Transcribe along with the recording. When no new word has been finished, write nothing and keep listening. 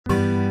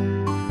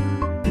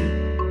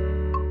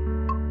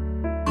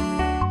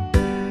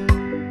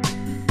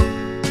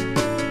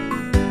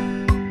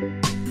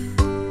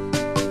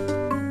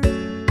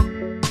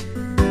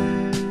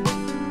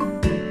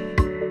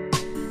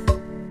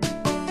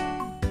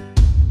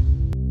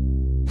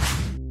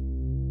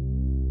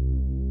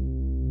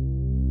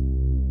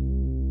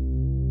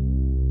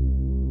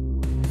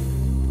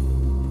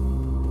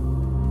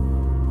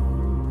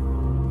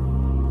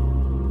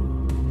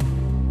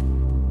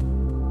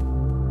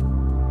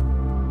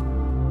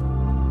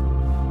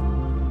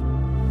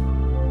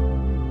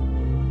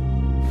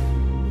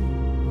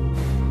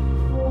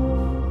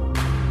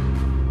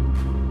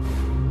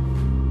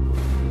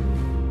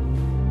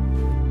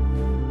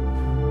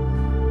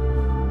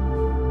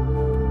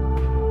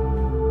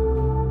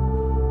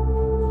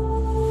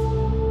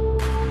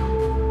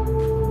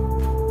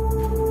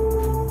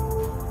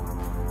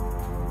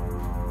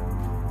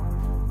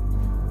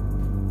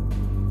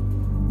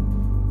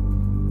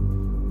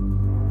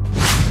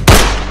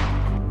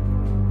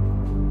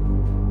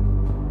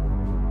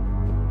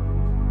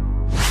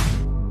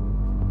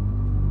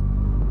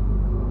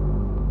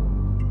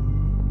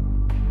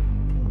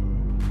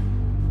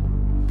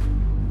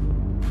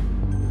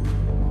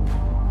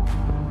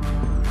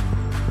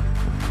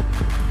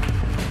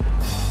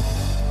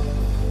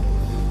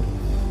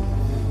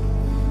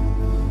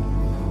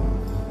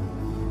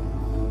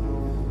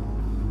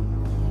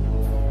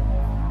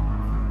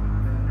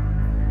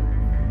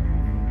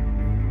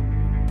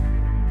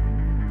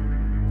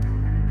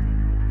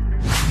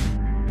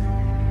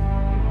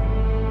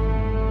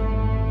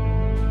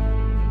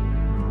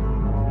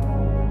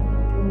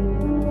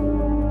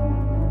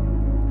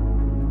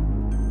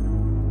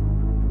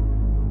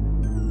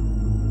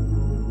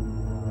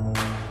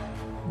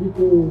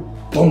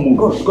Don't move.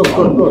 God.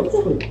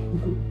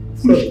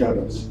 Please guide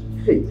us.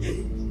 Hey,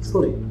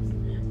 sorry.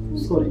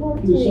 Please, Please,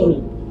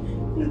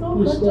 don't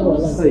please, hurt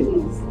us,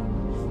 please.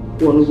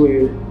 One way.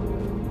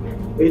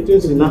 It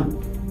is enough.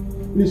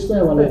 Please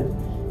spare our life.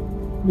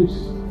 Please.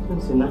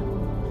 It's enough.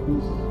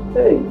 Please.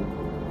 Hey.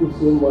 Please,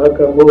 sorry.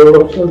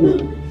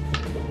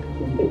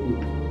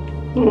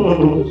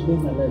 Please spare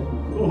my life.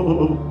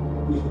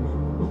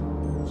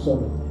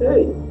 Sorry.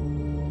 Hey.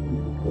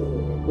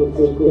 Go.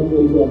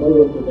 Please, I don't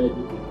want to die.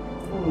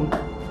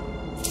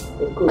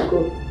 Go.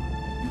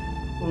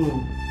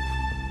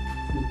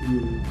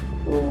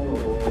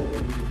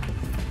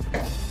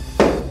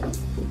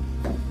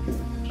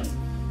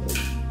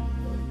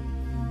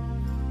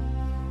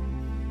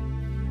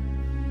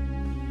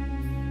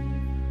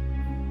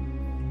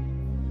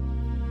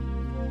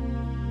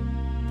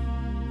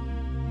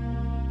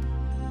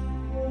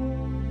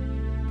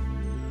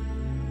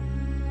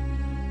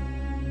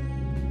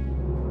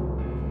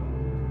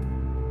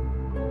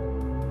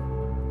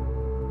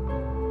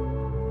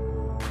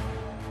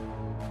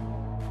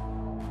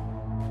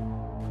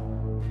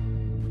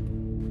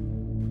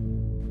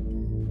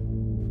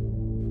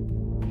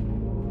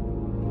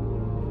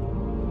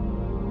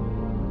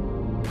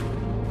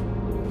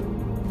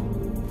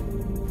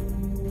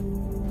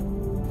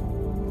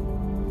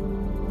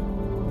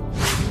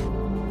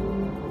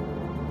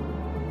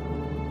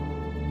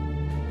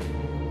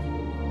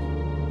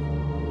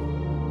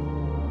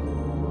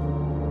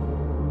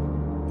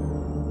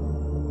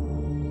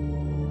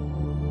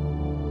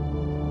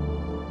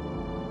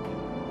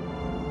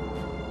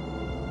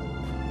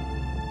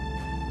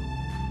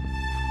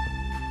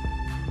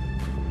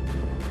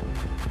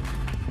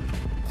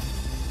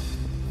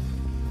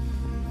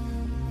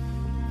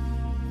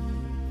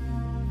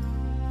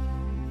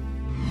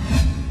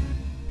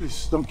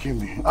 Please, don't kill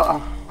me.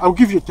 I'll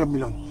give you 10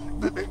 million.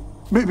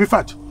 In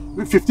fact,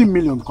 15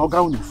 million. Huh?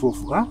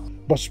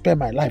 But spare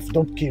my life.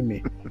 Don't kill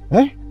me.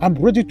 Huh? I'm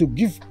ready to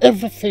give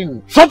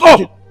everything. Shut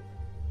up!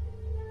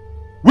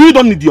 We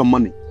don't need your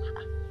money.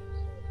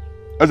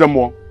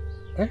 Ezemo,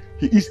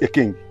 he is a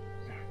king.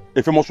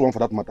 A famous one for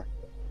that matter.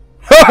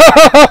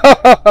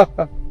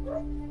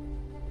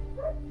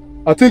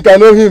 I think I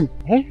know him.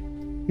 Huh?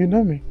 You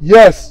know me?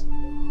 Yes.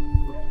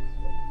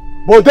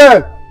 But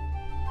then,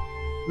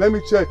 let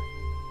me check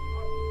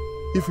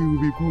if it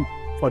will be good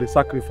for the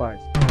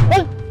sacrifice.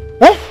 Huh?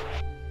 Huh?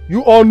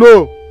 You all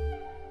know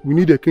we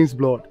need a king's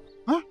blood.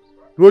 Huh?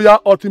 Royal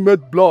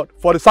ultimate blood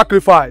for the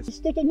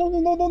sacrifice. No.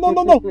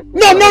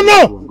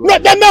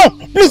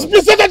 Please.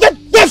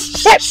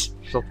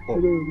 Shut up.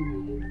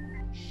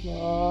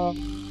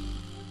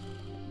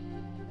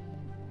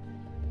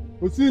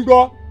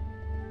 Osingo.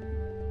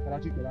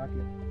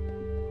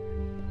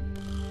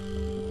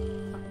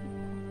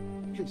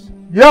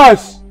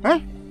 Yes. Huh?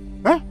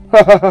 Huh?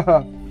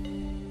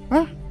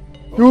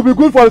 It will be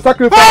good for the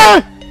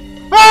sacrifice.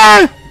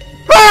 Hey!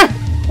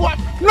 What?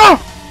 No!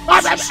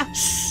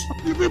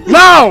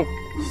 Now,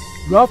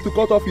 you have to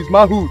cut off his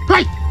manhood.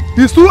 Hey!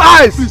 His 2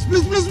 eyes. Please,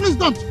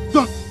 don't,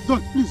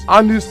 please.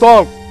 And his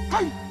tongue.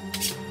 Hey!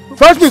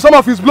 Fetch me some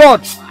of his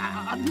blood.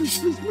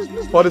 Please.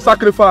 For the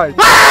sacrifice.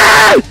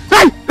 Hey!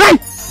 No! Hey!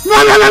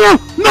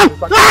 No!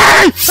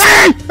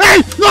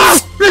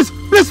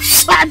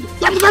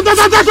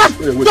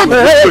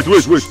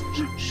 Please!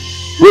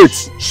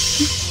 Wait.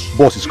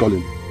 Boss is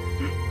calling.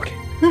 Okay.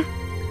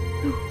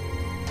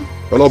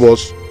 Hello,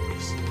 boss.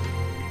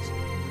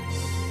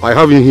 I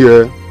have him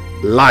here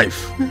live.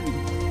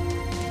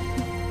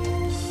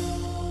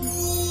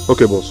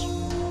 Okay, boss.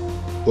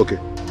 Okay.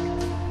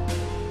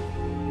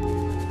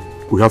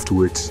 We have to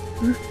wait.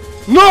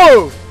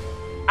 No!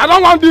 I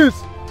don't want this.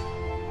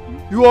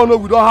 You all know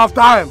we don't have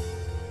time.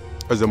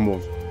 As a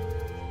move,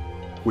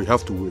 we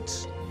have to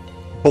wait.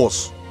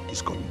 Boss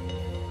is coming.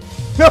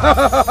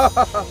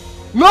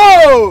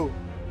 No!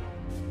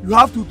 You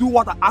have to do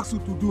what I asked you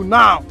to do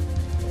now.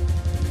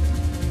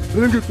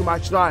 Bring it to my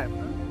shrine.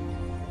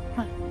 I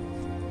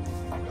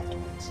have to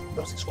wait.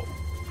 Boss is coming.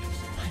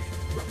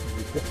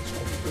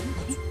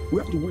 We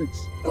have to wait.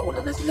 No,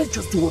 let's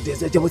just do what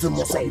there's everything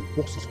more saying.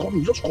 Boss is coming.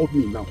 He just called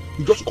me now.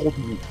 He just called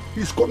me.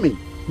 He's coming.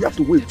 We have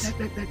to wait.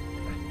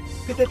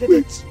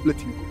 Wait. Let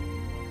him go.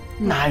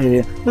 Nah,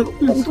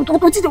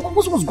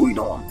 what's going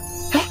on?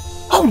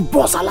 How would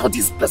boss allow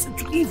this person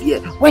to live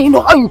here when you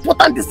know how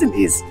important this thing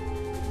is?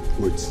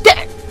 Wait.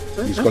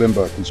 He's calling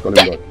back.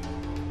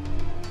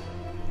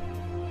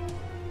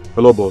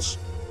 Hello, boss.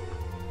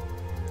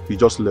 He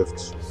just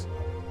left.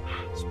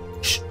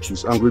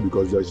 He's angry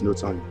because there is no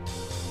time.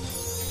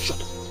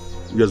 Shut up.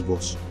 Yes,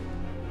 boss.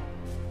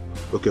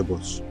 Okay,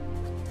 boss.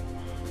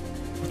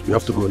 We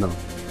have to go now.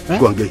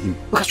 Go and get him.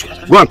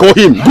 Go and call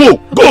him. Go!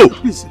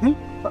 Please,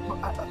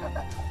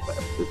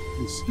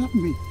 please help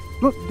me.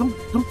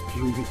 Don't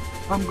kill me.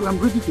 I'm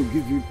ready to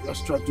give you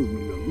extra 2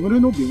 million. You will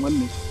not be 1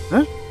 minute.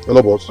 Huh?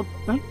 Hello, boss.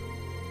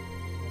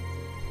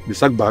 The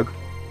sack bag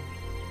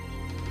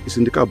is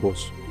in the car,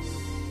 boss.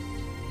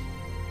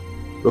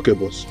 Okay,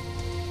 boss.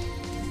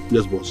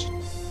 Yes, boss.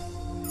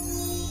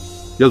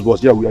 Yes,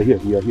 boss. Yeah, we are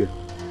here.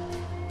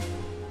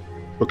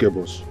 Okay,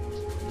 boss.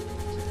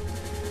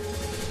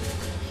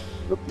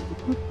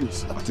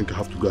 Please. I think I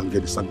have to go and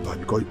get the sack back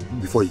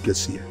before he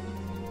gets here.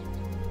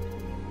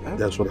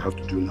 That's what I have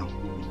to do now.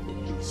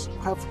 Please,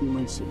 have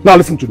mercy. Now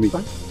listen to me.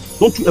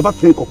 Don't you ever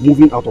think of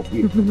moving out of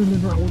here.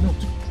 No, I will not.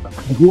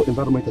 The whole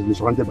environment has been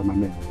surrounded by my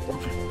men.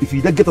 Okay. If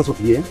you get us out of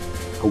here,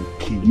 I will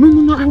kill you.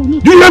 No, I will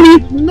not. Do you hear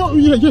me? No,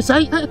 yes,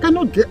 I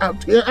cannot get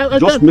out here.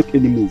 Just make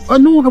any move.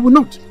 No, I will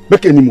not.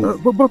 Make any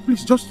move. But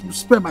please, just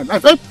spare my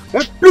life.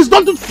 Please,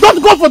 don't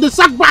go for the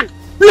sack bag.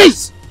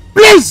 Please,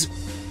 please,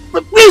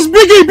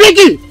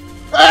 Biggie.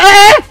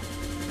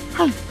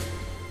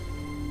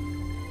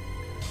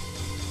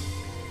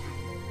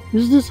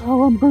 Is this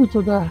how I'm going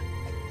to die?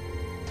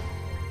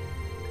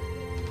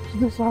 Is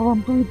this how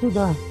I'm going to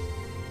die?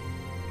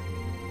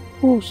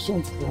 Who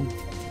sent them?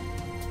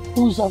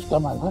 Who's after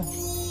my life?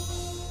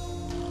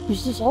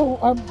 Is this how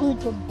I'm going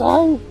to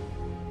die?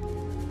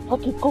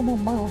 Like a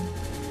common man?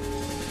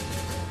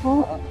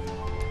 Oh.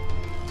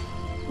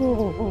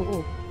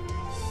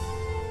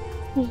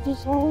 Is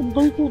this how I'm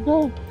going to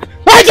die?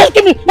 Hey, just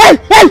kill me! Hey!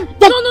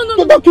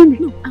 No! Don't kill me!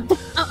 No,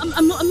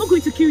 I'm not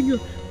going to kill you.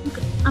 Look,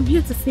 I'm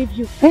here to save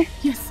you. Eh?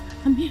 Yes,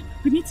 I'm here.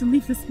 We need to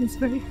leave this place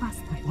very fast.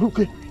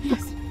 Okay.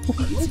 Yes.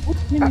 Okay.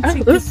 Let me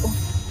take this off.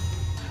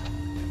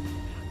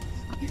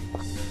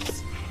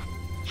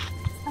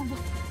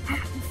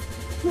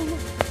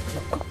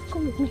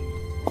 Come with me.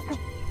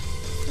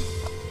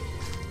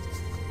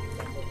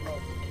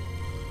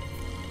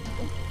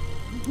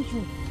 Which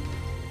one?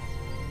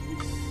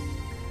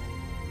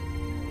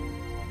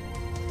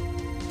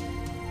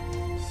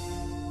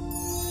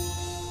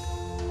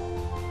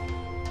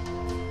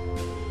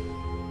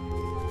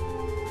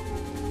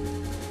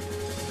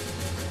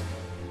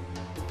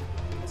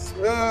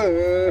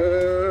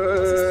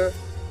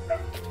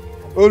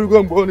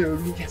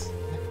 Yes.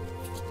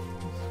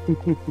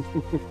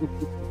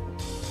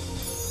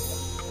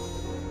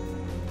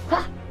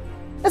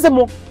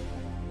 Ezemo,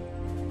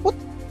 what?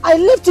 I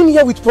left him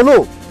here with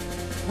Polo.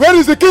 Where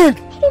is the king?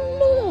 I don't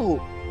know.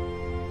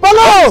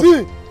 Polo!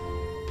 See?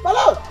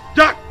 Polo!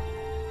 Jack!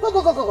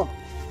 Go.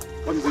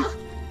 What is it?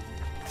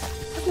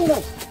 I don't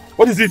know.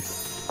 What is it?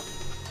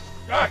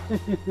 Jack!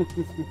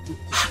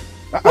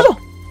 Polo!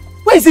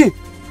 Where is he?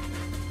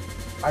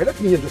 I left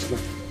him here just now.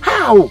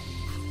 How?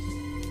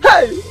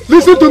 Hey!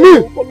 Listen to me!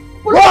 Go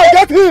and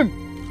get him!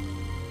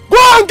 Go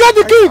and get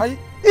the king!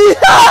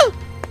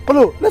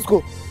 Polo, let's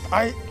go.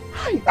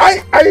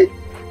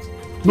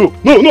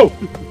 No!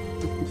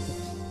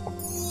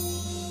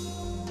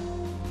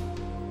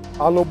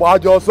 Alụgba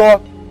aja ọsọ.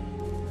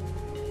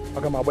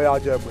 Aga m agba ya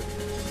aja egbe.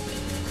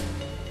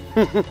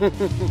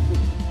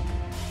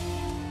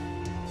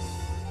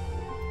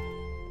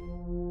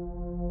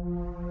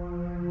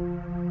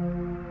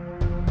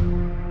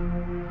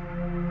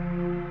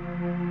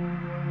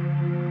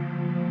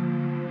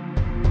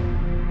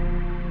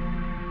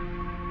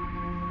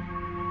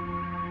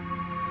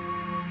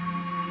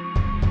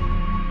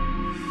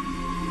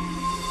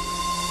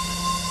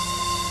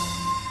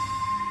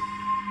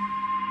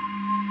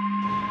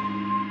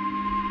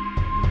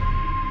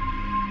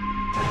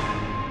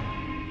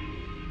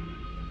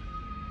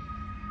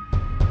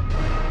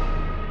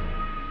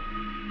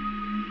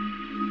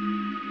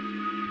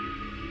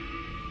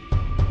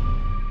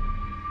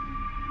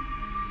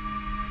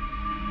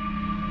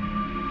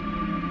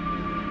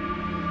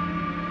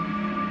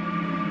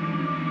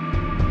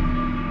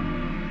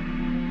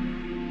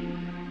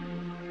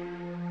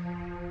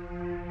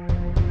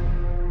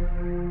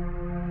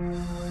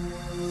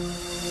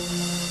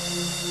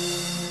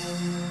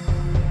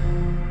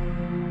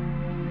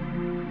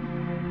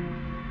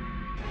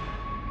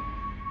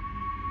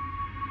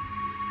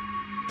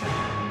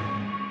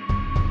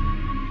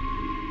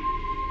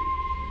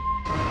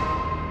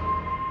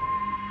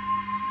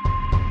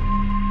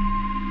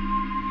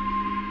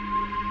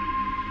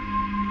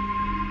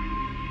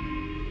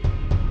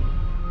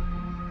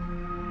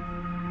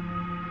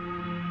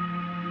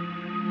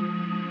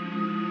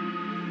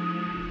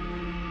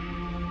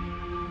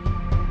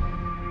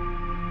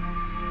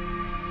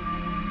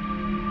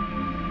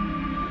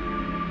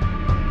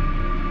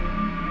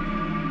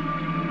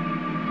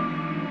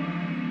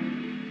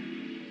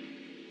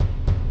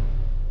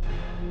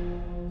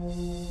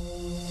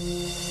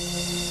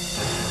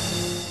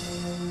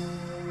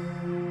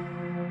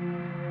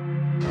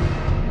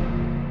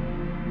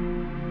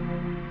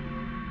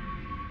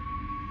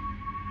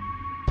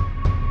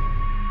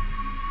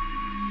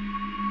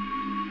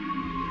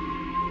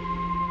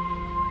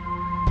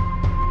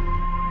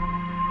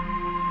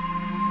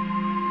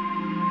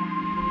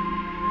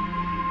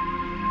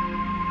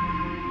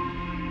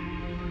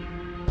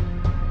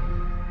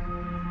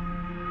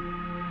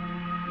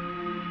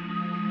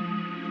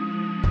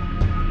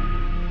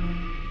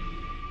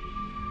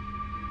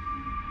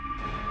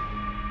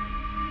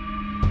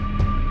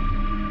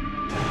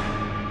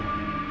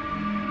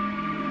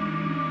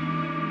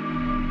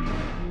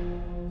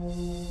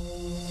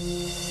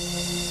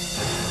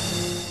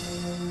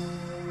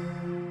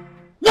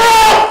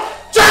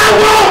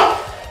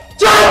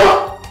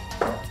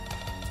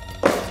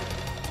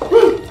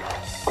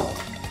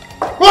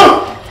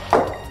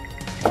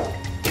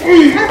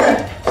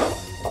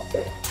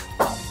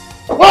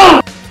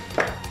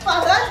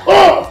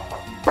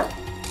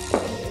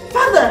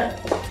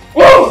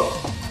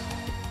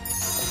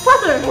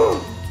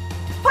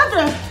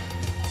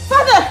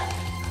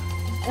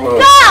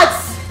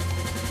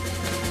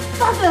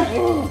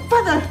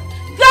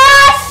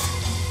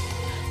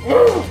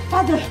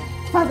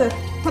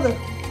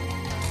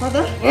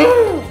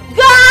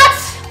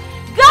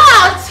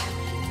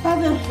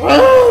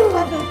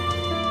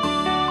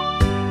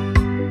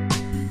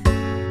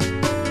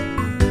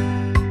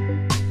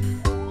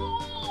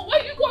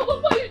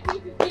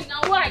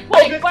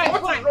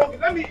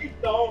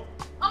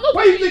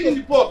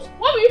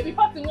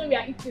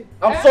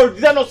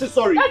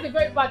 Sorry. That's a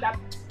very bad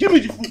act. Give me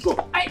the food,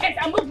 go.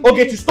 I'm not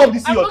okay, to stop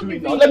this thing you're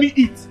doing now. Let me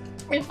eat.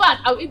 In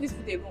fact, I'll eat this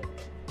food alone.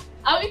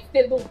 I'll eat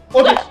it alone.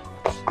 Okay. Okay,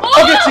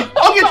 Chi.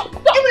 Okay.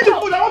 Give me the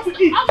food. I want to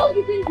eat. I'm not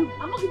giving you.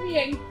 I'm not giving you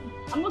any food.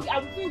 I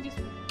will finish this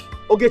food.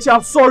 Okay, Chi,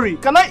 I'm sorry.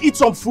 Can I eat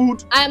some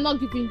food? I am not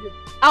giving you.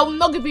 I will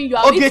not giving you.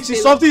 Okay, Chi,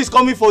 something is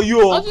coming for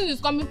you. Something is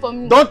coming for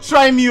me. Don't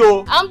try me,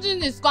 oh.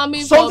 Something is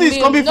coming something for me.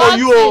 Something is coming for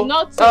you,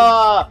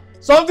 oh.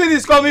 Something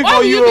is coming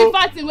for you. Why will you be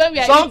fasting when we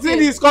are something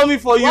eating? Is coming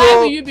for you. Why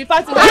will you be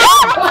fasting?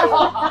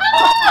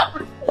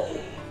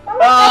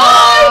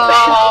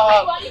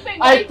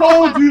 I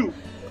told you.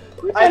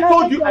 I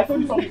told you something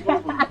is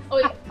coming for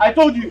you. I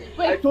told you.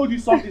 I told you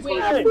something is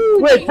coming for you.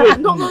 Wait.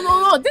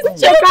 No. This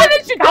check.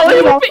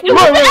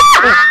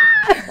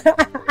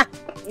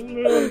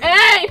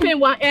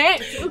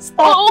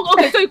 Stop.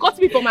 Okay, so you got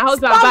me for my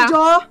husband. Stop,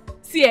 Joe.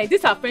 See, this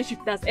is our friendship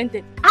that's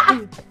ended.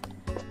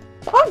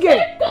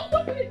 Okay.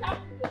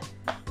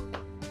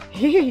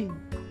 Hey.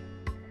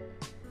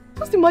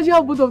 Just imagine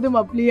how both of them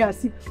are playing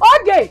as if.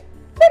 Okay.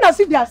 Then as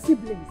if they are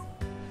siblings.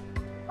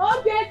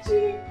 Okay,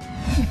 Chi.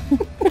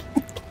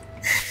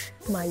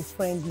 My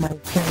friend.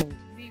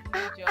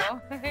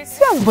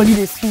 See everybody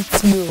they speak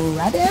to you,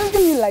 right? They envy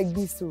you like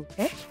this, so.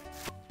 Eh?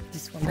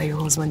 This one that your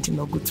husband did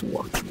not go to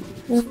work.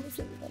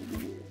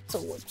 So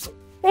what?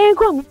 Hey,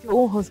 go and meet your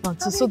own husband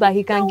too, so that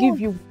he can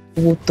give you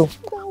water.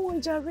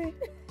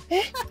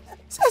 Eh?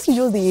 As you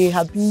just be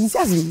happy,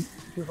 as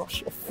you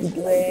rush your food.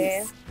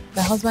 Well,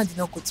 my husband did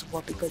not go to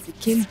work because he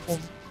came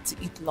home to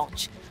eat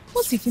lunch.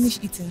 Once he finish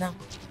eating now,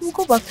 he will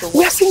go back to work.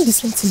 We are saying the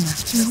same thing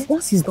now.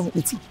 Once he's done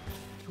eating,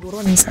 you will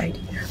run inside.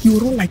 You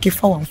will run like a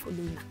fowl and follow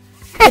you.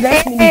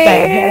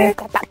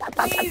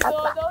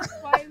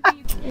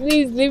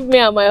 Please leave me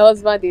and my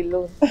husband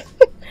alone.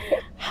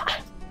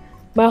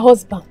 My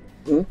husband,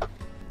 do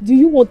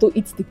you want to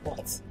eat the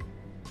pot?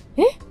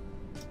 Eh?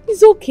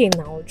 It's okay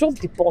now. Drop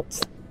the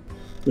pot.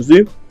 You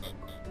see,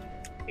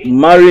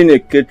 marrying a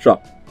caterer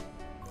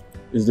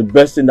is the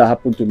best thing that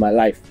happened to my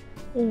life.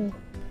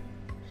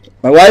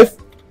 My wife,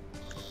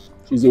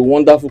 she's a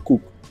wonderful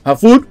cook. Her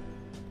food,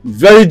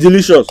 very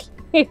delicious.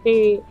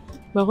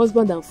 My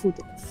husband and food,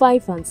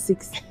 5 and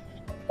 6.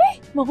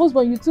 My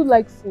husband, you too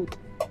like food.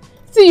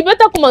 See, you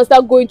better come and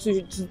start going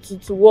to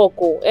work.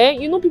 Oh, eh?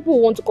 You know people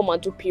want to come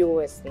and do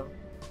POS now.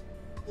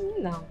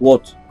 No.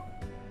 What?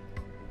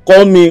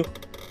 Call me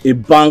a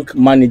bank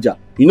manager.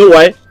 You know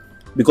why?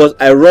 Because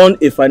I run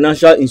a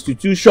financial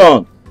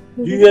institution.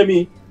 Do you hear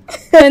me?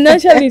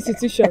 Financial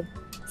institution?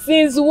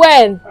 Since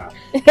when?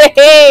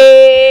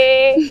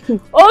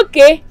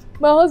 Okay.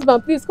 My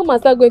husband, please come and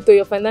start going to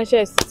your financial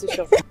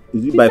institution.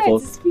 Is it by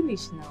force? It's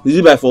finished now. Is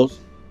it by force?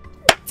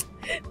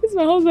 This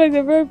my husband is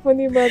a very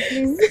funny man,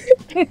 please.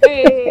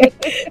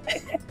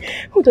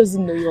 Who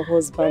doesn't know your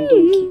husband,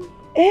 Donkey?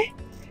 Eh?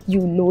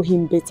 You know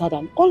him better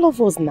than all of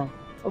us now.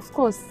 Of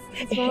course,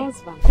 it's my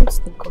husband. Come to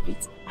think of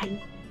it.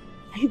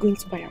 Are you going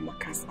to buy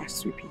Amaka's as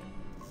sweeping?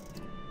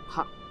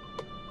 Ha.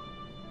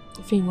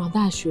 If anyone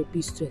that should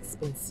be too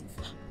expensive.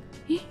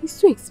 Eh? It's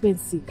too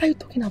expensive. What are you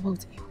talking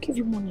about? He'll give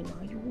you money now.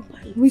 You won't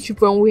buy it. Which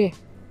from where?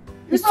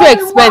 It's too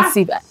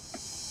expensive.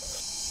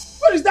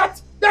 What is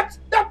that?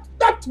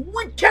 That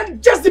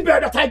wicked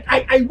Jezebel that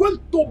I went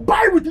to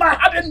buy with my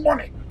hard-earned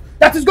money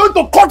that is going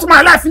to cut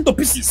my life into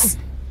pieces.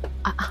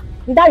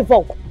 Dive.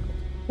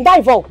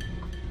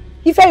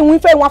 If I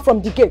want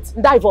from the gate,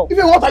 dive.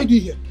 Even what are you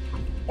doing here?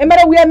 Why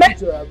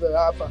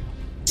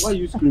are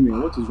you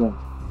screaming? What is wrong?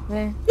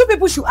 You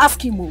people should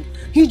ask him.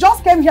 He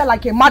just came here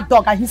like a mad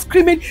dog and he's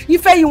screaming,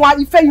 Ife you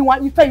want.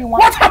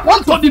 What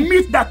happened to the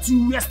meat that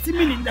you were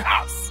steaming in the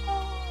house?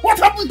 What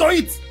happened to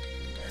it?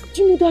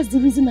 Do you know that's the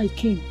reason I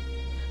came?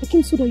 I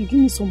came so that you give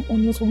me some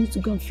onions for me to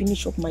go and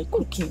finish up my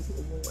cooking.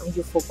 And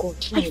you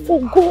forgot. I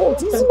forgot.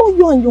 This is not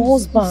you and your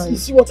husband. You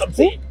see what I'm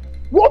saying?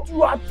 What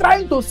you are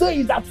trying to say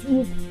is that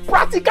you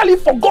practically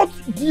forgot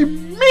the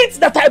meat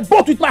that I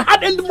bought with my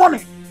hard-earned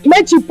money.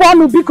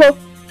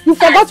 You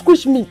forgot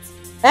which meat.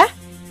 Eh?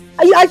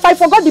 If I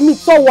forgot the meat,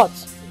 so what?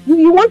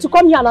 You want to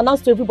come here and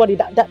announce to everybody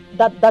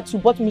that you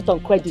bought meat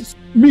on credit?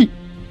 Me?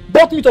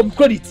 Bought meat on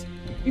credit?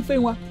 If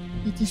anyone,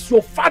 it is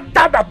your father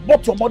that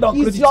bought your mother on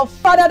credit. It's your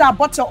father that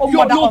bought your own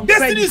mother on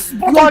credit. Your destiny is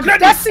bought on credit. Your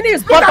destiny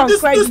is bought on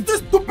credit. This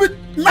stupid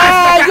You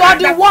are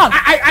the one.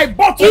 I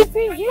bought it.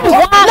 No,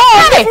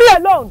 leave me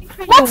alone.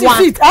 What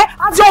is it?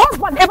 Has your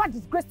husband ever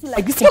disgraced you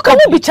like this in public? You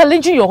cannot be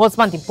challenging your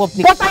husband in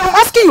public. But I am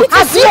asking you,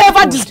 has he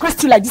ever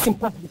disgraced you like this in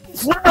public?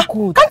 It's not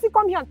good. Can't you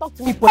come here and talk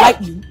to me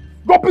politely?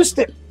 Rubbish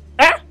step.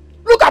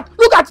 Look at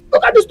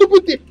this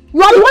stupid thing.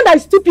 You are the one that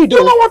is stupid.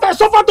 You know what I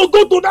suffered to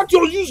go to that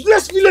your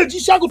useless village? You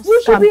should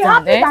be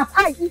happy that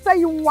I,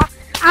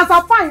 as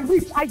a fine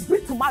rich, I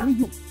agreed to marry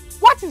you.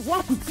 What is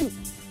wrong with you?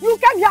 You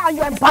came here and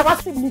you're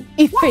embarrassing me.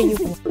 Leave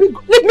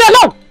me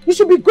alone. You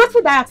should be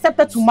grateful that I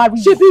accepted to marry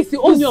you. Shebi, it's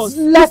the onions.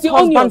 It's the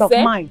onions of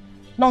mine.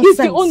 Nonsense.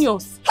 It's the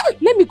onions.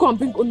 Let me go and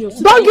bring onions.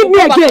 Don't give me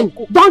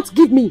again. Don't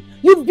give me.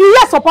 You've been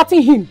here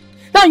supporting him.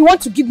 Now you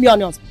want to give me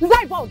onions. Is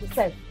that about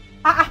yourself?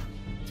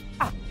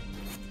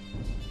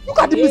 Look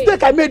at the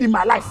mistake I made in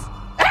my life.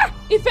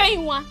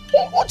 Ifeyinwa.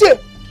 Uche,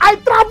 I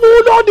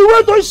traveled all the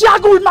way to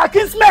Chicago with my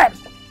kinsmen.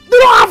 They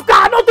don't have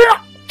car, nothing.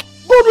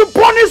 God will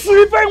punish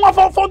you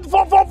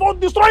for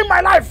destroying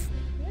my life.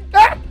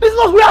 This is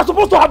not where I'm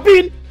supposed to have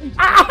been.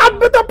 I had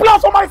better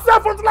plans for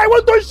myself until I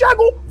went to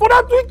Chicago for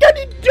that wicked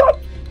idiot.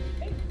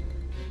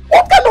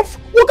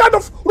 What kind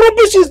of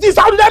rubbish is this?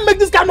 How did I make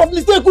this kind of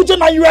mistake, Uche?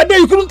 And you were there,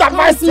 you couldn't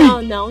advise me. You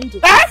have even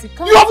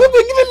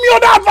been giving me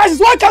other advices.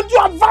 Why can't you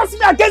advise me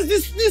against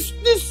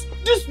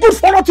this good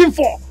for nothing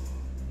for?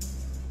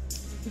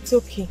 It's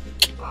okay.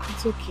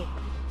 It's okay.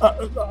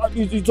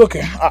 It's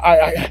okay.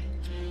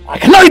 I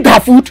cannot eat her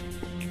food.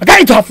 I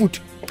can't eat her food.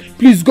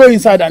 Please go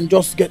inside and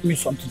just get me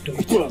something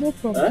to eat. No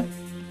problem.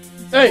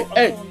 Hey,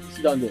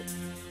 sit down there.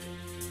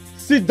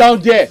 Sit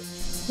down there.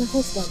 My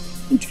husband.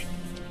 Uche.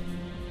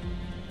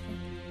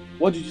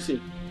 What did you say?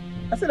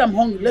 I said I'm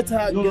hungry. Let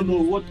her.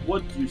 No.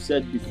 What you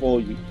said before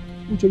you.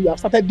 Uche, you have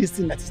started this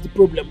thing. That is the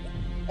problem.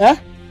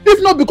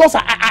 If not because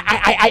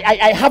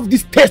I have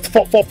this taste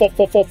for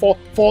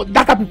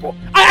data people,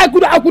 I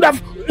could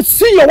have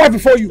seen your wife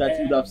before you. That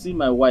you would have seen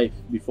my wife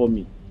before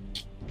me.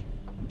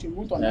 Uche, you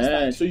won't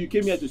understand. So you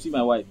came here to see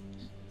my wife.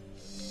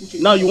 Uche,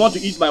 now you want to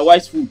eat my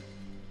wife's food.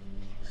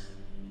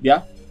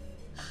 Yeah?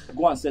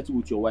 Go and settle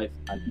with your wife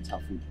and eat her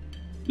food.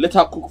 Let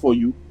her cook for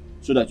you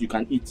so that you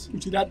can eat.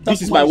 Uche,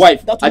 this is my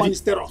wife. That woman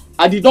is terror.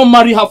 I did not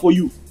marry her for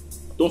you.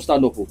 Don't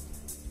stand up.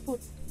 But,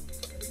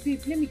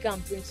 babe, let me go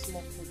and bring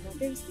small food. Now,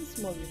 there is still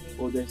small remaining.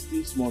 Oh, there's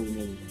still small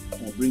remaining.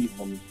 Bring it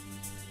for me.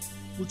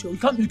 Uche,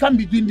 you can't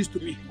be doing this to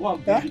me. Go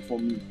and bring it for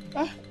me.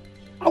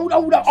 I would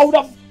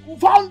have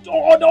found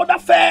other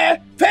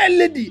fair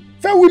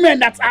women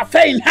that are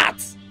fair in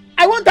heart.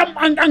 I went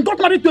and got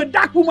married to a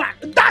dark woman.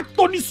 Dark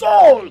to the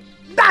soul.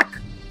 Dark.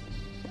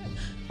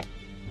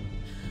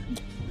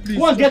 Please,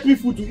 go and get me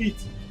food to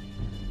eat.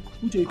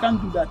 Uche, you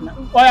can't do that now.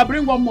 Or I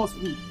bring one more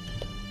spoon.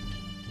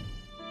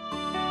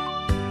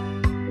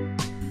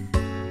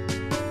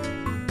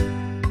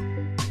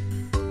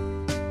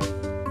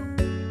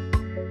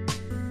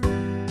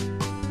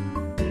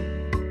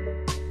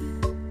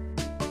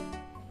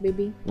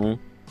 Baby,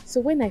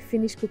 so when I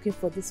finished cooking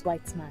for this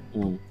white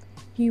man,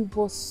 he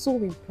was so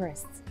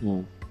impressed.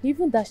 He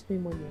even dashed me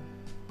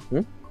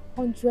money.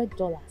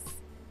 $100.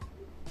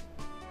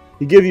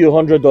 He gave you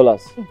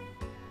 $100?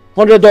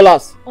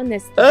 $100?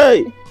 Honestly.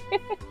 Hey!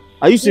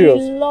 Are you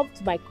serious? He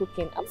loved my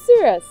cooking. I'm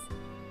serious.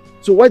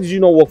 So why did you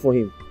not work for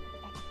him?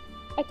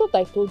 I thought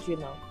I told you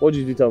now. What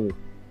did you tell me?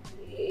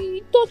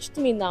 He touched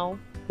me now.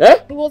 Eh?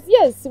 He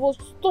was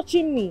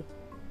touching me.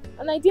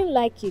 And I didn't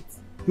like it.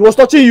 He was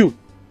touching you?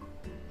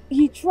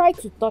 He tried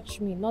to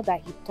touch me, not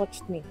that he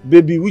touched me.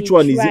 Baby, which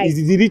one is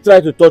it? Did he try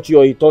to touch you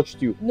or he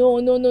touched you? No,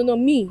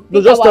 me. No,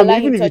 just tell me.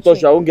 Even if he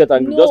touched you, I won't get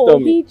angry. Just tell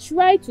me. No, he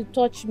tried to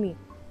touch me.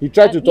 He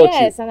tried to touch you?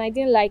 Yes, and I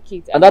didn't like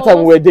it. And that time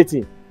we were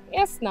dating?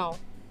 Yes, now.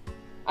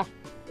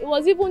 He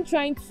was even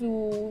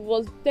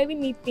was telling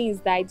me things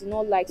that I did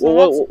not like. So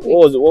what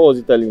was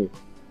he telling you?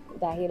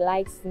 That he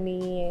likes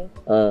me.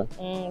 That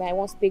he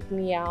wants to take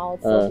me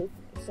out.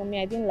 So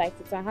me, I didn't like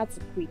it. So I had to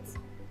quit.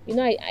 You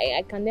know,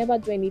 I can never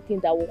do anything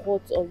that will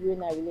hurt or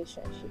ruin our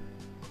relationship.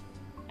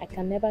 I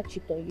can never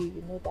cheat on you,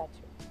 you know that.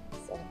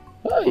 So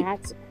I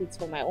had to quit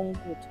for my own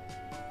good.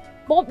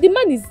 But the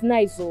man is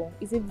nice, though.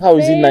 How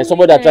is he nice?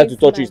 Somebody that tried to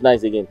touch you is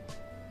nice again.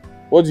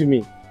 What do you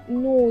mean?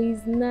 No,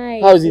 he's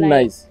nice. How is he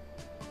nice?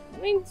 I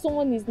mean,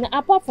 someone is nice.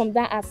 Apart from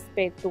that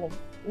aspect, though,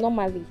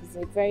 normally he's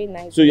a very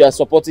nice. So you are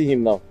supporting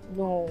him now?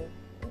 No,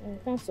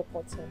 I can't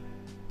support him.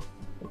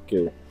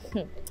 Okay.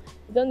 You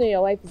don't know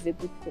your wife is a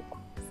good cook.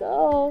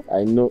 So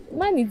I know.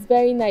 Man, it's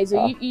very nice.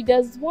 So you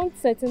just want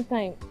certain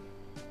time.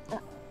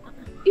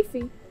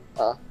 Ify.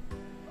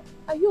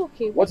 Are you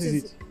okay? What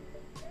is it?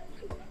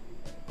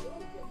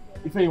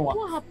 Ify, you want?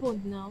 What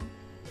happened now?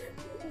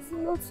 It's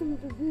nothing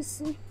to be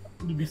seen.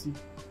 BC.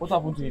 What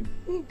happened to him?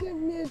 He gave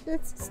me a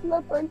dirty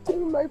slap and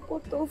threw my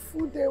pot of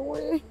food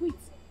away. Wait.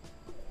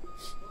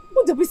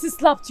 Who the BC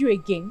slapped you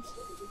again?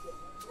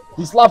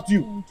 He slapped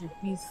you? Who the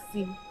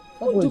BC?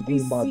 Who the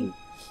BC?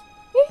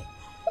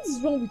 What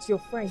is wrong with your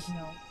friend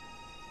now?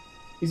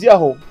 Is he at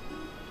home?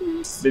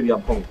 Yes. Baby,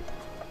 I'm coming.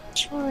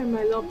 Alright,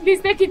 my love.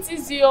 Please take it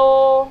easy,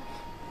 oh.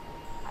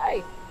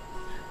 Hi.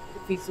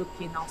 If it's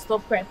okay now,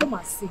 stop crying. Come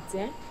and sit,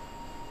 eh?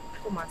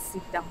 Come and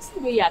sit down. See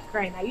the way you are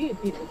crying. Are you a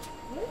baby?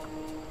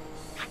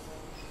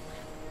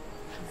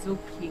 It's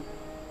okay.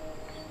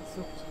 It's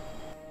okay.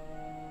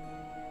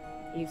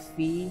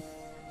 Ify,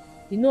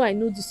 you know I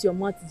know this your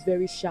mouth is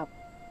very sharp.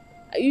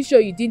 Are you sure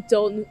you didn't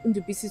tell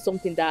Ndubisi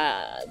something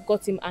that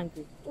got him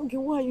angry? Okay,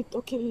 why are you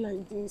talking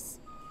like this?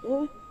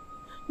 Eh?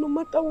 No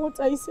matter what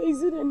I say,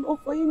 is it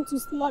enough for him to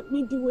slap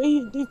me the way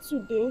he did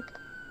today?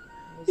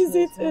 Is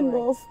it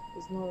enough? Right.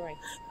 It's not right.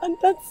 And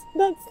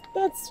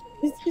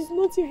it's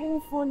not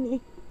even funny.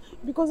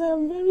 Because I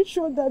am very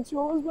sure that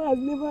your husband has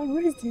never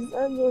raised his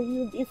hand on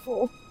you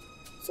before.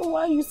 So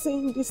why are you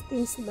saying these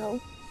things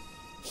now?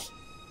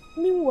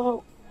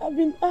 Meanwhile, I've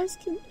been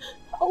asking,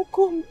 how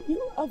come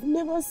you have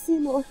never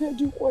seen or heard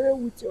you quarrel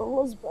with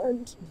your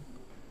husband?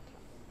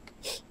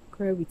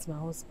 Quarrel with my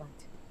husband?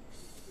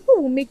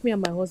 Who will make me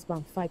and my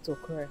husband fight or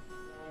quarrel?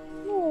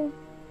 No,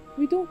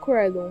 we don't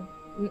quarrel though.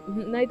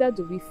 Neither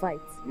do we fight.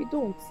 We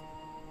don't.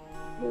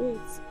 Wait.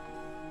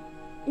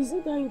 Is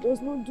it that he does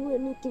not do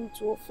anything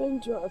to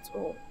offend you at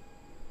all?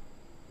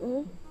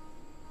 Eh?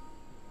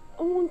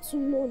 I want to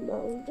know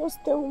now.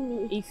 Just tell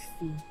me.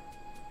 Ify,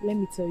 let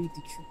me tell you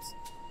the truth.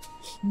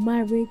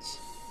 Marriage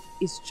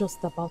is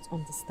just about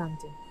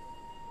understanding.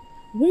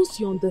 Once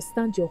you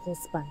understand your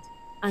husband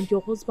and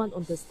your husband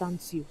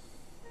understands you,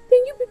 then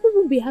you people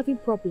won't be having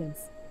problems.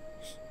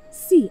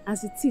 See,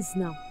 as it is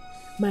now,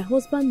 my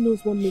husband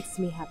knows what makes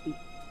me happy,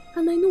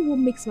 and I know what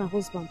makes my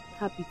husband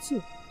happy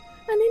too.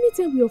 And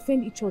anytime we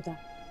offend each other,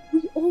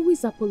 we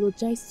always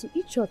apologize to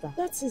each other.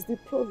 That is the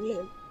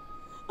problem.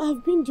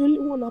 I've been the only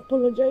one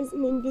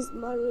apologizing in this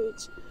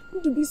marriage.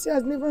 Ndubisi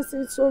has never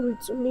said sorry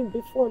to me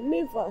before,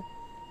 never.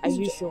 Are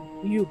you sure?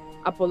 You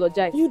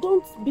apologize. You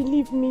don't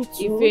believe me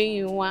too.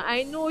 Ify,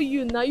 I know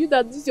you now. You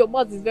that this your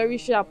mouth is very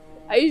sharp.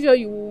 Are you sure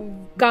you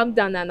will calm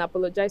down and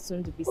apologize to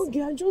Ndubisi?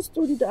 Okay, I just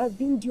told you that I've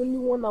been the only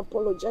one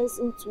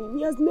apologizing to him.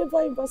 He has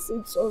never ever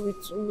said sorry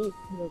to me.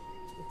 Look,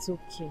 it's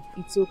okay.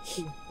 It's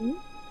okay.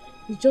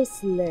 You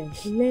just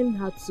learn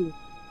how to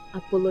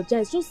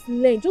apologize. Just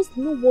learn. Just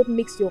know what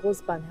makes your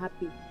husband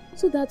happy,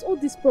 so that all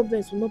these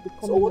problems will not be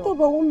coming. So what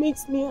about what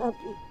makes me happy?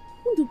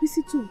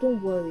 Ndubisi too,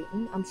 don't worry.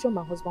 I'm sure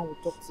my husband will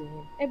talk to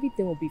him.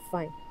 Everything will be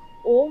fine.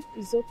 Oh,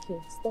 it's okay.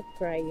 Stop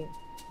crying.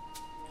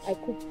 I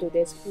cooked though.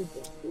 There's food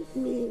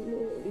there. Me,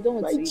 no. You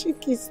don't want to eat? My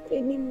cheek is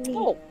paining me.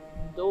 Oh,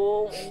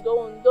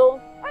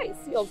 don't. I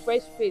see your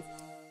fresh face.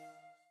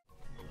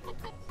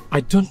 I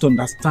don't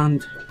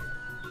understand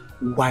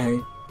why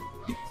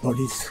the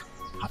police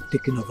have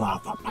taken over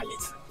our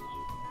palace.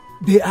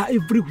 They are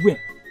everywhere,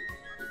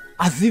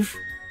 as if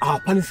our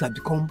palace has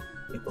become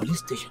a police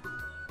station.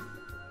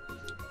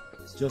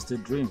 It's just a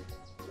dream.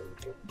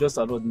 Just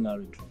an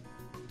ordinary dream.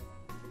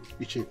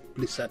 Ichi,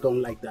 please, I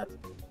don't like that.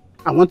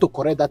 I want to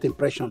correct that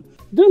impression.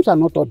 Dreams are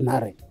not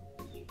ordinary.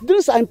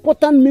 Dreams are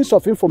important means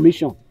of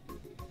information.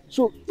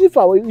 So if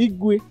our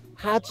Igwe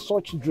had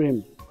such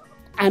dream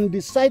and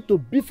decide to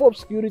beef up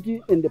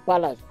security in the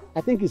palace,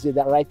 I think it's the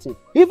right thing.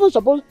 Even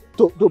supposed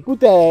to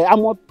put a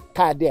armored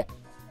car there,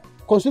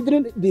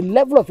 considering the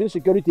level of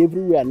insecurity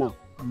everywhere now.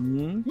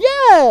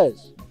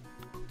 Yes!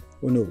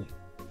 Oh no,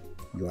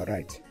 you are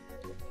right.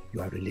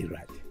 You are really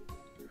right.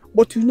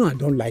 But you know I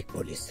don't like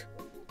police.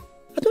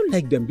 I don't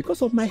like them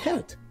because of my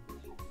health.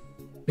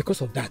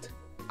 Because of that,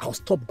 I'll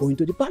stop going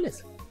to the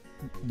palace.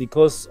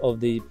 Because of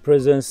the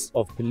presence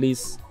of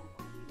police,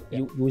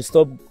 you will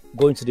stop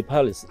going to the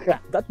palace. Yeah.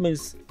 That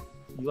means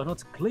you are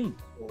not clean.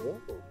 Oh,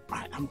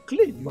 I am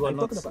clean. You are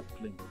not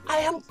clean. I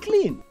am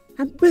clean.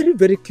 I'm very,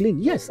 very clean.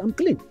 Yes, I'm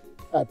clean.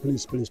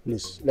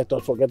 Please. Let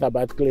us forget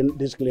about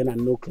this clean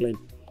and no clean.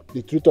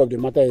 The truth of the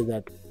matter is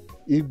that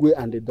Igwe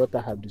and the daughter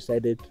have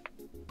decided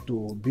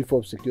to beef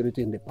up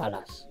security in the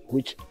palace,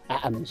 which I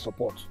am in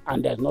support.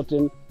 And there's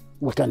nothing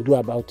we can do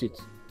about it.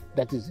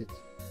 That is it.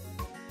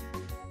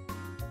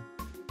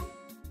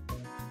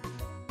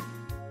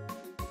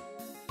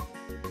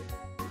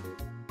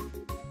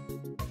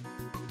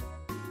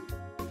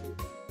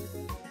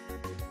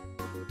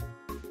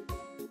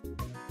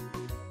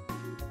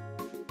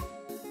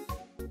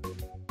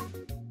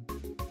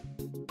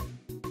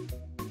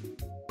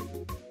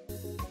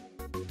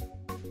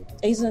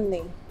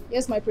 Ezenle.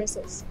 Yes, my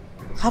princess.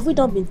 Have we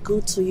not been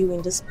good to you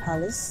in this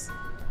palace?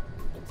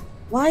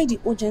 Why the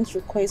urgent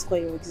request for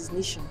your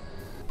resignation?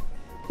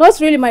 Not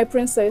really, my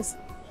princess.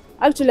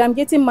 Actually, I'm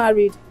getting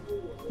married.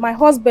 My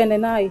husband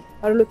and I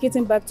are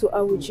relocating back to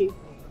Awuji.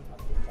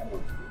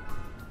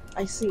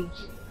 I see.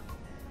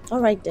 All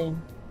right then.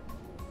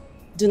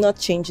 Do not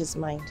change his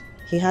mind.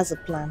 He has a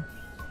plan.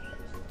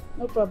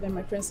 No problem,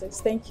 my princess.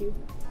 Thank you.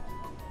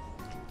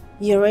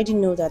 You already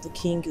know that the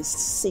king is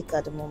sick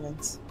at the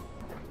moment.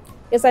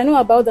 Yes, I know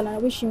about that and I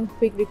wish him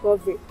quick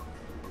recovery.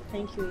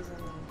 Thank you,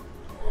 Ezenle.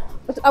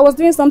 But I was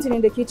doing something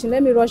in the kitchen.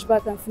 Let me rush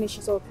back and finish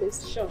it all,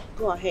 please. Sure,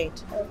 go ahead.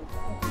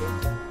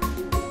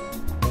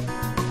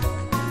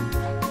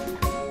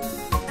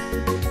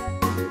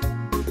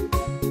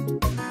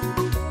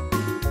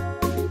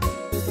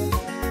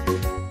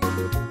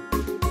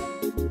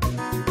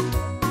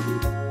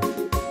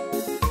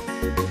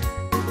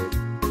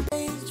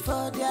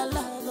 For their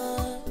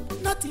lover,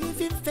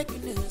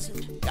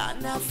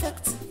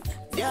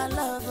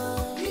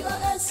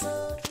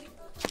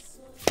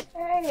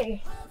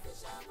 Hey.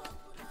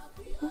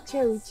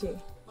 Uche.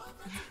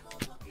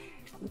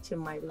 Uche,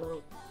 my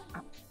love.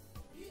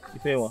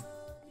 Ifeanyi.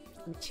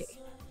 Uche.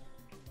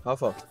 How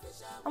far?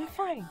 I'm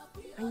fine.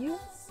 And you?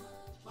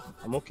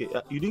 I'm okay.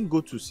 You didn't go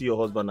to see your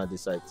husband at the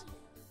site?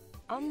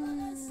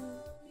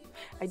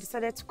 I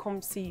decided to come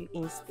see you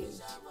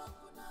instead.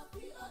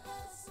 You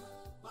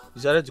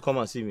decided to come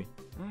and see me?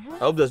 I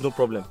hope there's no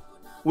problem.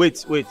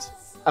 Wait.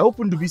 I hope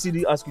Ndubisi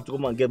didn't ask you to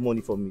come and get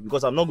money from me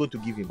because I'm not going to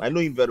give him. I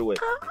know him very well.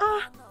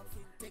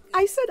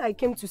 I said I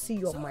came to see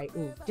you on my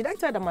own. Did I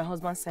tell you that my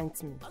husband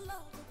sent me?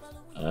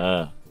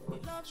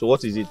 So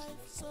what is it?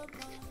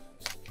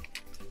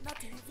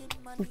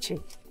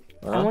 Uche,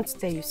 I want to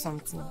tell you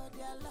something.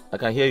 I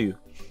can hear you.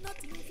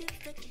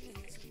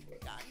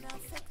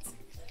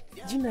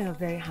 Do you know you're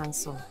very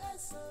handsome?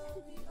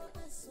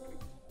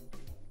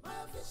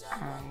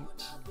 And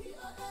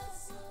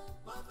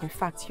in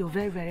fact, you're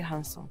very, very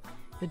handsome.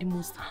 You're the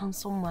most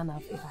handsome man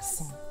I've ever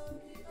seen.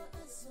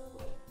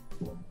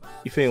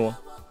 Ifeanyi,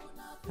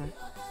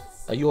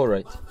 are you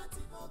alright?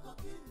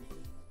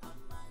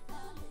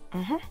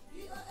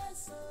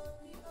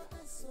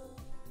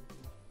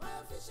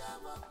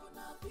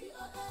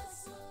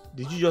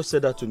 Did you just say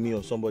that to me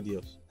or somebody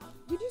else?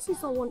 Did you see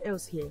someone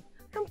else here?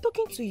 I'm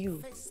talking to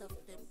you.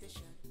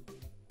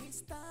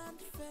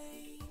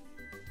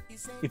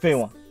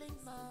 Ifeanyi.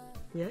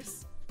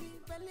 Yes?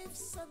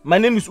 My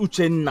name is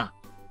Uchenna,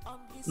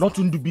 not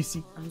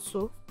Ndubisi. And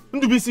so?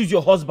 Ndubisi is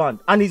your husband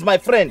and he's my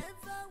friend.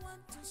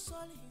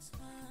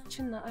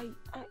 Uchenna,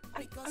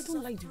 I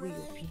don't like the way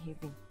you're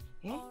behaving.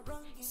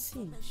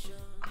 See,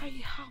 I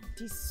have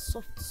this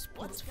soft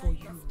spot for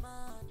you.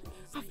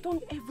 I've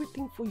done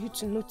everything for you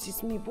to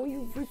notice me, but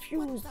you've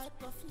refused.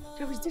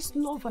 There is this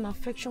love and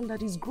affection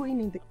that is growing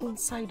in the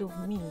inside of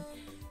me.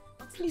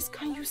 Please,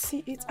 can you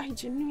see it? I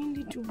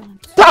genuinely do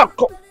want. Stop!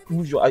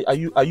 Move your. Are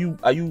you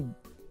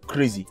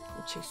crazy?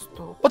 Uche,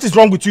 stop. What is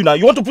wrong with you now?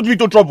 You want to put me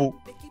into trouble?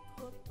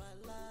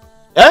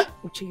 Eh?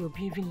 Uche, you're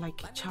behaving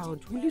like a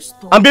child. Will you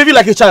stop? I'm behaving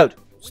like a child.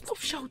 Stop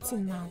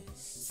shouting now.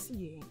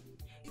 See,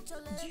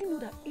 do you know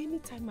that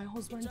anytime my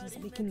husband is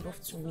making love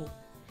to me,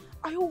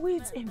 I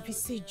always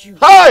envisage you.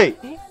 Hey!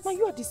 Now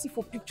you are the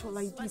for picture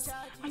like this.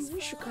 I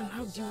wish you can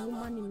have the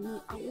woman in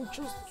me. I will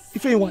just...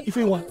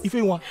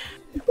 Ifeanyi.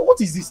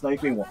 What is this now,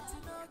 Ifeanyi?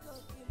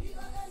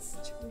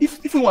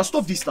 Ifeanyi,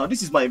 stop this now.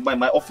 This is my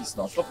office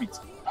now. Stop it.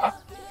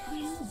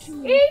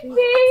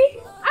 Ify!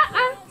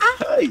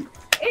 Hey!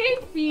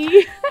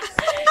 Ify!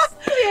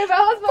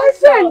 My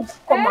friend!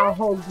 Come and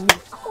hug me.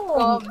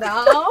 Calm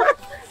down.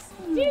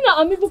 Do you know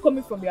I'm even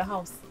coming from your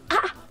house?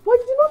 Why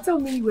did you not tell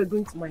me you were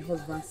going to my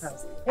husband's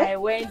house? I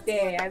went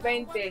there. I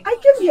came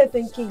here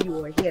thinking you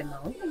were here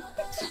now.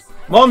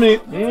 Mommy!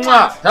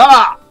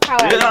 How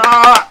are you?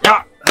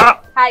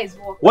 How is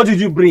work? What did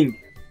you bring?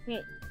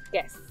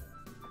 Guess.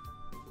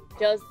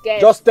 Just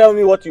guess. Just tell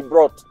me what you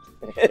brought.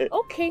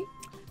 Okay.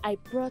 I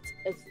brought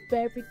a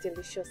very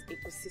delicious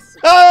egusi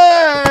soup.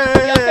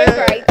 Hey! Your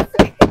favorite.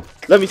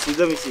 Let me see. I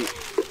know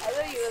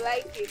you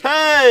like it.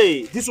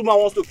 Hey! This woman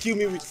wants to kill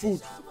me with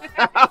food.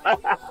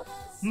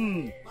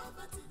 You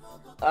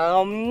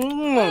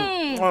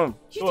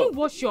didn't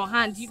wash your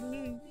hand.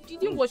 You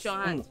didn't wash your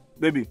hand.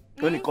 Baby,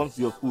 when it comes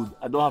to your food,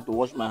 I don't have to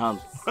wash my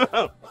hands. It's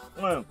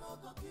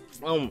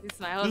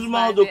my husband. This man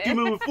wants to kill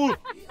me with food.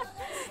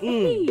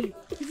 Hey,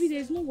 if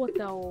there's no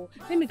water,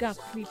 let me go and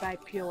quickly buy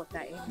pure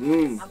water.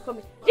 I'm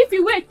coming. If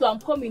you wait till I'm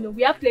coming,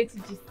 we have plenty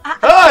of this.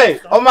 Hey!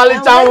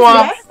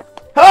 Omali-chanwa!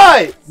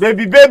 Hey!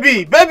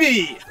 Baby!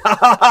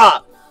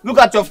 Look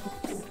at your...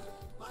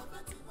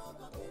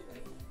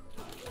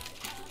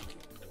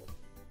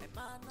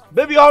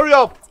 Baby, hurry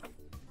up!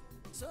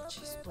 Stop.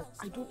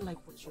 I don't like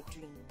what you're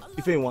doing.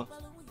 Ifeanyi,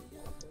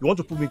 you want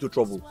to put me into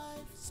trouble?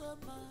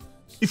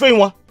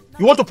 Ifeanyi,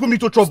 you want to put me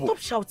into trouble? Stop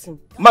shouting.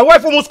 My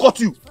wife almost caught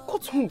you.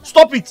 Caught who?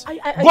 Stop it.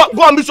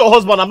 Go and meet your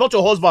husband. I'm not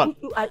your husband.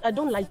 I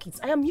don't like it.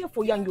 I am here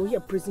for you and you're here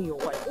praising your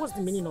wife. What's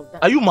the meaning of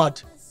that? Are you mad?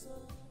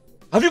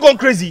 Have you gone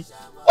crazy?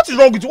 What is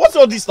wrong with you? What's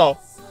all this now?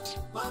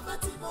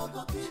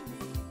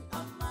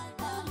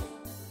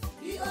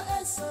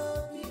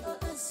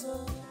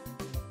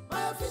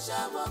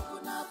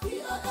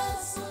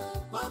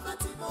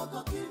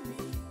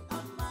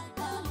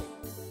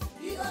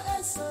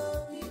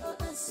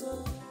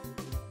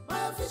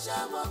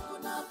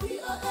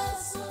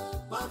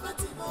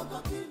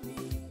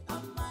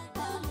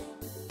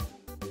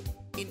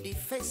 In the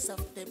face of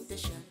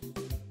temptation,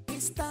 he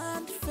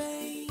stand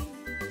firm.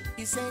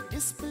 He's a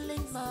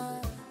disciplined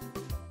man.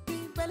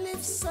 He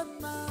believes so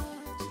much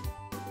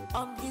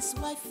on his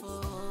wife.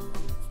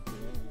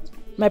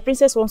 My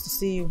princess wants to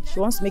see you. She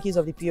wants to make use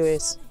of the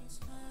POS.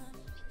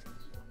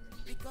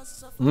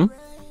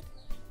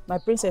 My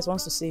princess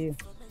wants to see you.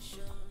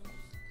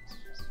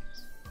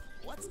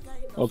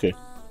 Okay.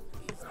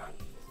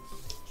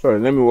 Sorry,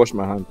 let me wash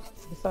my hand.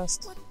 Be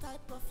fast.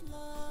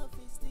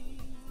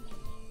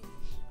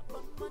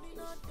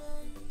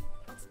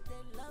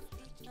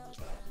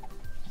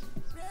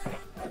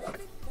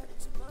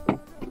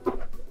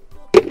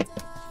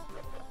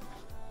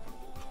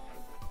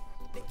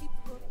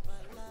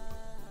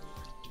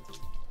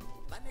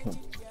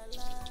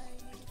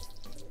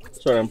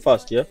 Sorry, I'm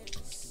fast, yeah?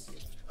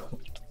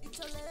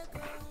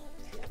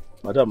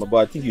 Madam, but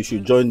I think you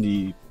should join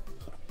the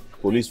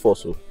police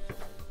force. Oh.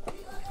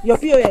 Your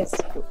POS.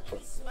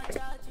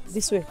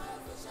 This way.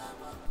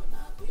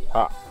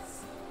 Ah.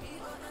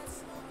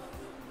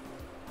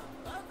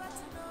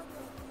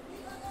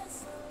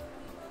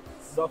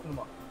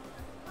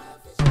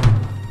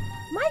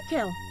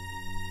 Michael.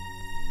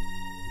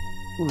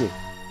 Okay.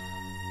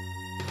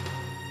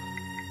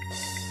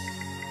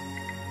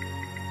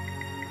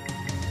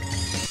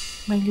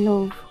 My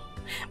love,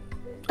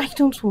 I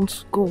don't want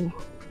to go.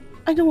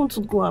 I don't want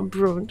to go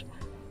abroad.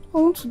 I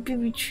want to be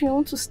with you. I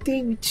want to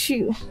stay with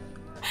you.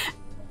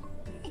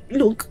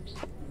 Look,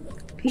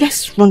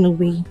 let's run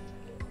away.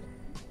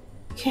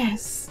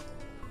 Yes.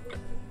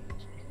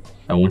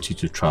 I want you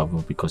to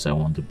travel because I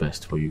want the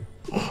best for you.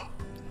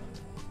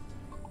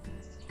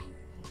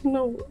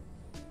 No.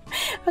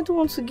 I don't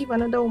want to give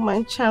another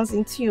woman a chance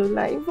into your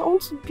life. I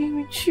want to be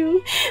with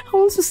you. I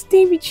want to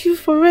stay with you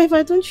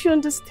forever. Don't you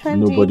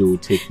understand? Nobody will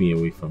take me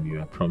away from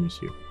you, I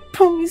promise you.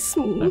 Promise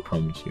me. I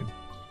promise you.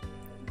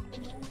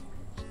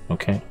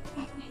 Okay?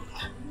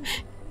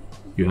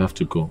 You have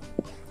to go.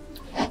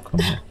 Come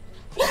here.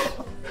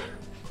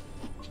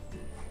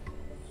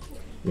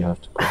 You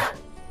have to go.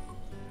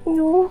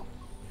 No.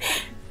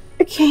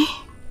 Okay.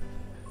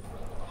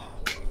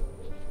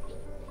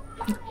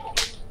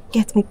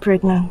 Get me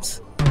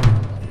pregnant.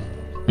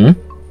 Hmm?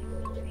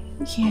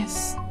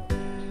 Yes.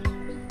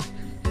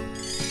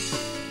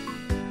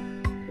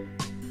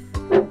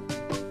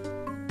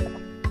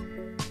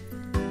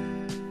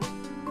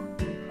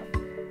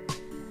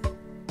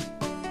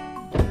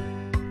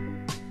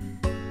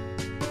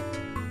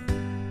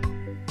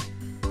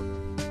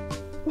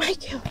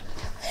 Michael.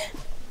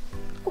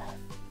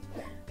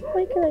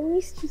 Michael, I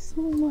missed you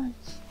so much.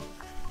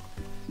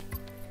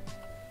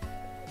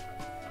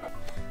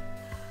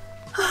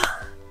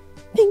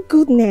 Thank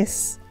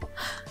goodness.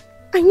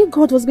 I knew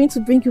God was going to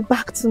bring you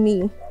back to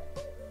me.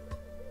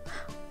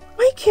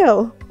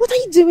 Michael, what are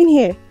you doing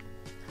here?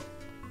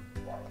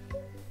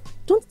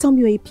 Don't tell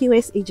me you're a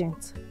POS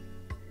agent.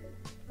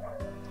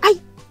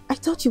 I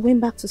thought you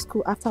went back to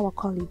school after our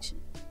college.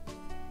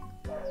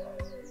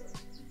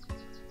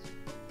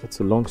 It's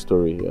a long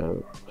story.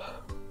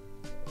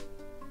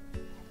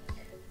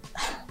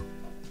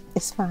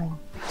 It's fine.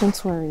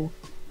 Don't worry.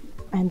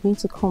 I'm going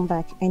to come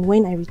back, and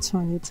when I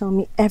return, you tell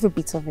me every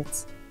bit of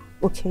it.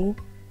 Okay?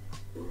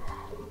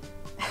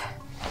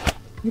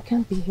 You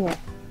can't be here.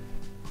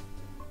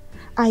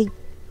 I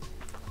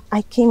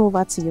came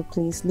over to your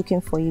place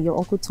looking for you. Your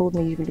uncle told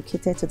me you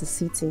relocated to the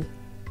city.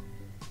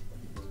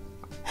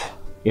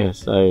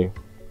 Yes, I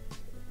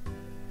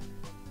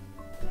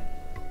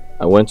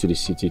went to the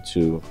city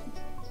to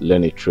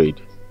learn a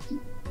trade.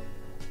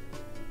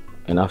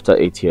 And after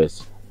 8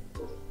 years,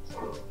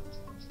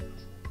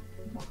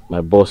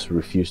 my boss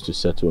refused to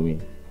settle me.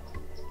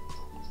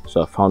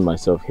 So I found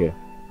myself here.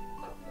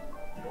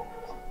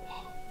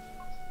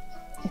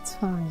 It's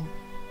fine.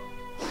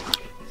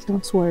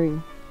 Don't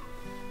worry.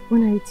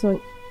 When I return,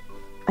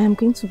 I am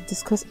going to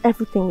discuss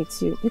everything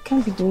with you. You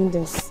can't be doing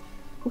this.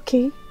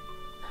 Okay?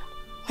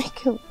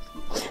 Michael,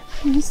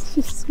 I missed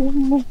you so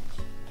much.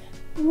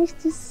 I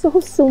missed you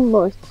so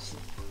much.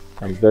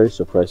 I'm very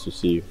surprised to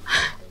see you.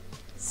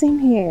 Same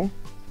here.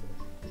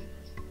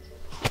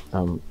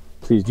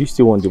 Please, do you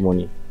still want the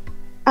money?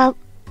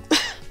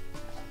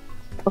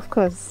 Of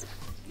course.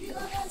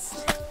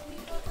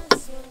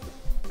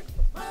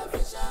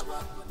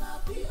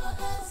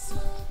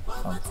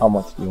 How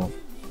much do you want?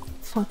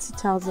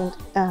 40,000,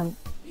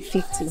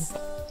 50.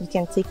 You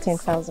can take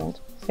 10,000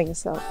 for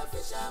yourself.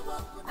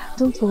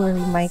 Don't worry,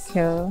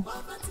 Michael.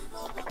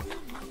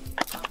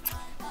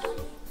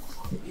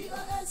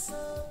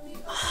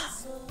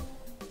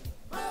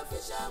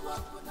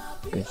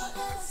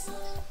 Yes.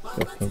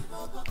 Okay.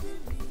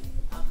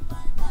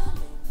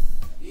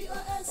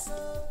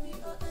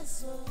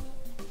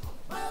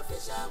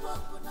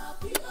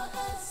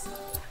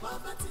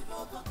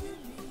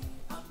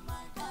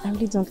 I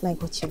really don't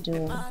like what you're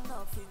doing.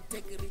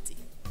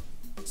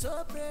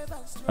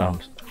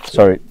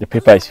 Sorry, the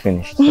paper is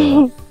finished,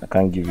 so I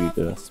can't give you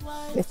the...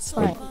 It's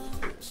fine.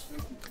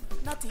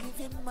 Not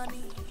even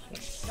money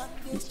can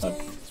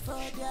exchange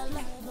for their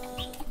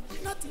love.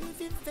 Not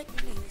even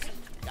fake news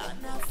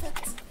can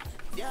affect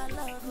their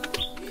love.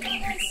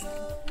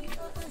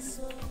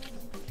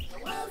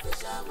 I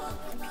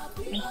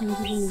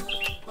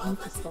need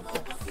to stop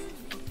that.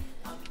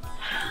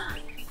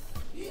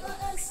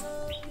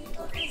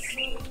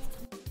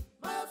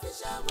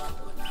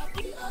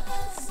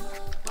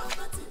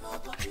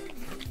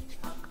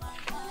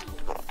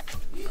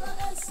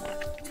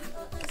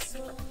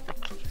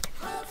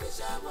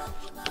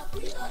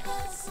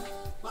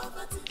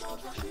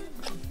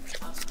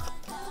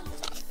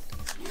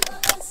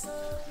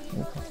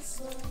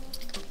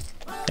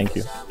 Thank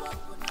you.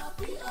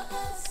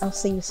 I'll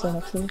see you soon,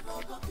 okay?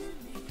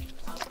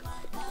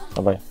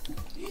 Bye-bye.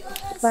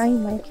 Bye,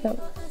 Michael.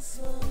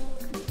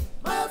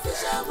 My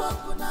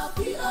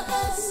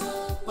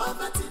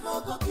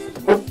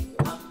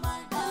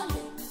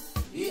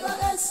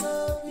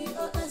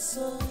POS.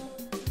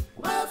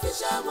 My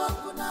official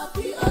work gonna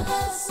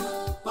POS.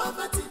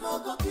 Poverty no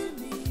go kill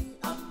me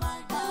and my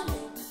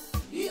darling.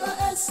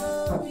 POS,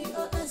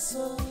 POS.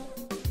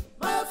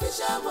 My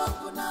official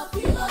work gonna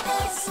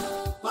POS.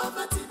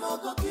 Poverty no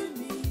go kill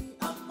me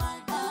and my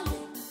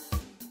darling.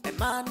 A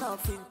man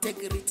of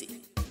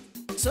integrity,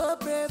 so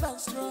brave and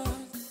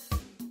strong.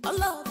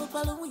 Allah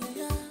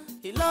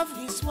he loved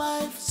his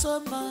wife so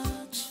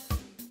much.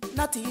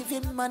 Not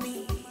even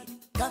money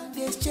can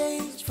be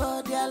exchanged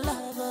for their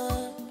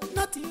lover.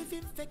 Not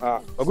even fake.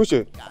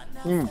 Aguche.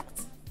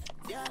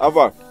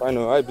 Ava. I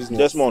know, I business.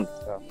 Desmond.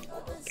 Yeah.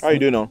 How you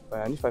doing now?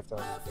 I need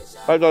 5,000.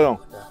 5,000?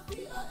 Yeah.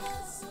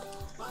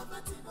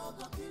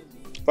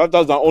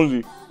 5,000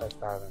 only?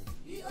 5,000.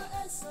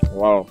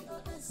 Wow.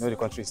 No, the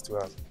country is too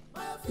hard.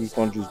 The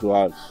country is too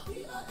hard.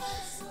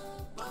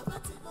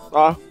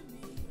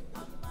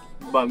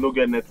 But no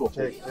get network.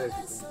 Check.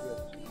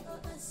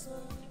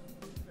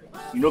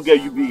 You no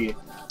get UBA?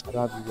 I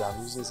don't have UBA,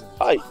 I'm using it.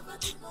 Hi.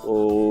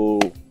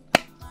 Oh.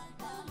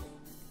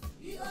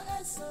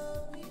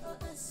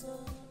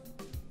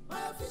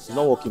 It's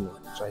not working.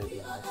 Try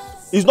again.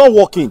 It's not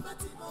working.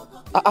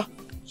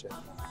 Check.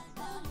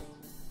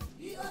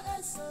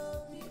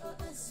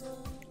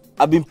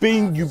 I've been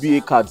paying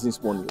UBA cards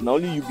since morning. Now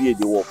only UBA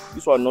they work.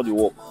 This one not the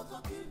work.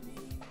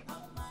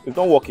 It's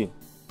not working.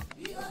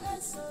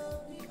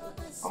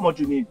 How much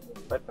you need?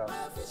 5,000.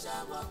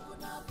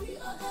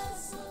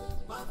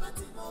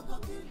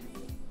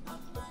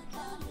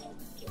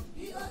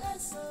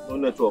 No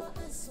network.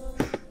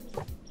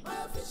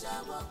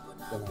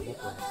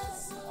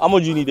 How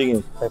much you need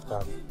again?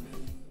 5,000.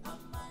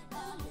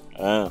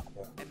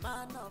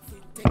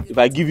 If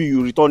I give you,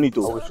 you return it. I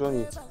will return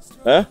it.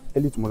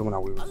 Early tomorrow morning I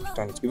will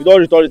return it. If you don't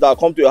return it, I'll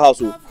come to your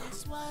house. I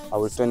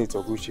will return it to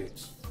Gucci.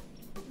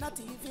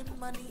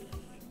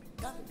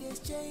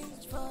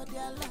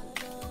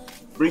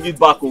 Bring it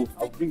back.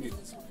 I'll bring it.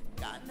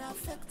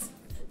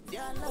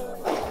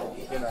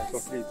 Then I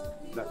complete.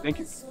 Thank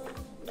you.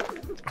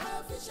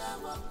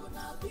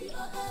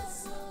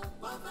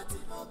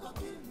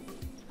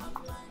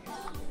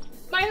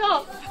 My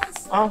love.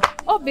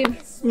 Obin.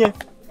 Yeah.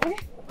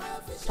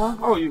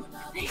 How are you?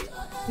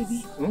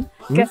 Baby,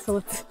 guess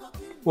what?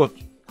 What?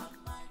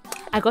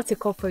 I got a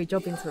call for a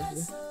job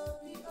interview.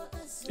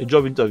 A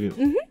job interview?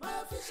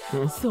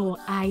 So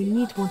I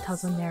need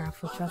 1,000 naira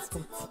for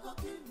transport.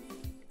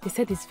 They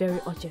said it's very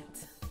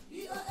urgent.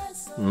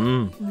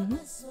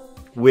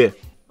 Where?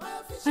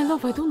 My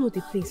love, I don't know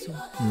the place,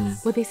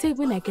 but they said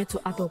when I get to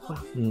Adoba,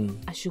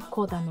 I should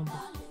call that number.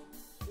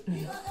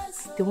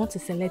 They want to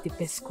select the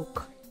best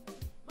cook.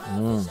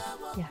 Yes.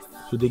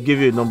 So they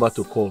gave you a number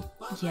to call?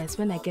 Yes,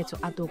 when I get to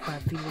Adoba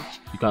village.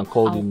 You can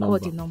call the number? I'll call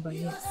the number,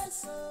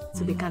 yes.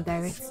 So they can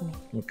direct me.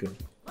 Okay.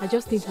 I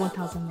just need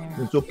 1,000 naira.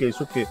 It's okay,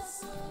 it's okay.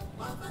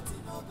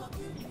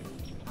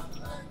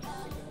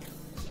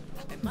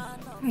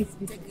 It's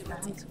busy.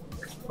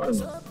 When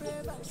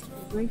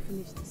you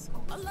finish this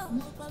call.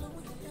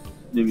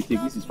 Let me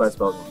take this is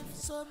 5,000.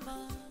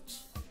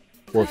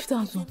 What?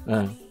 5,000?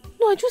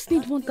 No, I just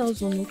need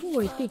 1,000. Don't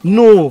worry, take it.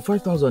 No,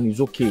 5,000 is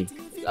okay.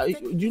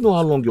 Do you know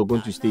how long you're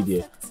going to stay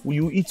there? Will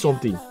you eat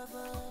something?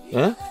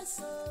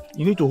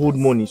 You need to hold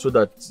money so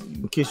that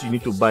in case you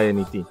need to buy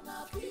anything.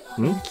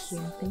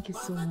 Thank you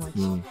so much.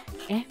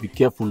 Be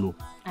careful, oh.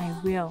 I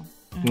will.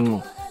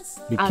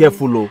 Be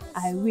careful, oh.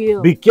 I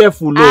will. Be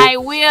careful, oh. I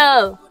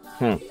will.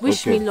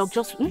 Wish me luck.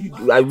 Just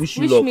I wish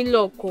you luck. Wish me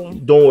luck.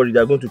 Don't worry,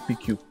 they're going to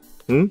pick you.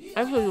 I'm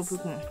sure you'll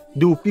pick me.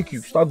 They will pick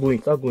you. Start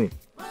going.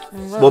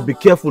 But be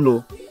careful,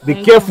 oh. Be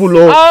careful,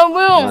 oh. I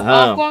will.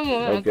 I'll come.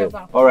 Okay.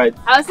 All right.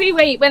 I'll see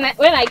when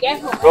I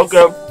get home.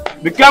 Okay.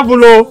 Be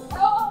careful, oh.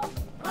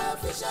 My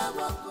official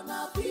work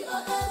gonna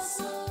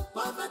POS.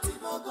 Poverty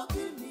no go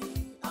kill me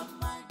and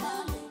my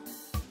darling.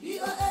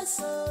 POS,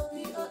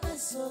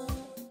 POS.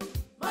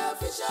 My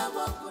official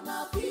work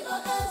gonna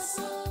POS.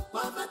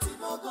 Poverty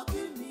no go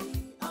kill me.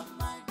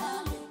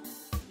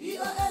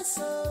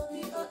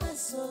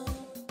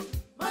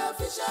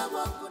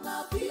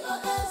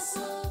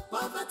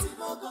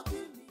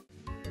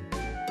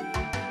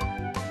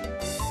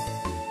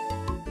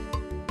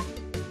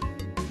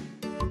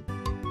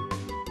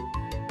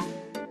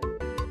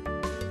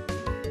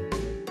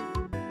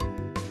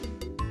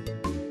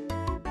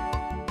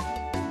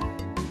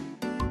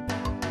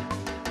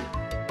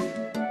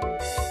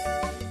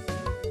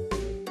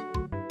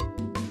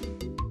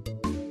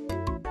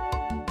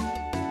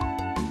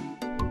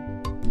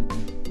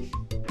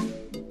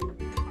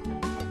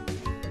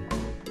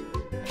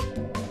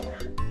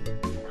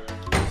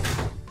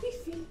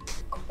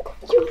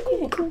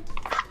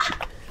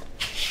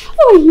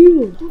 How are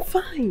you? I'm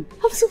fine.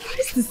 I'm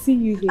surprised to see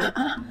you here.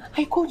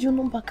 I called your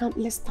number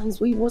countless times,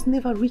 but it was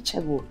never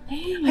reachable.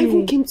 I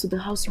even came to the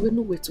house. You were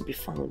nowhere to be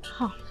found.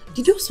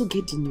 Did you also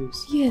get the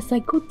news? Yes, I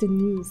got the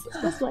news.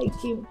 That's why I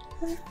came.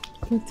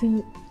 But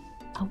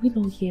are we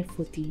not here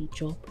for the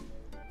job?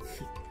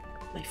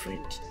 My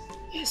friend,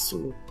 yes,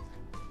 so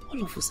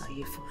all of us are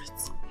here for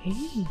it.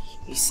 Hey.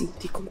 You see,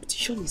 the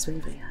competition is very,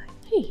 very high.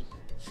 Hey.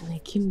 And I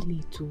came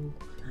late too.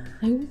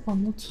 I hope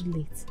I'm not too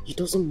late. It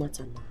doesn't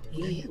matter now.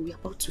 Yeah, we're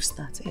about to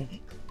start.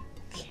 Okay.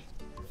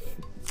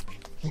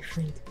 My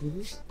friend,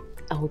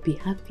 I will be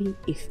happy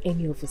if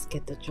any of us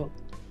get the job.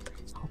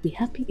 I'll be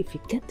happy if you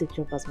get the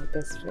job as my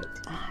best friend.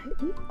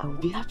 I will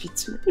be happy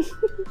too.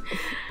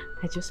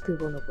 I just pray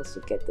one of us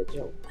will get the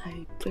job.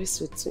 I pray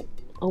so too.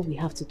 All we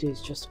have to do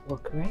is just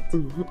work, right?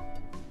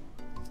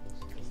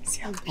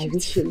 See how I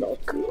wish you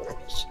luck. I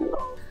wish you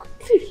luck.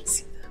 See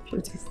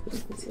that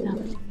beautiful. See that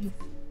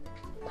beautiful.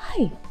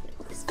 Hi.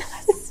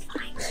 That's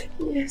fine.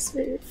 Yes,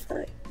 very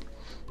fine.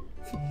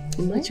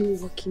 Imagine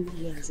working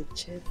here as a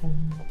chef.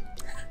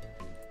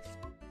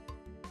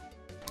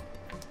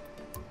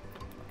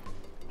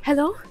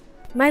 Hello,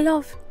 my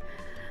love.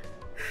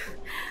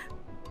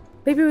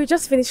 Baby, we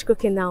just finished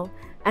cooking now,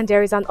 and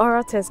there is an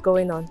oral test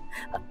going on.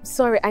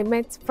 Sorry, I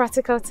meant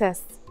practical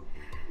test.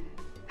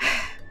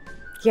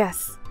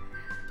 Yes,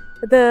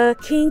 the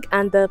king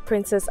and the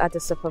princess are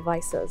the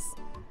supervisors.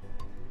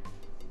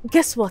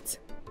 Guess what?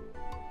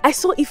 I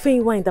saw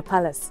Ifeyiwa in the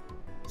palace.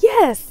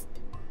 Yes!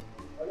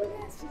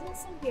 Yes, she's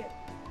also here.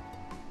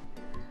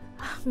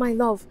 My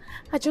love,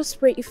 I just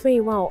pray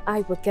Ifeyiwa or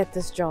I will get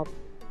this job.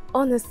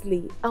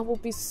 Honestly, I will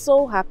be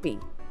so happy.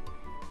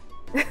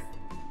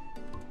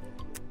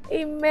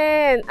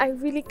 Amen. I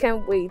really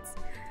can't wait.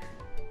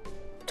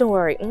 Don't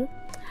worry.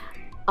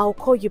 I'll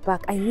call you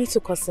back. I need to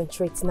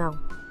concentrate now.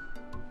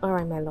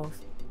 Alright, my love.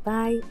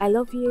 Bye. I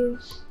love you.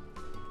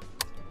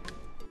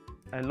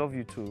 I love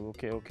you too.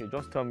 Okay.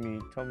 Just tell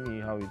me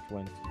how it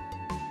went.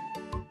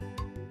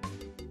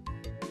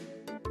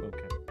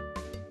 Okay.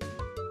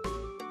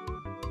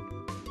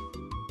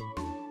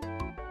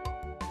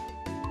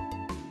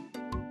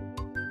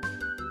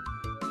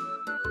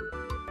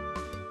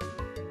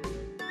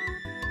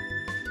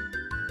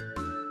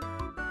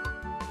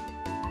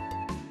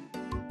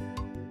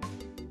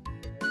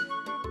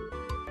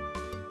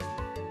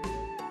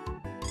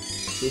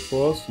 So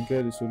for us to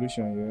get the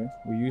solution here,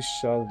 we use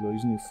Charles law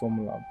using a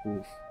formula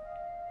proof.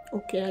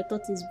 Okay, I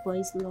thought it's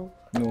boys' law.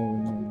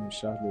 No,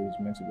 Charles law is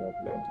meant to be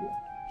applied here.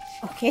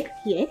 Okay,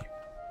 here.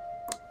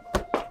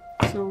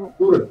 So...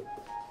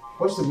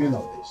 What's the meaning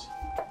of this?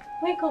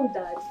 Welcome,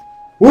 Dad.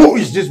 Who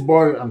is this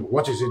boy and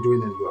what is he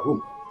doing in your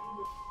room?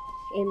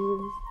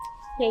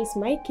 Here is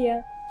Mike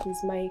here.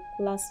 He's my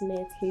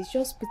classmate. He's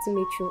just putting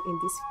me through in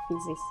this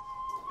physics.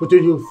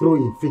 Putting you through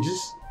in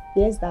physics?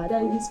 Yes, Dad.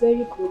 And he's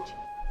very good.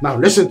 Now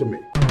listen to me.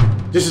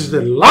 This is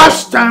the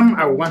last time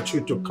I want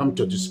you to come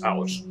to this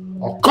house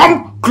or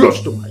come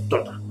close to my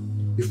daughter.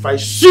 If I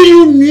see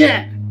you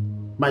near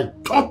my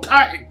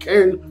daughter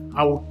again,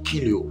 I will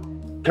kill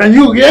you. Can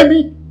you hear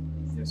me?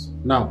 Yes.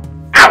 Now,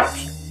 out!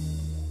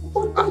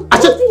 I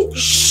said,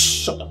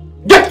 shut up.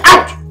 Get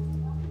out!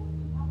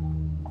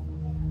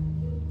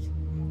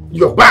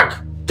 Your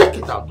bag, take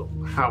it out of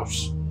my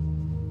house.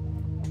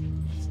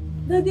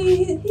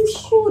 Daddy, he's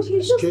good.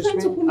 He's just trying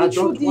to put me through this.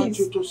 I don't want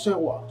you to say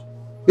what?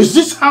 Is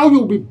this how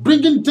you'll be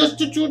bringing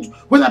destitute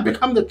when I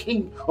become the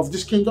king of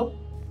this kingdom?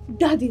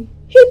 Daddy,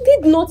 he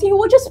did nothing. He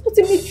was just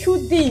putting me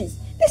through this.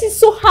 This is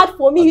so hard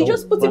for me. You're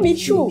just putting me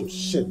through. To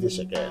say this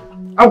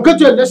again. I'll get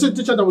you a lesson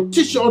teacher that will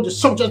teach you all the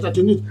subjects that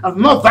you need and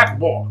not that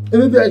boy.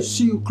 And if I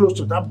see you close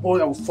to that boy,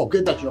 I will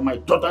forget that you're my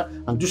daughter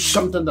and do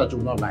something that you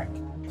will not like.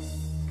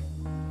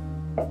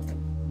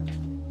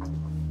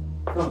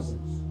 Nonsense.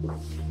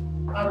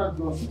 Arrant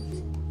nonsense.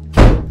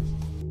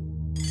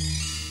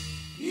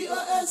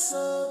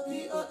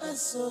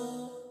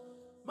 POSO,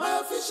 my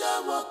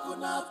official work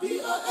on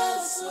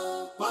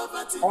POSO,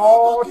 poverty.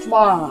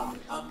 Altman,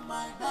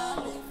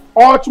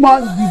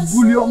 the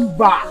bullion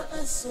bar.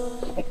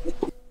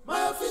 My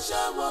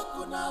official work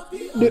on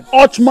POSO. The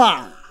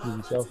Altman.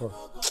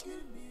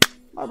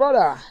 My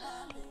brother,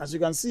 as you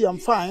can see, I'm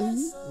fine,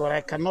 but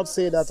I cannot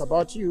say that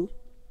about you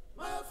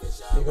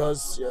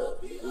because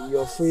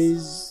your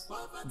face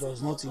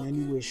does not in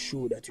any way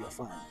show that you are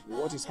fine.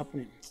 What is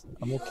happening?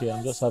 I'm okay.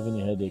 I'm just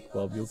having a headache, but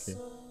I'll be okay.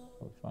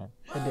 I'll be fine.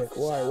 Headache?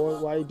 Why?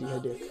 Why the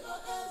headache?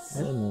 I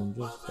don't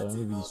know. Just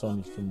maybe the sun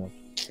is too much.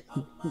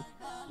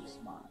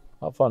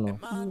 Have fun, no?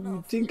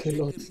 You think a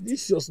lot.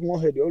 This is your small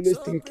head. You're always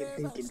thinking.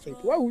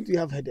 Why would you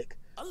have headache?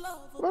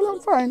 Well, I'm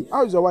fine.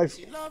 How is your wife?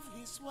 She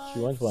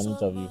went for an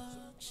interview.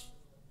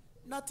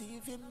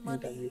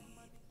 Interview?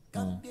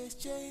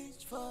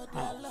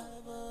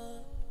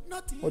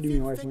 What do you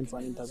mean wife went for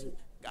an interview?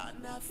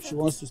 She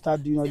wants to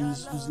start doing all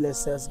these useless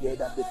sales girl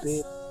that they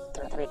pay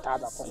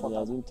 3,000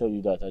 I didn't tell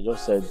you that. I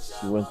just said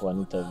she went for an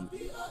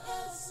interview.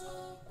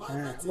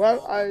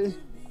 Well,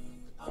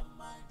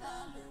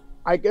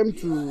 I came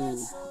to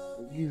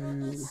give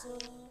you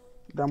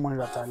that money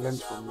that I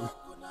lent from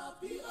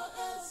you.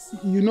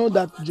 You know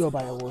that job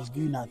I was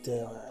doing at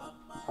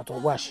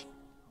Owash?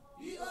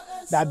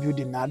 That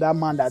building, that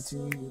man that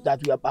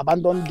we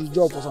abandoned the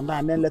job for some time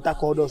and then later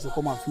called us to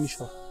come and finish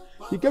her.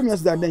 He came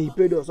yesterday and then he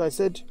paid us. So I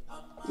said,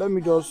 let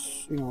me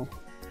just,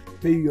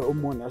 pay you your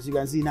own money. As you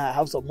can see now, I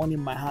have some money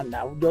in my hand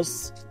now.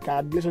 Just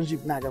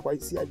relationship now. I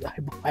quite see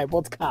I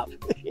bought car.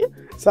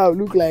 So I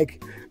look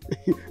like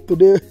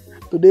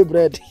today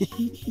bread.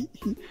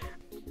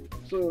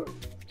 So,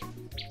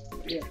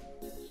 yeah.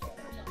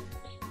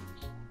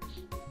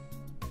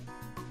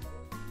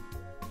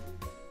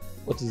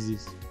 What is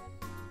this?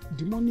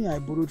 The money I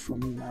borrowed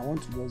from you, I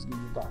want to just give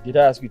you back. Did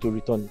I ask you to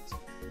return it?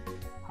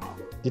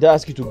 Did I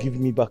ask you to give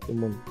me back the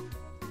money?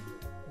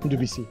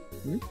 NDBC,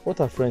 what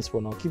are friends for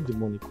now? Keep the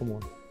money, come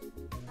on.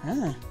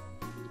 Ah,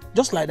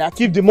 just like that?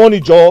 Keep the money,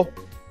 Joe.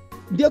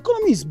 The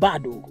economy is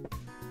bad though.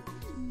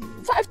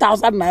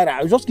 5,000 naira,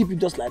 I'll just keep it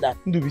just like that.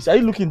 NDBC, are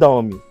you looking down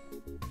on me?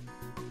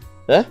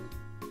 Eh?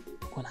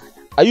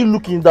 Are you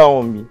looking down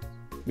on me?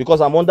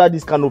 Because I'm under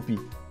this canopy.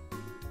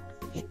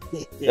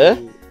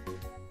 Eh?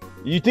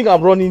 You think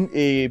I'm running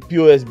a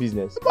POS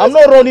business? I'm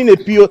not running a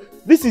POS.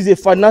 This is a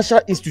financial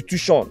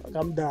institution.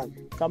 Calm down.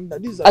 Calm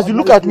down. This is as you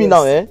look at me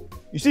now, eh?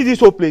 You see this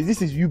whole place?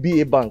 This is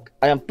UBA Bank.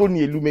 I am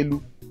Tony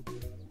Elumelu.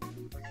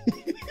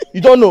 You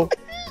don't know?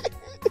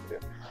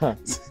 Huh.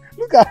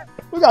 Look at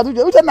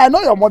Uche. I know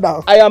your mother.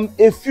 I am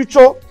a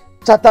future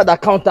chartered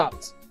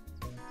accountant.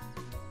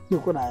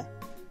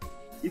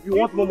 If you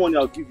want more money,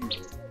 I'll give you.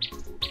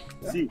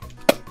 Yeah. See.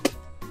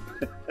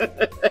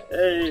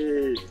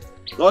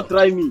 Don't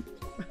try me.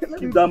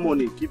 Keep that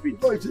money. Keep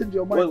it. Don't change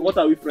your mind. What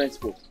are we friends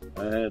for?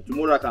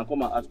 Tomorrow I can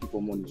come and ask you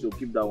for money. So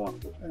keep that one.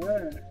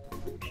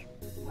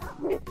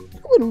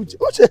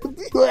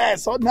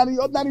 Yes,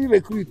 ordinary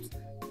recruit.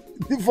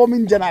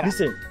 Forming general.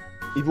 Listen,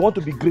 if you want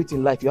to be great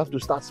in life, you have to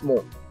start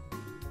small.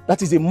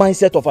 That is a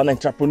mindset of an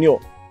entrepreneur.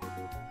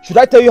 Should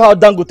I tell you how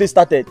Dangote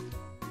started?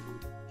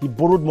 He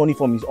borrowed money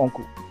from his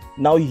uncle.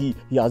 Now he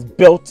has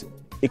built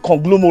a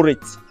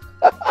conglomerate.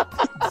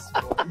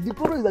 The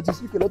problem is that you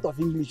speak a lot of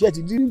English, yet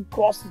you didn't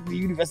cross the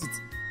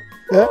university.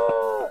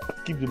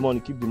 Keep the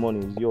money,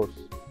 it's yours.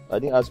 I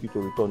didn't ask you to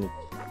return it.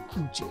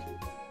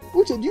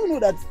 Uche, do you know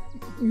that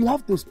you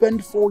have to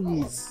spend 4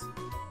 years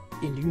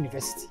in the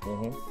university,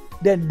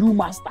 then do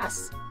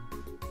masters,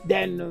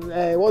 then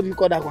what do you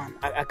call that one?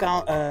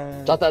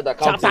 Chartered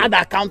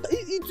accountant.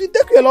 It will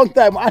take you a long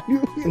time. And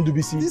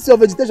NDBC. This your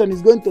vegetation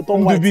is going to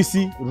turn white.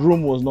 NDBC,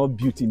 Rome was not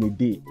built in a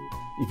day.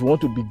 If you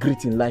want to be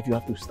great in life, you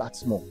have to start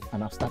small,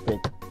 and I've started.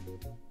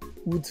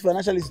 With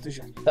financial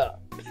institution.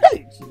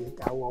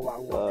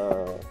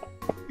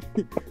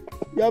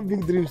 You have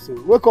big dreams, so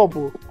wake up.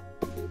 Oh.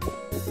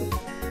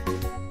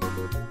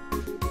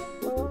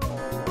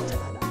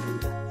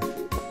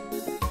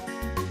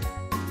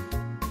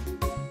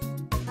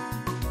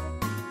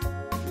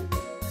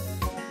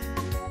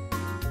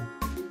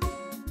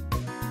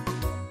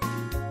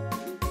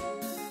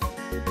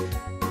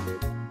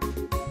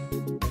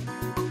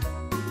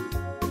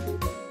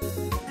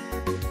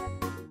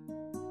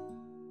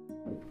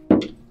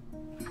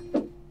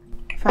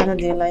 Father,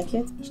 do you like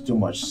it? It's too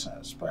much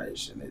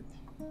spice in it.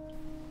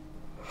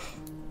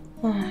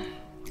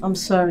 I'm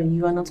sorry,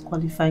 you are not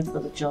qualified for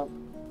the job.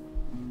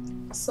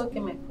 It's okay,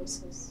 my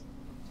princess.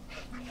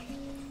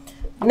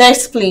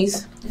 Next,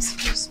 please.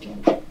 Excuse me.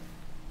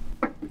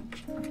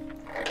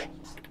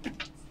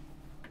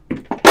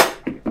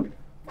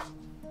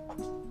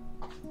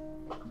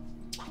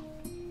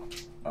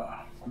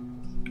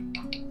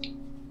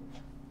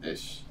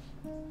 This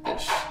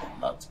is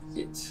not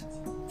it.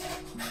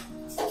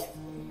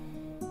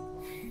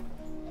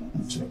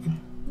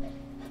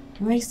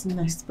 Where's the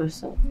next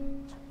person?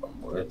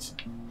 Wait.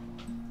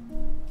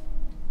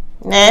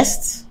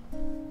 Next.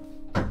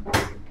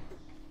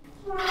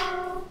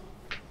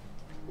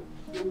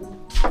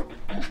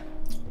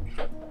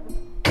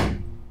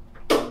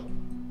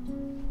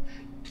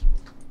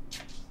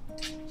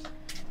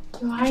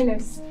 Your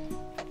Highness,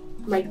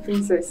 my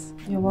princess.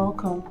 You're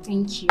welcome.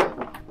 Thank you.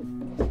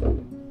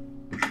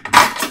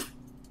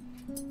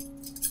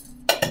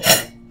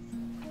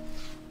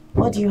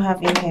 What do you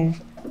have in here?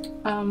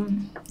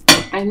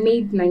 I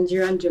made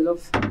Nigerian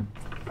jollof.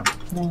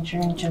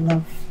 Nigerian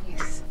jollof.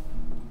 Yes.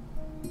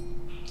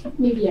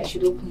 Maybe I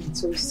should open it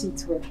so you see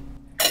it well.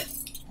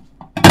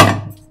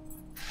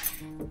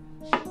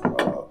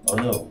 Oh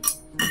no.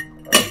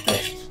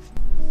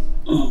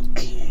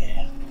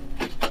 Okay.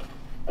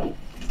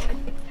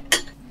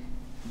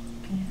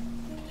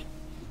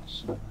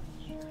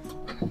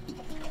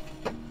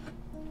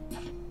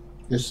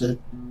 Is it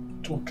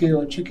turkey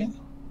or chicken?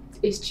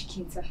 It's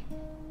chicken, sir.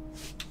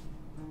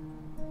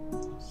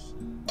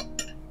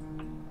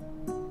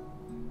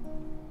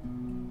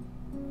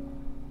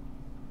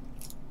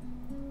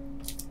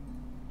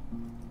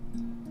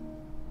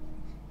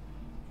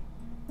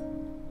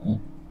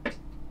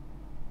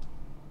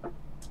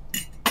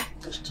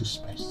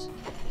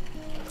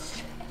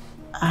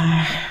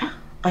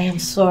 I am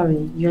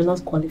sorry, you're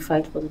not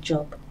qualified for the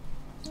job.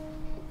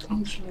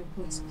 Thank you, my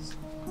princess.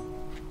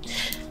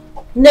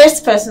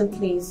 Next person,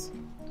 please.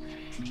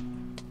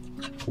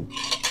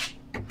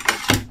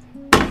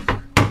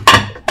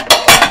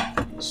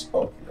 It's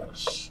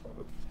obvious.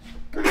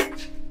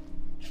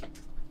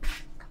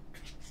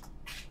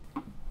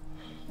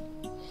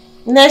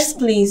 Next,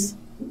 please.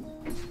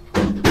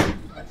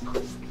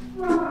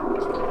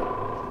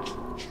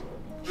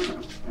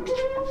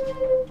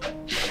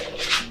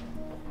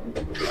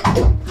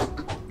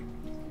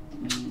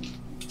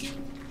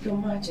 Your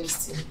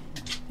Majesty,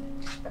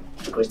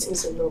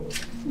 Greetings alone,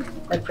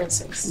 my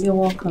princess. You're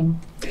welcome.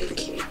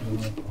 Thank you.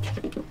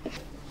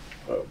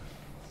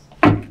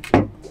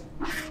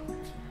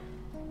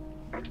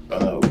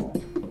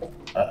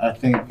 I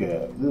think,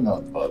 do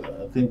not bother.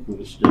 I think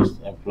we should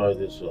just employ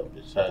this one.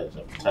 Besides,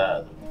 I'm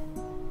tired of it.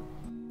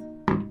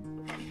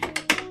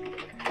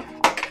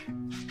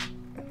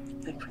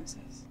 My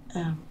princess.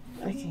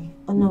 Okay.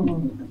 Oh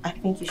no, I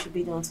think you should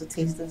be the one to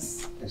taste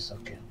this. It's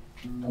okay.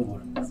 Don't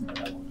worry. I'll do the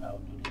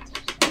taste.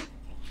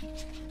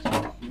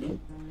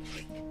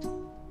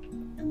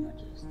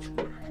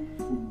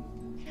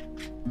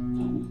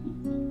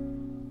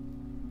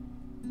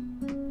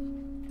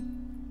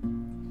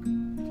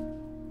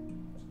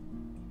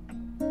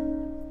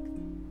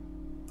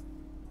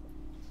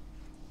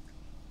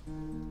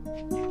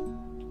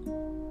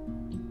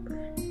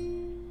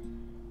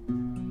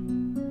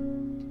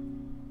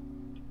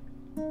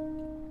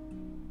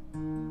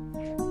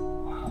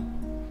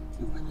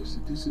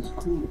 This is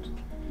good.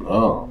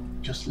 Oh.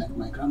 Just like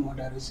my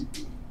grandmother's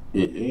recipe.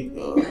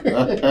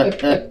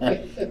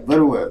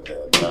 Very well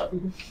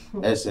done.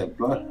 Let's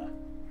employ her.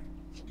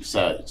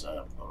 Besides,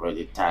 I'm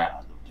already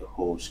tired of the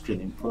whole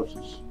screening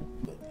process.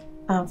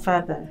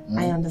 Father,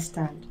 I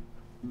understand.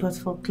 But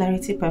for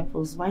clarity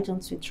purpose, why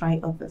don't we try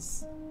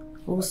others?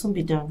 We'll soon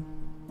be done.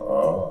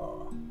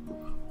 Oh.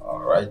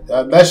 Alright.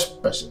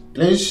 Next person,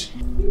 please.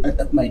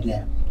 My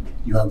dear,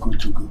 you are good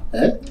to go.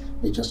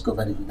 We just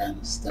cover the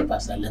dance step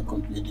as I let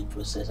complete the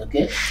process,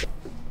 okay?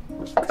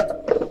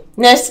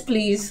 Next,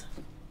 please.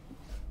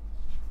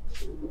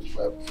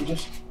 Well,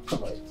 just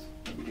cover it.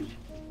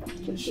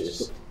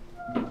 Just...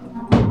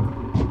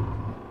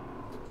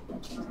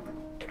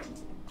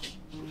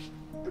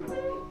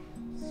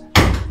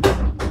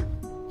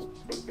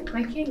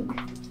 My king,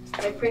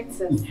 my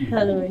princess.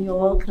 Hello, you're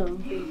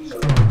welcome.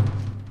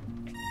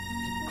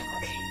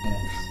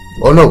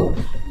 Oh no!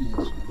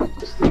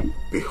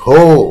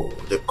 Behold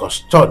the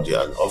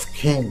custodian of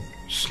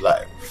King's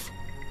life,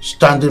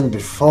 standing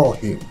before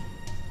him,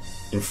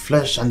 in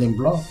flesh and in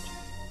blood.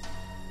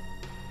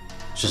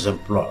 She's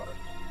employed.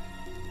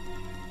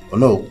 Oh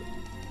no!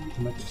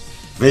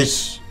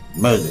 This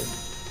maiden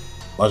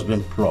must be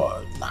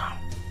employed now.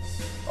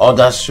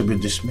 Others should be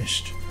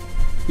dismissed.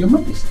 Your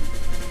Majesty,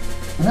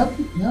 you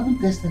haven't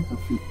tested her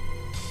feet.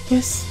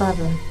 Yes,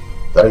 Father.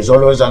 There is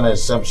always an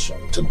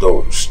exception to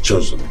those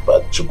chosen by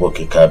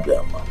Chukwuka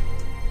Kabiama.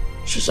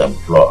 She's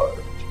employed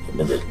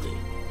immediately.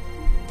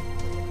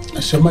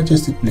 As Your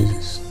Majesty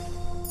pleases.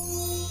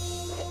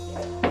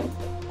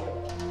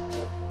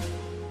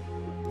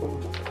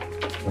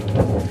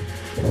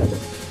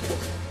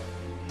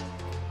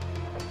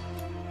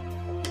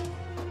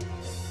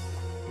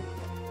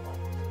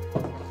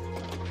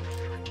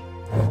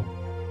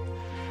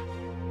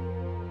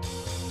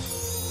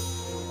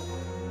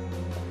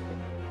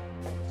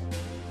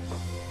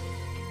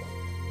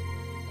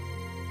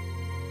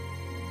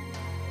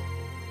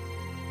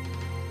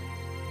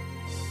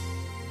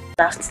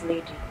 Last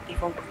lady,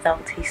 even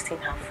without tasting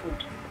her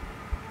food.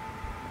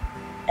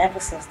 Ever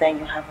since then,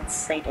 you haven't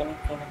said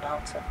anything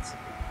about it.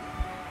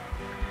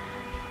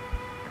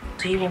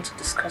 Do you want to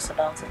discuss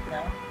about it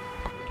now?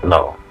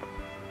 No.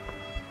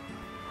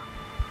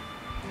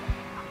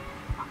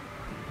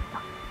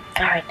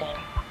 Alright then.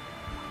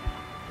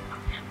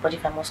 But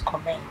if I must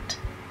comment,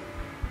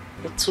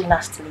 the two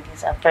last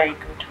ladies are very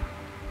good.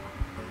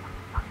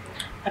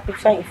 I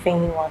prefer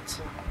Ifeanyiwa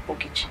to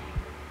Ogechi.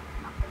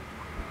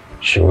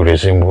 She will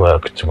resume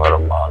work tomorrow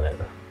morning.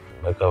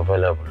 Make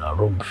available a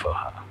room for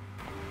her.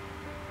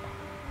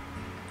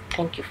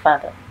 Thank you,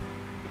 Father.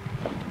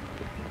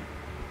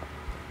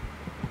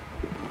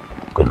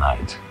 Good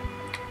night.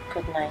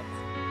 Good night.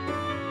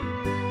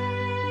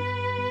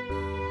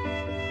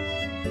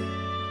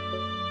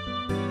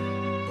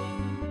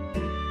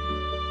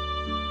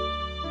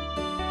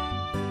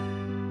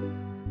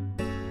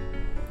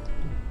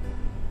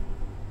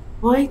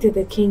 Why did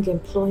the king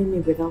employ me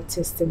without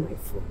tasting my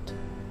food?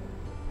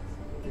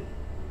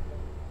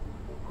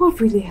 What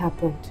really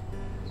happened?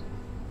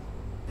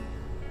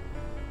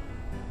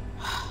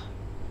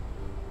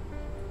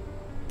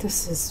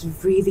 This is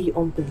really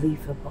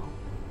unbelievable.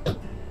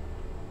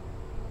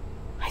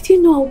 I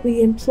didn't know I'll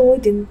be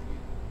employed in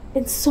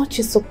such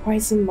a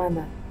surprising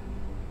manner.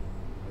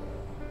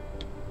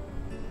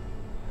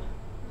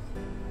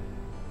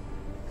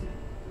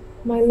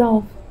 My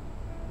love.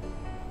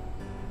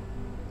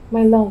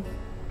 My love.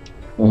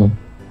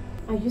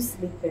 Are you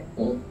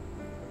sleeping?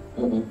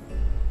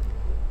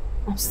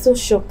 I'm still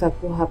shocked at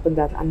what happened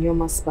at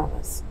Anyoma's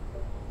palace.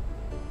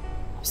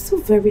 I'm still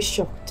very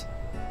shocked.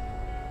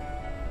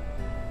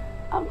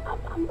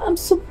 I'm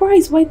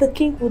surprised why the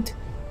king would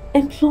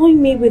employ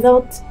me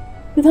without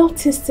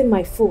tasting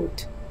my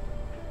food.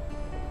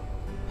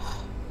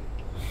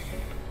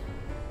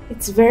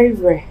 It's very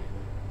rare.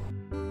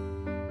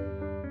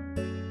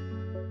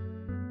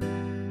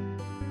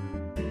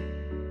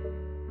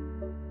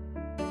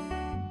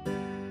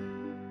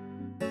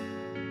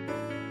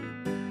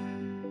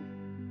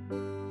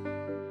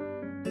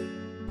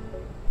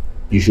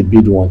 You should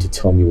be the one to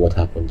tell me what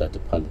happened at the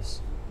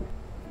palace.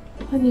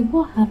 Honey,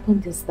 what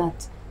happened is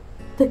that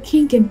the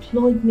king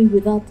employed me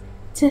without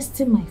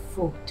testing my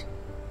food.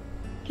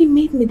 He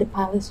made me the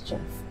palace chef.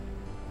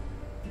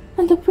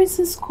 And the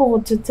princess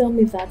called to tell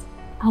me that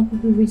I will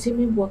be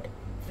resuming work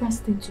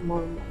first thing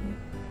tomorrow morning.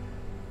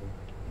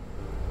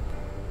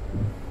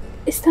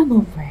 Is that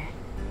not rare?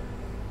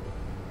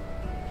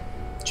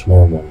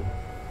 Tomorrow morning?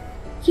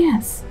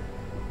 Yes.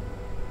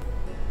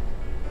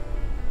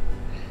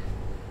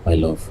 My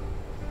love,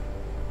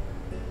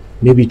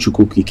 maybe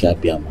Chukwukike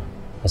Abiyama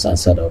has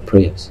answered our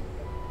prayers.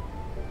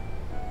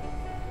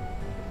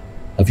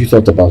 Have you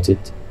thought about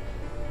it?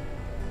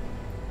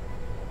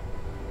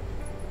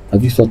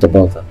 Have you thought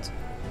about that?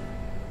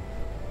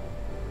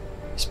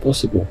 It's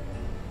possible.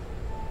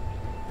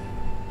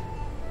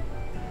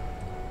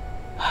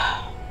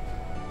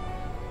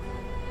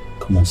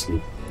 Come on,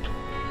 sleep.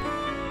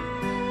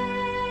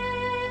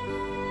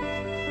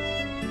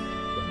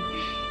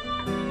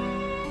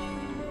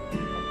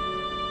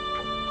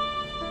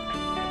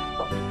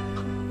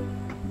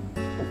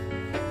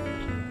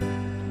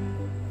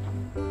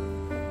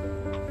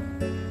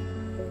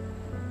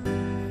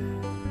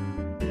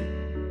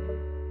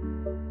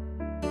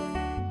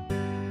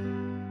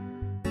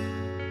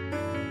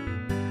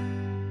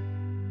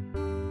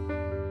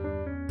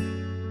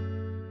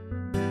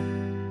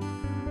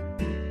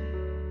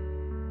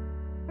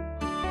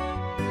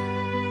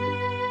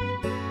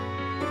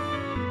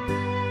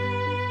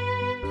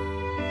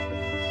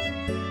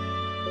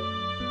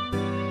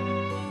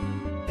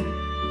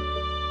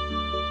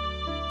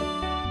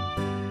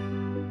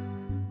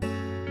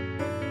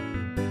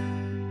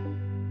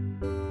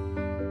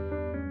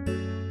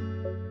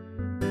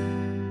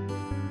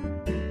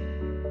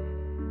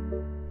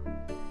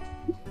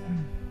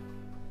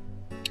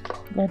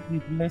 God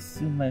will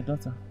bless you, my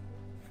daughter,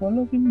 for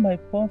loving my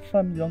poor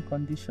family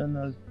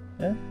unconditionally.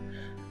 Eh?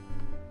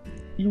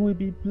 You will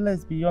be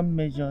blessed beyond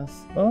measures.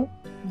 Oh?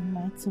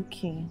 Mama, it's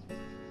okay.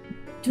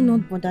 Do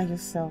not bother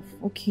yourself,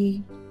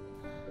 okay?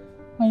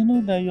 I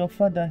know that your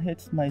father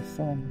hates my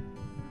son,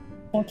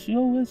 but you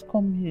always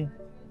come here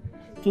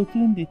to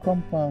clean the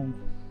compound,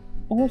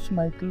 wash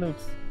my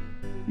clothes.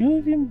 You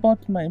even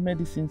bought my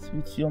medicines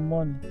with your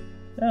money.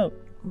 Oh,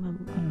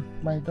 Mama.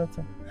 My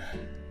daughter.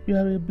 You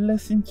are a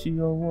blessing to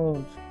your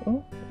world.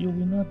 Oh, you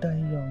will not die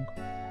young.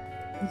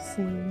 You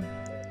see,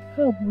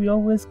 help will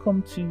always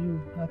come to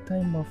you at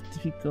time of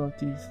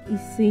difficulties. You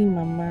see,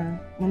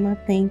 Mama,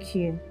 thank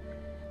you.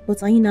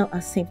 But are you now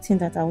accepting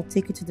that I will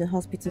take you to the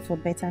hospital for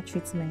better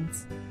treatment?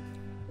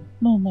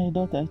 No, my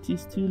daughter, it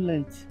is too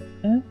late.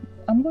 Eh?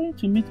 I'm going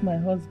to meet my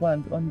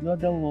husband on the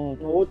other world.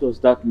 What does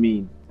that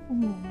mean? Oh,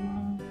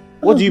 Mama.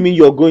 What do you mean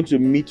you're going to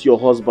meet your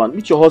husband?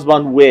 Meet your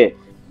husband where?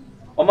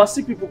 Mama,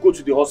 sick people go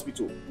to the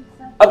hospital.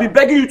 I've been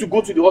begging you to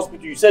go to the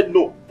hospital. You said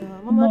no.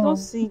 Mama, don't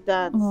say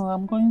that. No,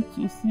 I'm going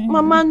to see.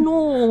 Mama,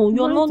 no.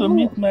 You're I'm not going to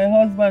meet my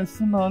husband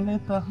sooner or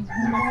later.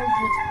 Mama,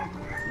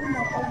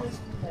 always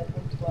meet my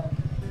husband.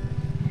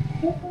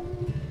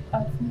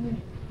 At me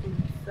to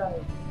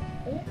decide.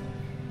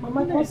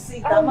 Mama, don't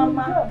say that.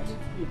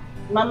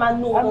 Mama,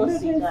 no, don't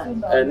say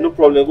that. No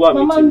problem. Go and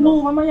meet him.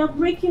 No, Mama, you're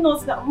breaking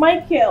us down.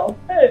 Michael.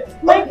 Hey,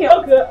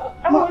 Michael. Okay,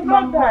 I will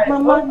not die.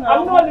 Mama,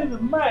 I'm not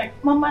leaving Mike.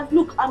 Mama,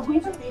 look, I'm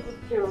going to take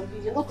care of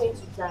you. You're not going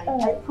to die.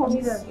 I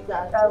promise you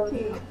that.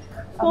 Okay.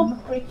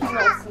 Stop breaking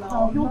us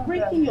now. You're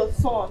breaking your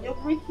son. You're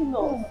breaking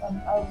us.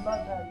 I will not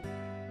die.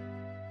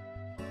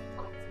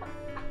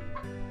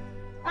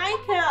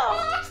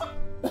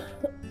 Michael!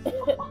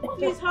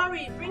 Please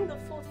hurry. Bring the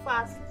food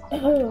fast.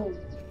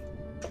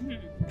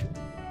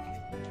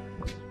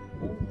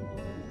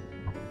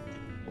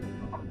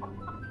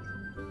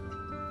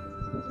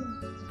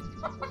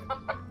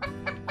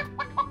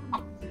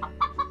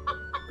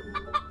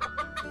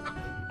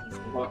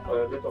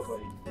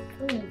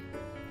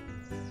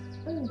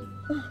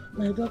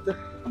 My daughter,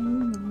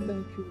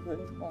 thank you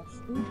very much.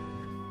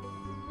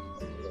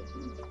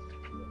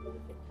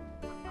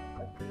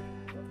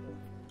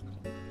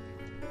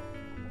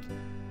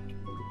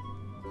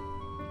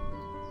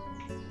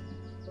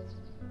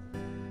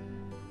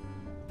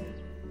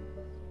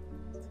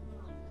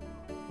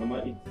 Mama,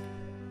 eat.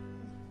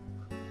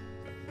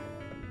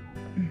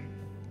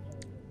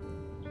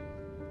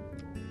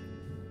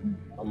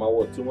 Mama,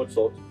 what? Too much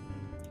salt?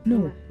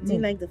 No. Do you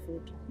like the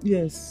food?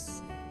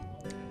 Yes.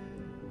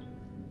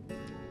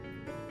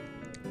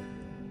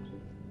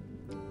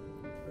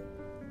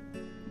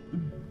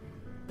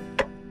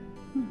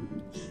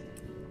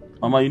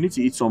 Mama, you need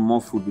to eat some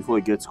more food before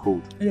it gets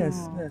cold.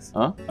 Yes, yes.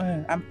 Huh?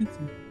 I'm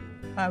eating.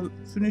 I'll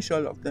finish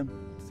all of them.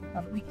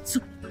 I'm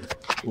eating.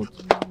 What?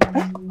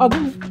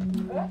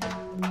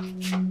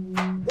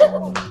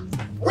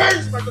 Where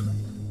is my daughter?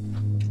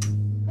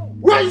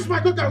 Where is my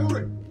daughter,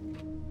 Ure?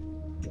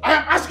 I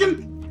am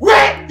asking,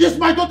 where is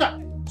my daughter?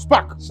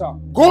 Spark. Sir.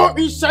 Go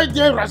inside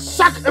there and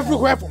sack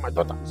everywhere for my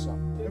daughter. Sir.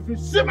 If you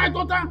see my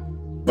daughter,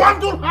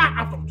 bundle her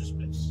out of this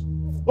place.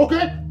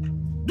 Okay?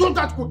 Do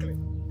that quickly.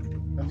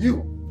 And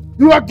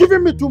you are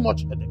giving me too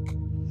much headache.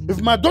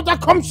 If my daughter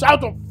comes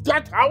out of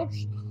that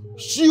house,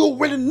 She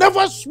will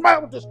never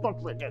smile this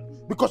country again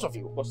because of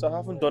you. But I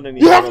haven't done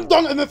anything. You haven't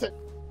done anything.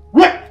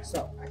 Where?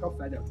 Sir, I can't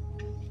find out.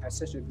 I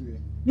searched everywhere.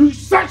 You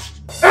searched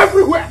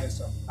everywhere? Yes,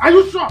 sir. Are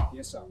you sure?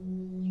 Yes, sir.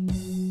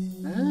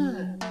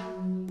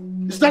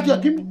 Is that your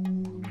gimmick?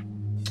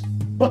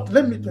 But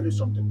let me tell you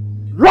something.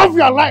 Love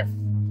your life.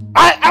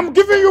 I am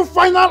giving you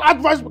final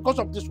advice because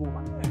of this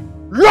woman.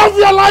 Love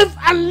your life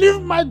and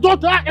leave my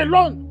daughter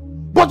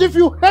alone. But if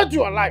you hate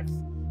your life,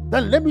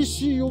 then let me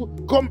see you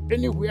come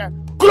anywhere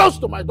close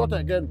to my daughter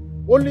again.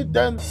 Only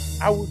then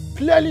I will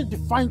clearly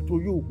define to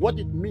you what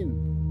it means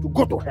to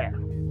go to hell.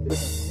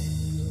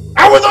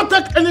 I will not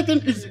take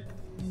anything easy.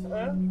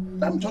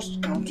 I'm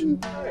just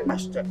counting my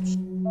steps.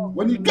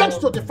 When it gets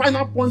to the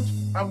final point,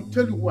 I will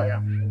tell you who I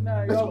am.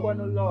 Nah, you're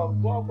gonna love.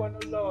 You're gonna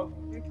love.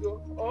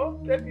 Oh,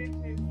 let me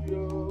teach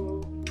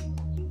you.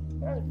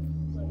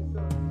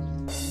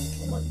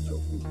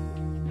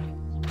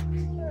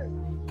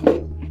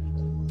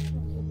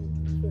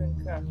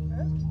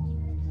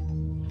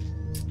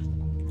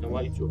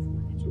 Why eat your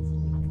food? Eat your food.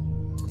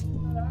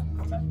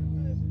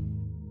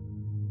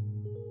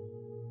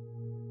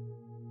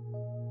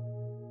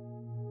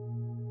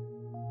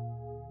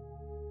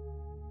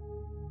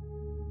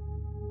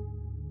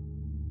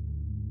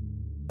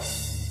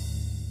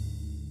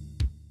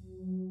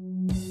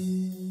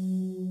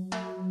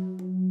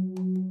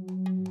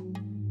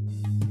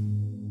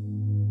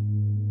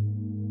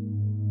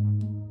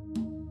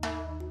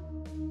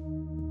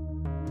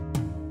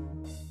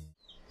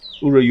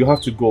 Ure, you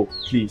have to go,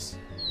 please.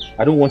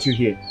 I don't want you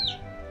here.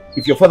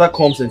 If your father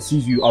comes and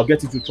sees you, I'll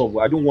get into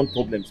trouble. I don't want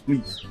problems,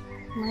 please.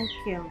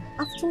 Michael,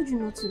 I've told you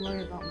not to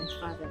worry about my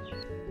father.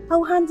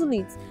 I'll handle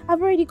it.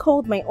 I've already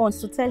called my aunt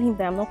to tell him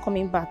that I'm not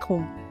coming back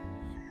home.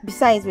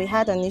 Besides, we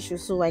had an issue,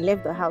 so I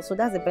left the house, so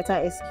that's a better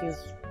excuse.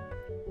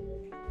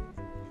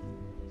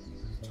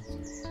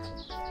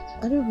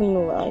 I don't even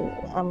know.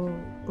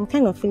 I'm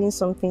kind of feeling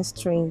something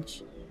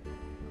strange.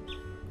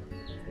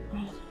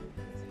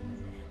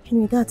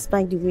 Anyway, that's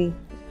by the way.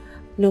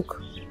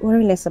 Look,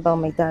 worry less about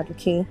my dad,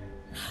 okay?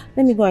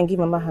 Let me go and give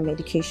Mama her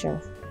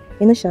medication.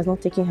 You know she has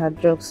not taken her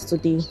drugs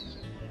today.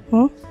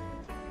 I'll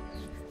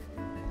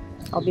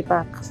be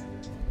back.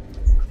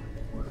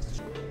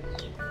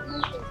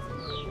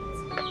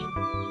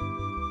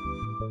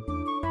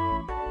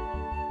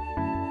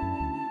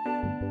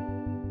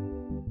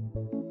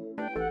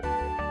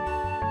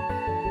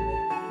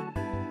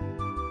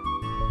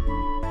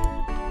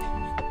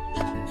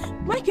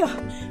 Michael!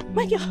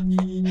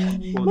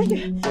 What is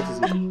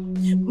it?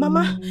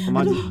 Mama,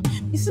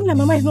 it seems like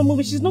Mama is not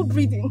moving. She's not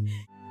breathing.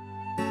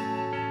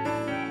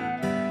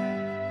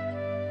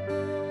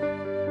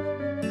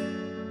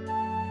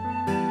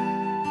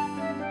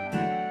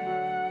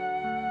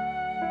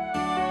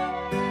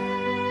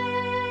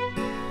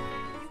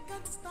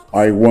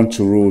 I want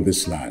to rule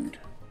this land.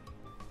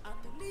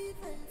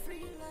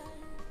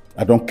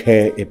 I don't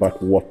care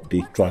about what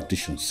the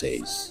tradition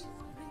says.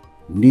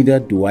 Neither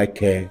do I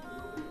care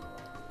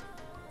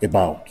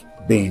about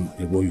being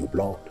a royal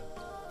blood.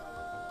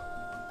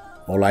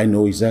 All I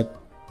know is that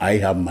I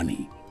have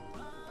money.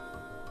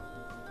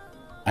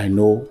 I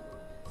know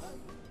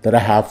that I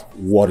have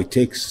what it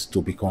takes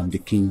to become the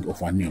king of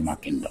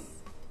Anioma Kingdom.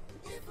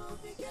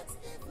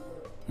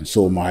 And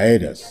so, my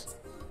elders,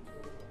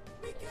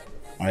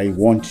 I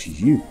want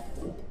you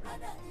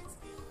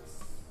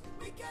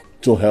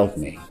to help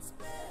me.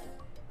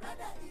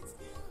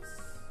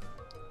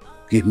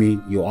 Give me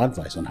your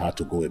advice on how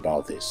to go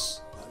about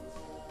this.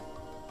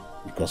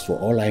 Because for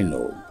all I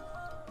know,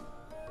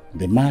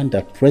 the man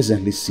that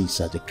presently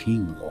sits as the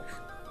king of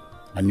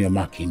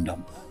Anioma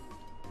Kingdom,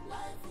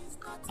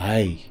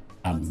 I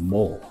am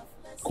more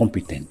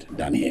competent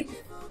than him.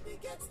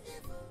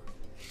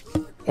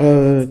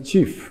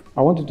 Chief,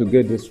 I wanted to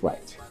get this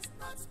right.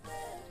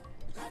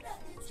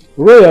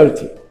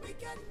 Royalty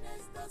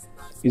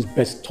is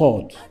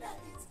bestowed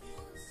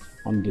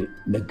on the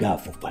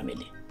Megafo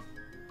family.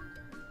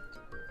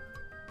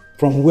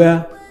 From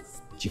where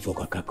Chief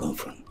Okaka comes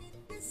from.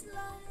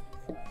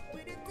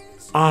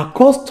 Our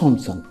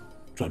customs and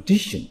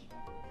tradition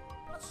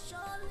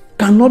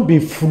cannot be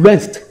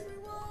influenced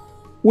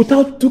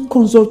without due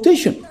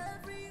consultation.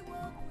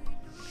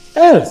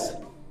 Else,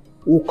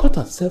 we'll cut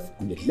ourselves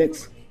on the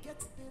legs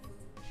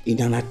in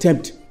an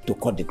attempt to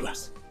cut the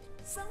grass.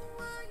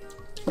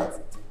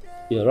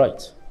 You're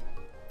right.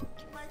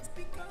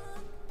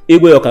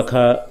 Igwe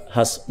Okaka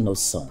has no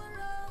son.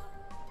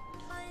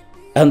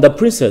 And the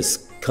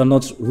princess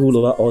cannot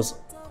rule over us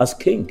as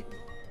king,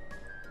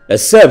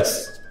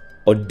 except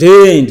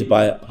ordained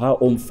by her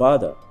own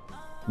father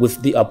with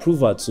the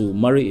approval to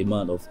marry a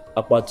man of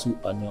Apatu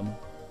Anioma,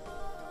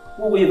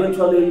 who will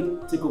eventually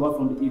take over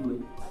from the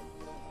Igwe.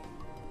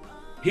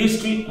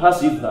 History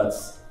has it that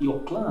your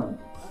clan,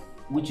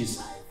 which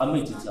is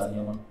Ametiti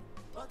Anioma,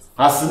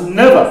 has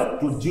never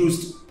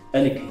produced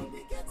any king.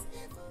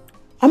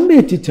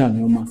 Ametiti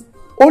Anioma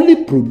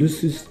only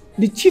produces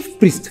the chief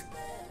priest,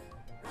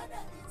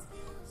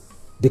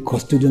 the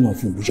custodian of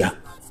Ubuja,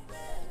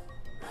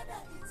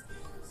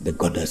 the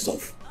goddess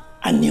of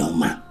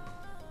Anioma.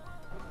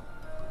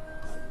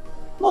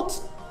 not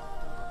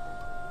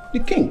the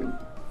king.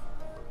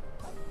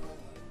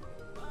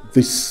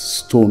 This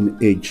Stone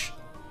Age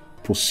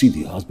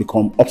procedure has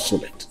become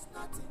obsolete,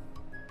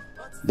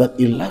 that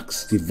it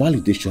lacks the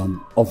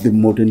validation of the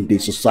modern day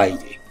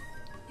society.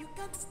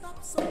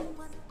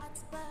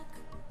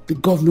 The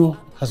governor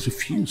has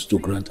refused to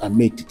grant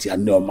Ametiti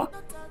and Neoma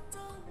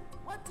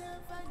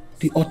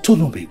the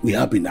autonomy we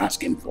have been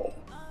asking for.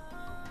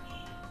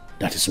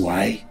 That is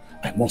why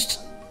I must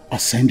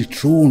ascend the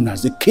throne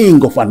as the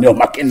king of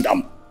Aneoma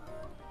kingdom.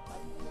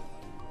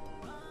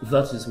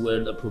 That is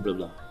where the problem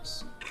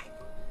lies.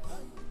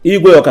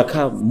 Igwe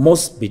Okaka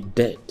must be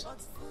dead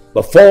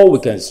before we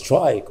can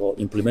strike or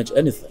implement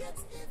anything.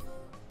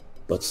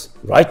 But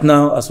right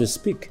now, as we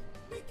speak,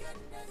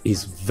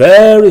 he's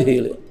very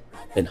healing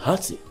and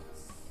hearty.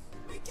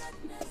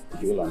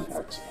 Heal and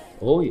hearty?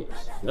 Oh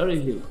yes, very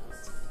healing.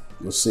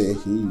 You say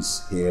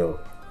he's healed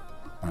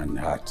and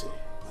hearty.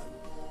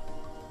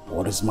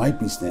 What is my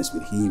business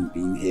with him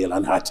being hale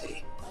and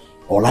hearty?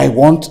 All I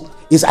want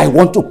is I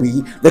want to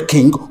be the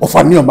king of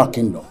Aneoma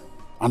kingdom.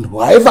 And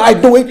whatever I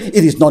do it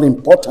is not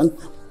important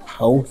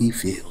how he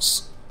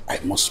feels. I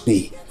must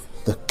be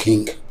the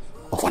king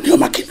of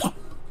Aneoma kingdom.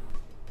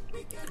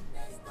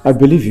 I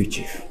believe you,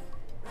 Chief.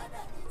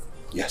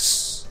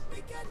 Yes.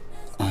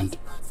 And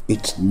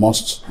it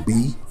must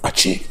be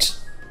achieved.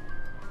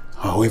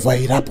 However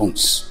it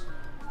happens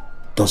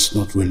does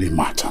not really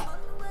matter.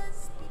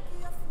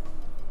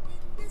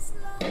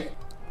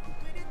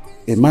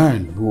 A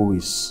man who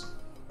is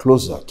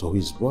closer to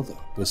his brother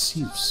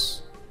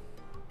perceives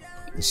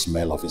the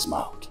smell of his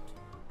mouth.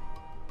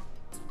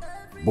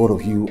 Both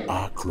of you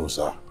are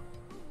closer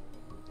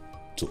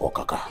to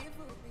Okaka.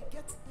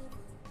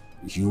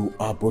 You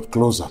are both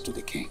closer to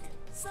the king.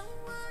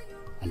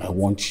 And I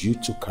want you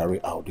to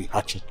carry out the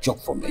hatchet job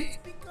for me.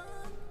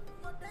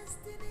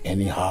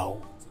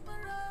 Anyhow,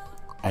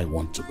 I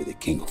want to be the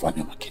king of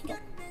Aneoma kingdom.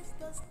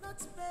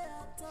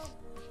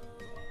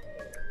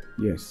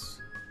 Yes.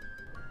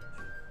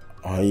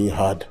 I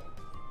heard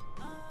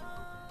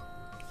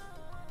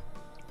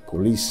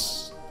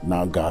police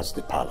now guards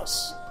the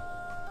palace.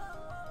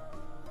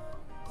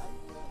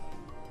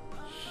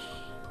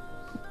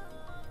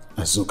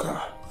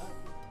 Azuka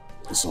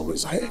is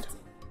always ahead.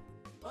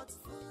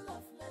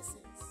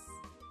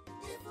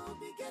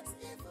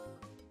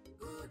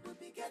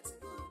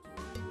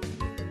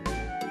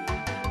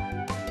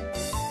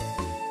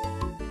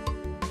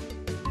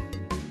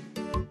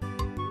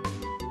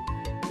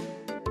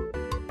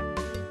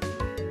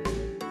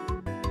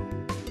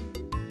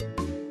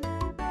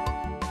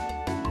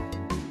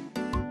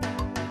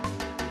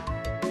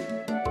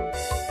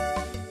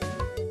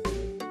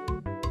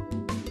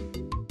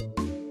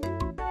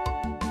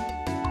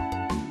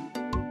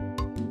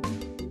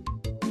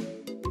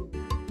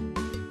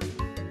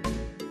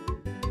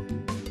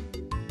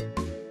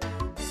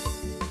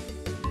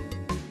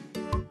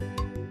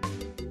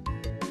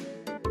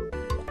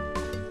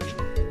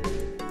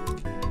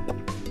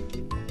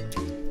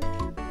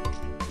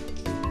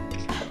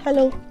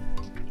 Hello.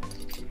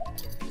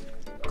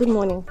 Good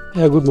morning.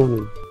 Yeah, good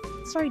morning.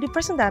 Sorry, the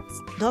person that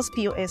does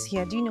POS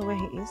here, do you know where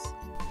he is?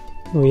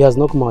 No, he has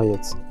not come out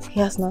yet.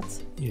 He has not?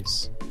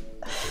 Yes.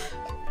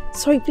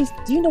 Sorry, please,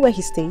 do you know where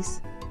he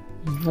stays?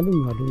 I don't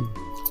know.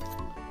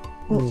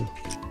 Mm.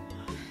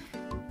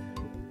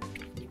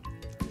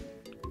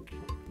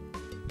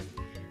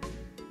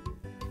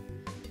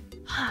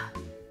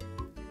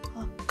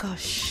 Oh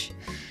gosh.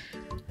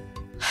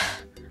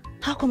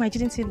 How come I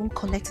didn't even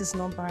collect his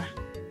number?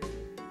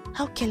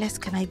 How careless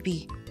can I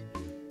be?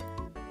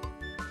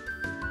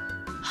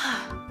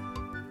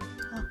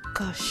 Oh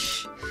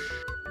gosh.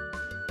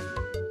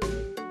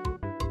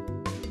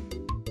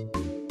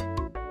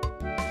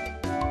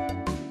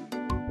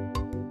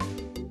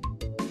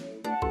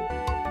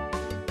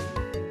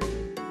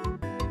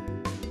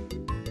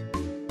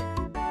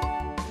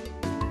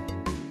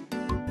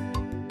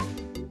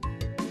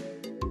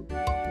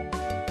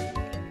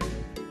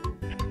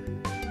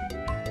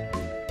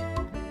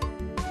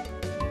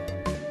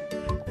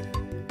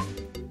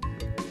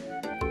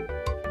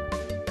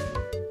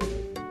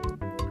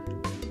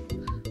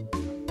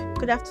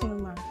 Good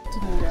afternoon, ma.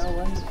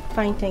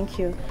 Fine, thank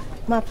you.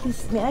 Ma,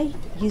 please, may I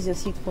use your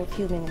seat for a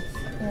few minutes?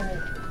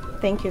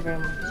 Thank you very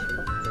much.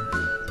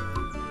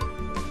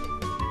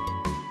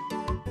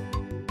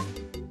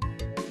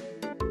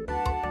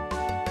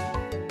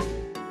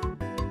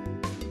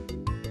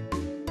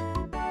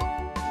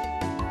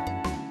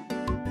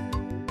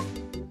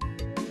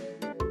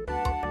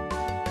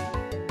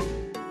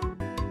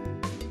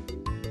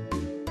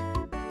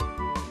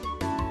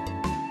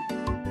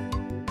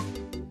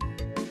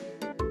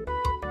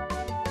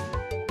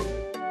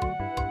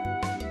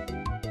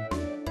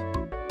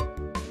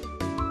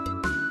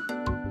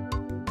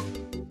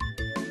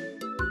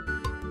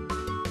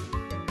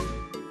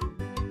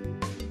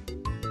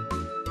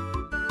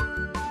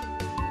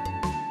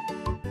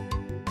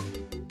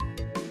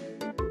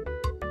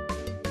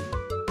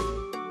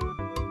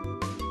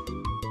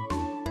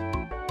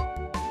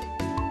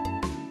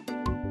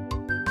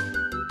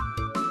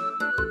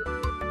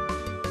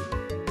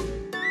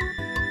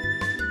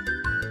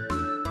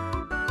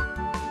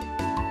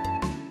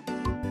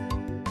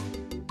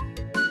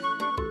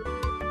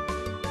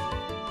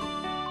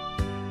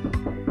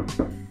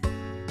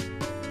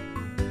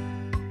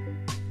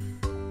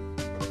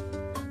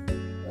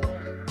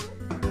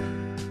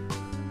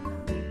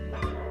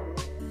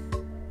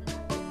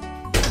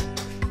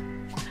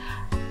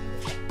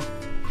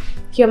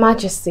 Your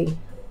Majesty.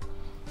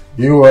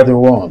 You are the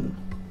one.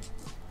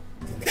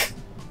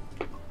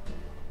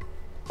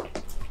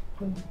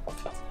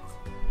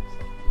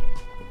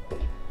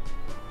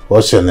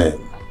 What's your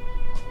name?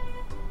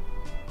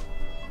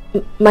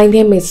 My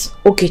name is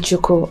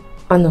Ogechukwu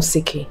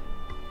Anosike,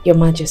 Your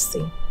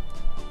Majesty.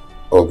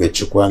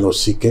 Ogechukwu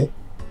Anosike?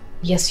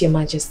 Yes, Your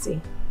Majesty.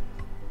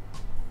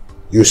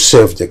 You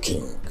serve the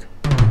king.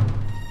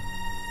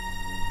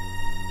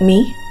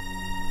 Me?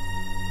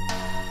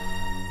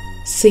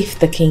 Save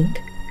the king?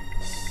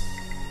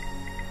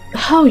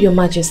 How, Your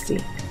Majesty?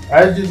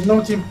 I did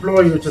not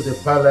employ you to the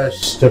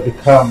palace to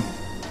become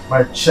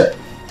my chef,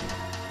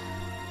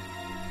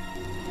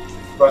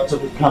 but to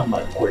become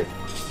my queen.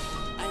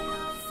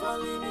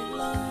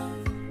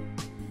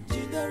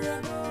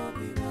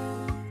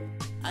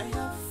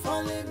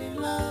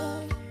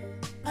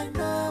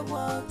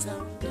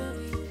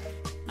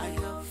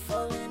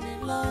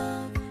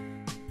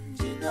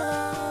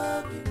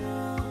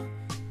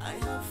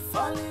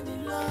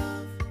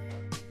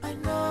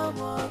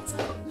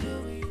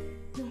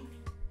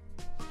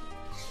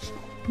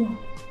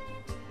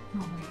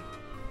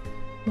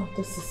 No,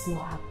 this is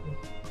not happening.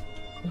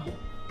 No.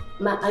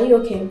 Ma, are you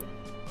okay?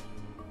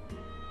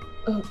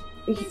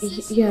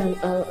 Yeah,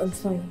 I'm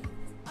fine.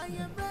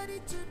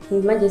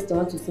 His Majesty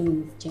wants to see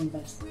in his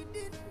chambers.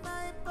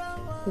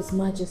 His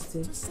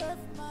Majesty?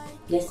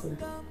 Yes, ma'am.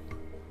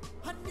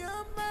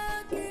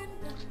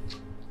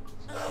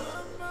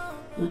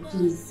 Ma,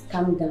 please,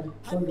 calm down.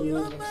 Don't be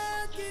nervous.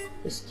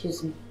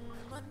 Excuse me.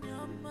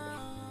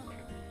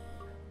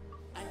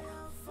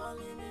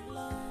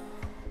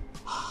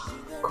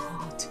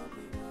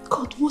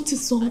 God, what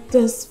is all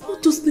this?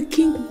 What does the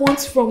king want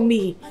from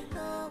me?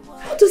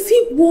 What does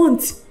he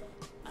want?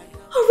 I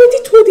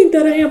already told him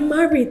that I am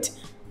married.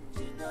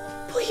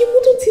 But he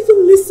wouldn't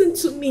even listen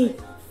to me.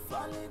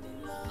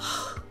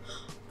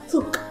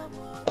 Look,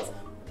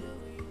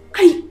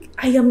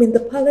 I am in the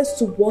palace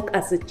to work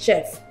as a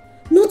chef,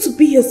 not to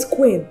be his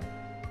queen.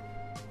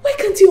 Why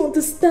can't you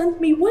understand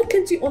me? Why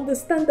can't you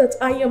understand that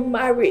I am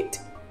married?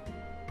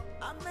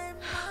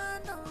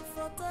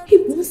 He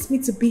wants me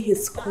to be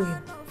his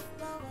queen.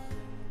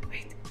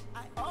 Wait,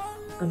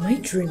 am I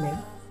dreaming?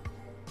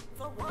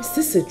 Is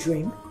this a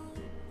dream?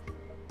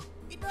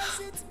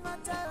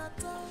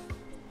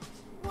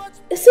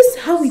 Is this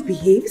how he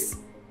behaves?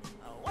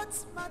 Oh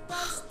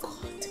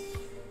God.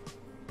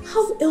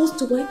 How else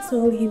do I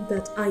tell him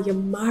that I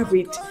am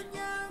married?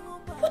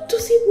 What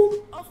does he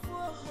want? Oh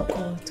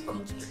God,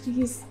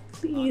 please,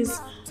 please,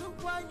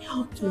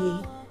 help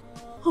me.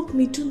 Help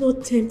me, do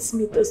not tempt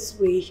me this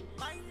way.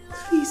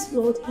 Please,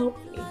 Lord, help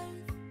me.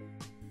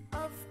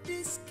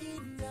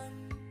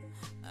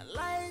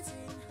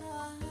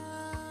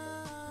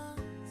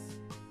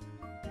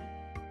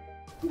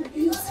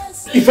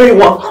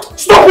 Ifeanyi,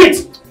 stop it!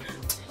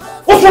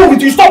 What's wrong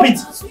with you? Stop it!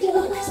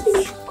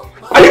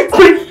 Are you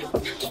crazy?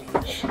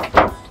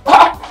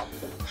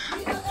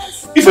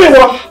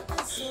 Ifeanyi,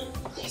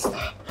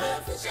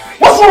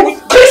 what's wrong with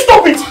you? Please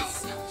stop it!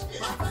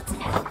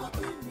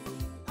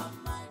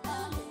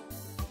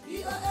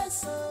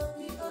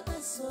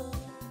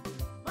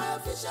 My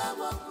official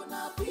work on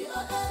a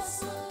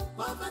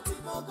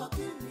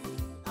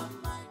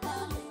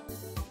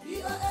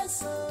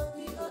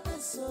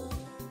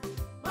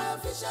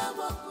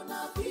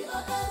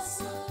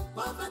POS,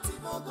 poverty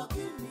no go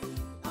kill me,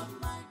 I'm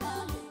my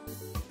darling.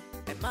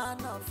 A man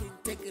of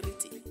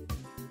integrity,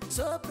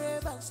 so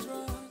brave and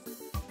strong.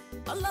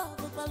 Allah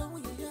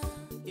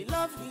he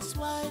loved his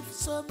wife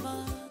so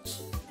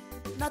much.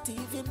 Not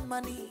even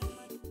money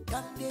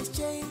can be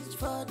exchanged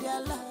for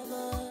their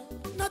lover.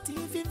 Not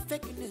even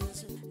fake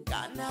news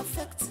can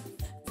affect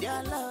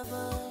their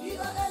lover.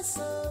 POS,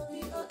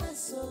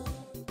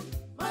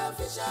 my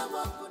official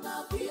work on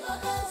a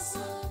POS,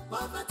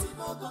 poverty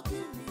no go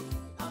kill me,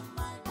 I'm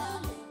my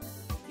darling.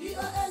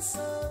 POS,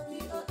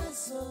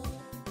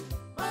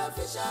 my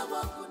official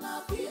work on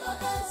a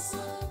POS,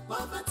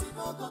 poverty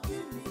no go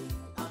kill me,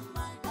 I'm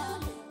my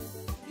darling.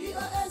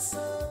 POS,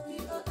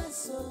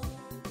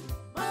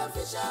 my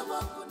official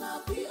work on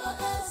a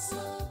POS,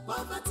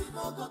 poverty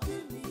no go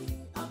kill me,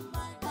 I'm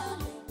my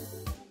darling.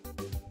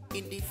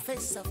 In the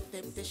face of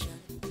temptation,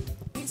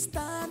 he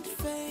stand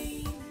firm.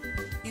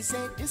 He's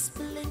a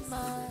disciplined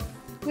man.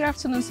 Good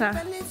afternoon, sir.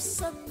 He believes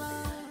so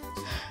much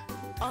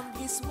on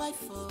his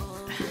wife.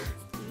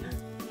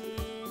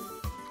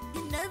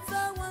 He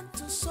never want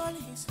to soil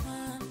his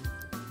hand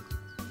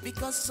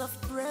because of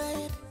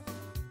bread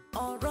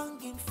or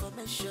wrong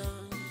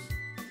information.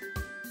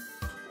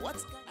 What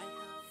can I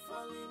have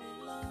fallen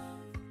in love?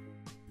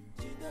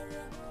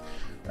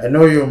 I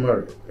know you're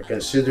married. I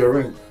can see the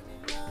ring.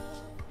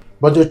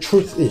 But the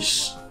truth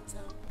is,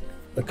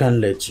 I can't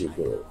let you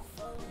go.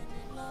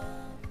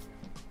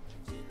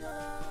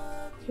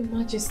 Your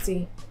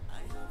Majesty,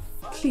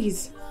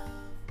 please,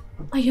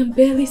 I am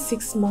barely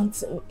 6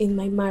 months in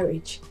my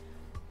marriage.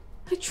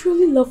 I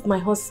truly love my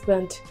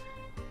husband.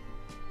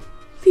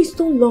 Please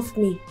don't love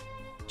me.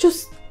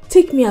 Just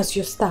take me as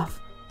your staff.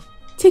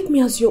 Take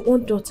me as your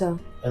own daughter.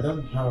 I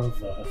don't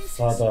have a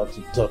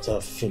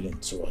father-to-daughter feeling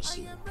towards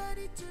you.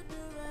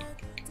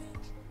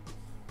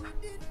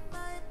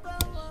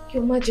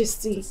 Your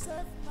Majesty,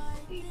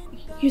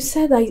 you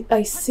said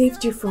I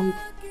saved you from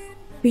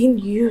being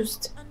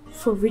used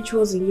for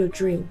rituals in your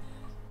dream.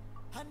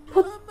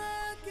 But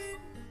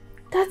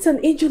that's an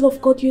angel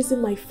of God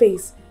using my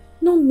face,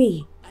 not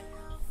me.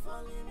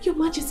 Your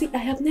Majesty, I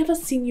have never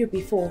seen you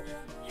before.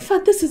 In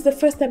fact, this is the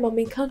first time I'm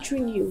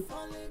encountering you.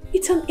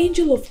 It's an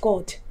angel of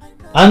God.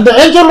 And the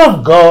angel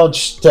of God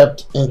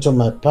stepped into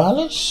my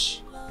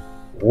palace,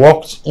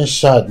 walked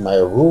inside my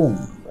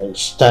room, and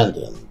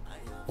standing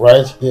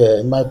right here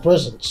in my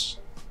presence.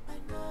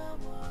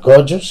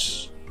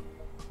 Gorgeous,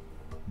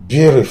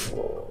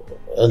 beautiful,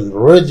 and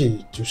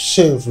ready to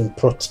save and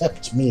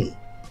protect me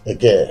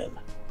again.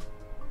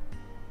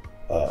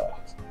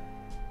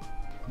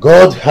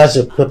 God has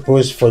a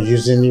purpose for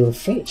using your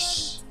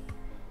face.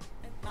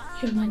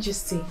 Your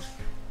Majesty,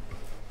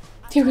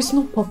 there is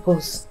no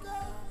purpose.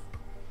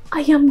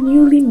 I am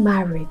newly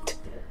married.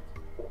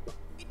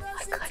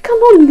 I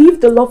cannot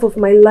leave the love of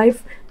my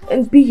life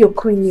and be your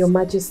queen, Your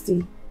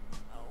Majesty.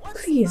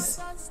 Please,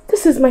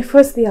 this is my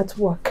first day at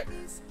work.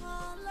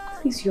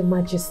 Please, Your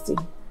Majesty.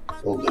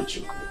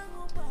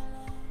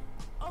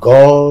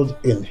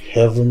 God in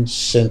heaven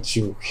sent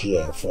you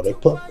here for a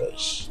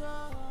purpose.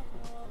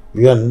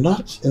 You are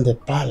not in the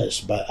palace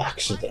by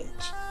accident.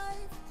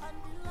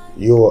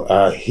 You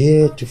are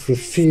here to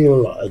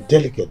fulfill a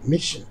delicate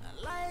mission.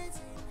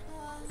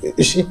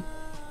 You see,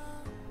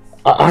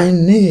 I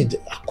need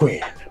a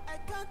queen.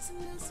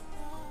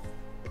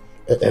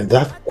 And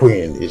that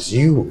queen is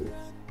you.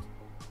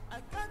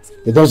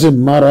 It doesn't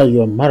matter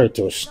your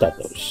marital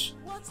status.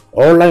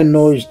 All I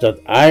know is that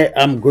I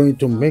am going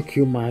to make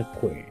you my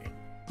queen,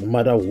 no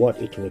matter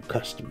what it will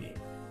cost me.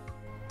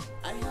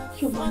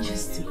 Your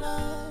Majesty.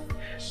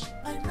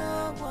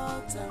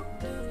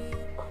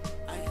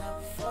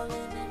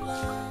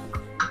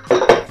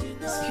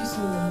 Excuse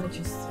me, Your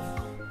Majesty.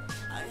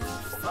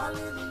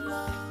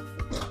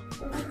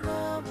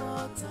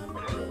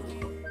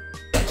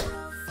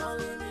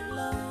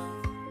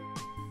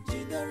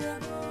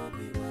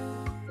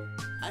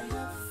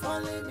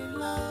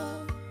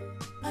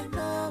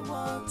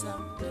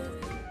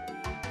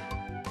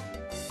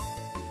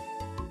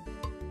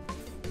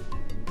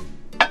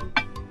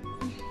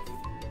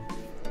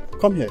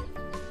 Come here.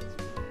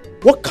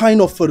 What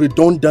kind of a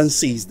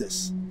redundancy is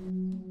this?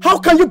 How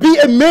can you be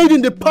a maid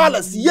in the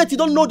palace yet you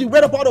don't know the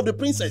whereabouts of the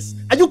princess?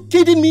 Are you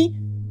kidding me?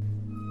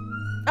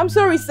 I'm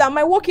sorry, sir.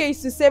 My work here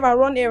is to save and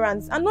run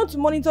errands and not to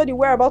monitor the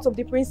whereabouts of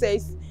the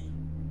princess.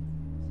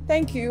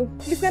 Thank you.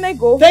 Please, can I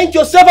go? Thank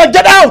yourself and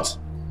get out!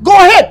 Go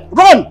ahead!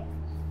 Run!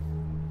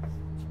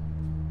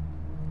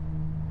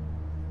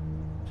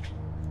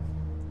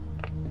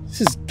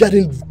 This is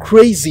getting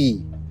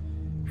crazy.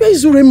 Where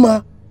is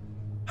Urema?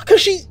 How can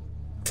she...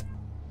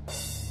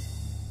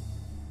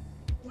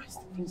 Why is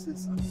the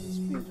princess on this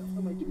page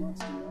after my demands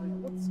to marry?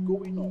 What's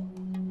going on?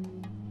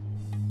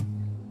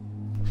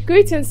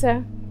 Greetings,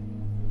 sir.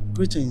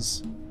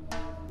 Greetings.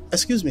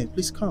 Excuse me,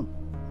 please come.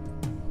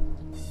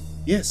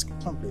 Yes,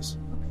 come please.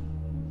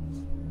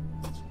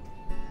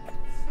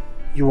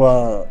 You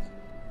are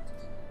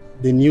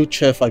the new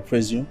chef, I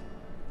presume?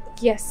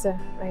 Yes, sir,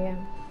 I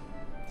am.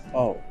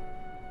 Oh,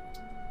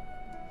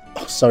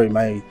 sorry,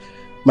 my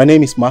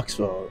name is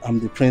Maxwell. I'm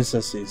the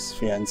princess's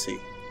fiancé.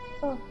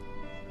 Oh,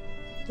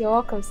 you're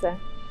welcome, sir.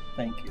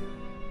 Thank you.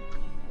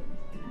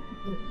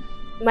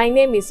 My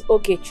name is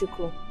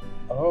Ogechukwu.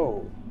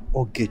 Oh,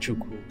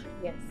 Ogechukwu.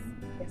 Yes,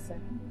 yes, sir.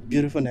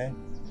 Beautiful name.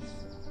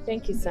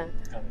 Thank you, sir.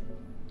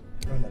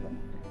 Run along.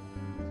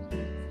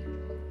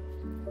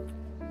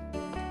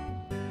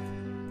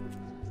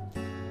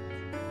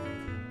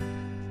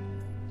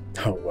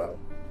 Oh, wow.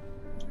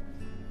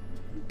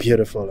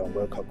 Beautiful and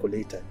well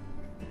calculated.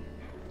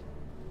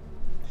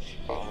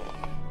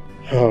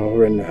 Oh,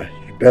 Rena,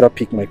 you better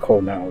pick my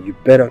call now. You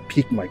better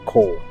pick my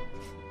call.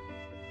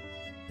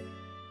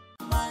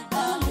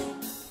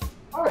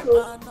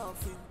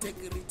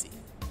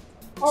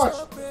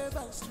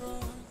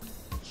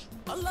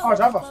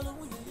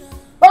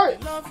 Hey,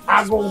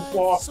 I go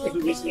for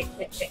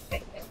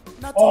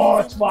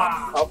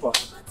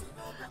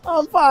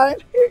I'm fine.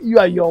 You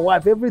and your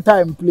wife every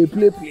time play.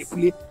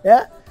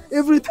 Yeah?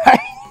 Every time.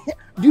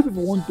 Do you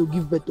people want to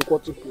give birth to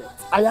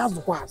quadruplets? I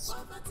have once.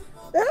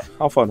 Eh?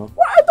 How far now?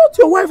 Well, I thought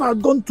your wife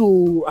had gone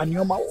to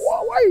Anyoma.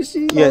 Why is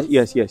she?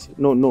 Yes.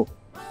 No.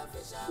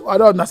 I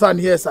don't understand.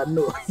 Yes and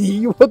no.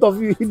 You both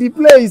of you. The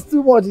play is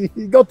too much.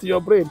 It got to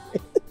your brain.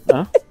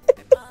 Huh?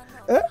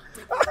 Eh?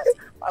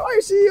 Why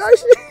is she?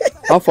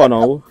 How far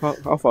now?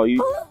 How far?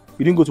 You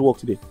didn't go to work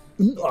today?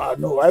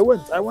 No, I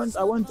went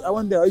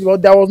there.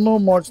 But there was no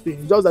much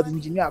thing. Just that the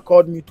engineer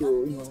called me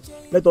to,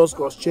 let us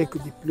cross-check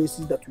the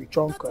places that we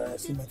chunk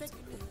cement.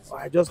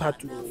 I just had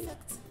to,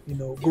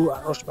 go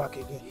and rush back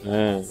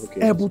again.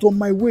 Okay. But on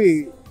my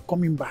way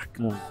coming back,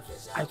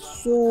 I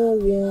saw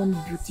one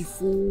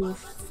beautiful,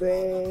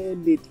 fair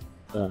lady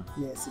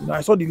Yes, you know,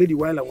 I saw the lady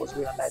while I was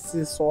going, and I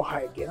still saw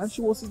her again, and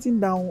she was sitting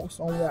down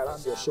somewhere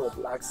around your shop,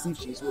 like as if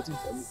she's waiting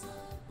for you.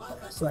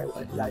 So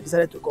I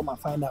decided to come and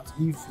find out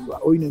if you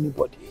are owing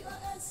anybody.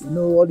 You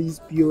know, all these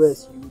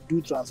POS, you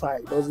do transfer,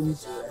 it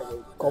doesn't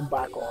come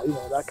back, or you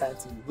know, that kind of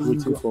thing.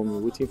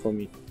 Waiting for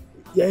me.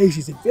 Yeah,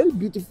 she's a very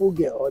beautiful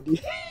girl.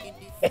 Very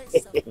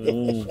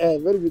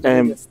beautiful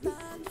girl.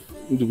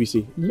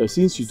 Ndubisi,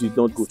 since you did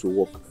not go to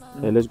work,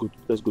 let's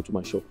go to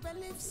my shop.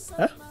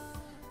 Huh?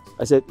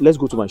 I said, let's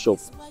go to my shop.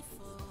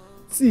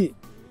 See,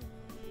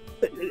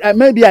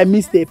 maybe I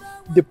missed the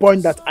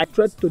point that I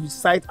trekked to the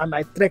site and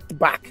I trekked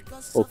back.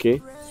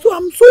 Okay. So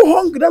I'm so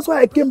hungry. That's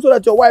why I came, so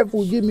that your wife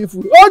will give me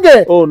food.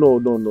 Okay. Oh no.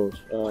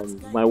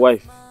 My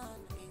wife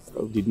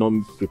did not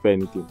prepare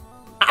anything.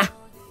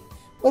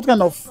 What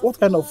kind of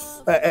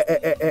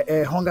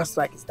hunger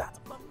strike is that?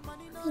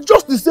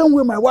 Just the same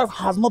way my wife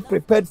has not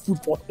prepared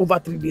food for over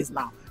 3 days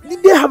now.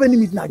 Did they have any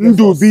meeting against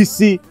us?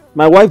 BC,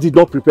 my wife did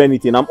not prepare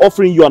anything. I'm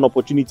offering you an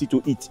opportunity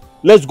to eat.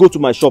 Let's go to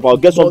my shop. I'll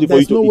get something for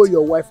you to eat. There's no way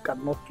your wife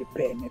cannot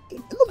prepare anything.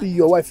 It not be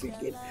your wife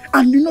again.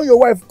 And you know your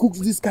wife cooks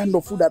this kind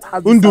of food that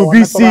has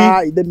this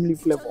natural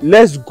flavor.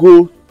 Let's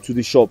go to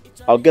the shop.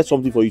 I'll get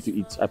something for you to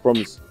eat. I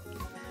promise.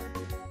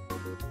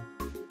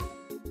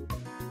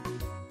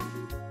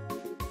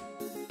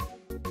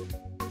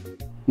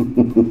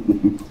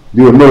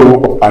 Do you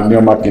know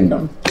Anioma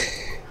Kingdom?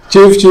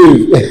 Chief.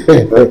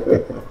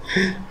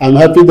 I'm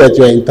happy that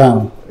you're in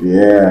town.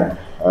 Yeah.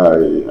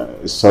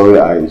 Sorry,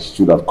 I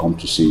should have come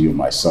to see you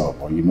myself,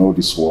 but you know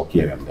this work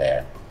here and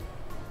there.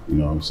 You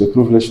know, it's a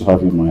privilege to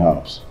have you in my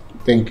house.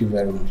 Thank you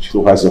very much.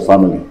 So how's your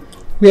family?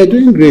 We are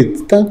doing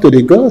great. Thank to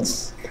the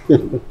gods.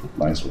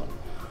 Nice one.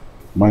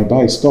 My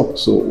bar is stopped,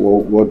 so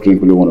what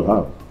drink will you want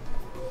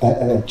to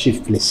have?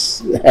 Chief,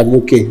 please. I'm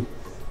okay.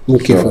 I'm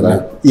okay for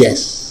now.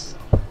 Yes.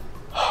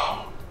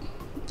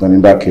 Then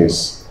in that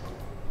case,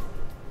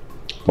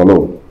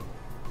 follow.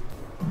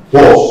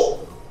 Pause.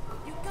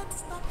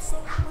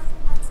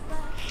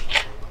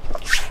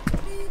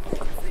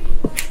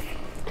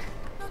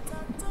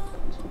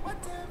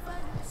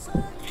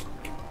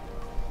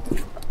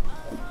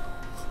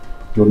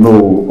 You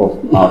know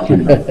of our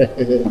kingdom.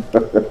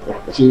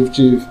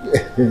 Chief.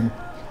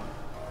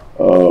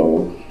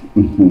 Oh.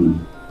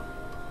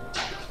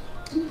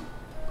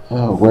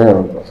 Oh,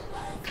 well,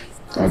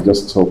 I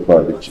just hope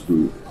that you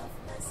do.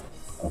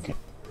 Okay.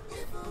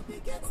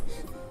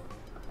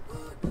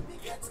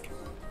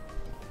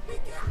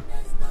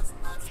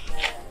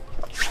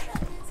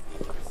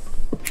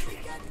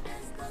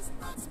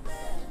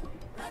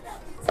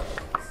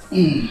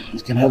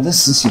 You can have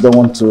this since you don't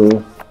want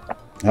to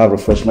have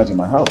refreshment in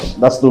my house.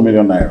 That's 2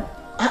 million naira.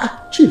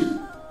 Chief,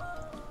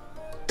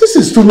 this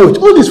is too much.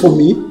 All this for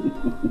me?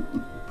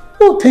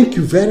 Oh, thank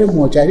you very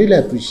much. I really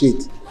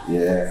appreciate.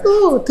 Yeah.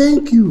 Oh,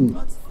 thank you.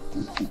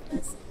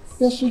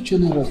 You're so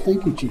generous.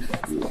 Thank you, Chief.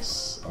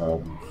 Yes.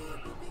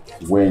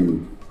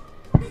 When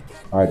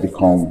I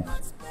become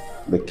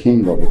the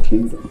king of the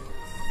kingdom,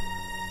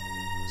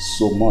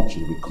 so much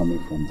will be coming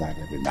from that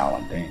every now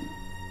and then.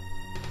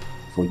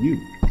 For you.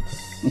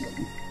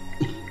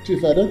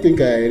 Chief, I don't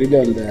think I really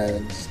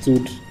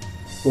understood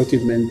what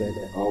you meant by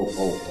that.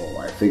 Oh,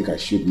 I think I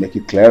should make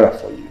it clearer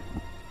for you.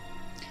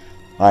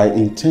 I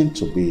intend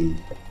to be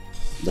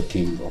the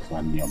king of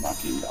Anioma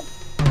Kingdom.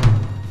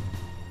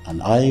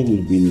 And I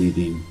will be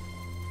needing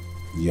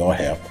your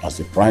help as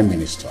the Prime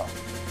Minister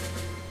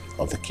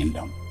of the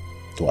kingdom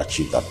to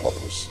achieve that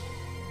purpose.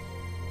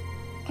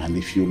 And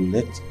if you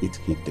let it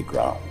hit the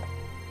ground,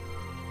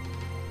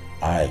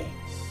 I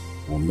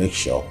will make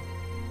sure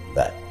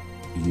that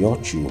your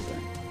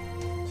children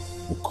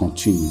will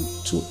continue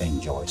to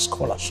enjoy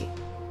scholarship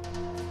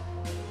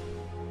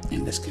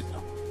in this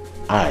kingdom.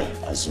 I,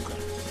 Azuka,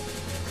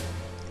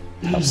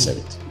 have said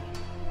it.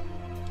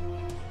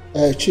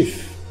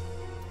 Chief,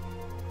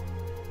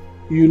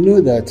 you know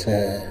that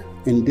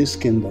in this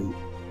kingdom,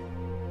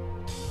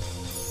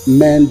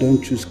 men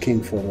don't choose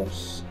king for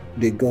us.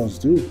 The gods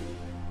do.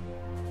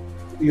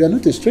 You are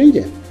not a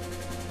stranger.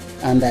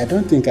 And I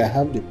don't think I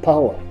have the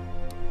power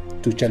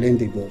to challenge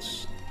the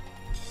gods.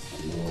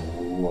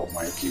 Oh,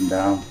 my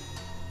kingdom.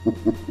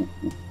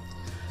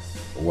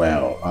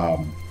 Well,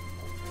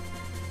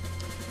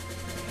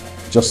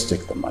 just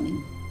take the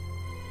money.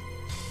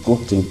 Go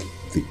think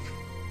deep.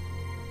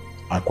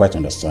 I quite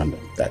understand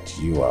that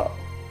you are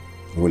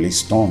really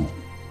stunned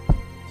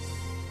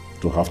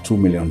to have 2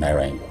 million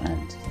naira in your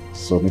hand.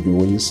 So maybe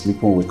when you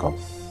sleep or wake up,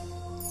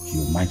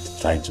 you might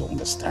try to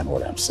understand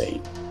what I'm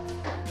saying.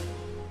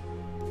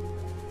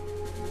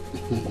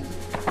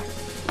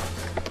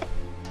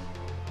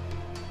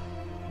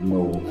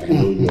 No, I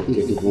know you're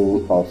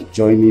capable of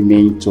joining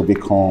me to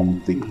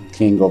become the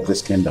king of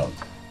this kingdom.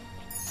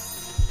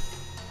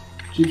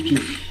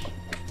 Chief.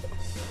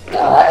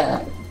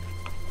 I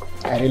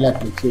really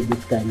appreciate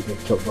this kind of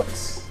gesture,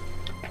 but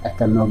I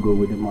cannot go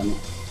with the money.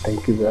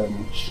 Thank you very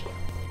much.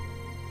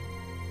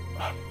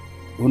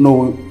 Oh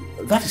no,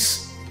 that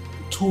is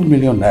 2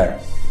 million naira.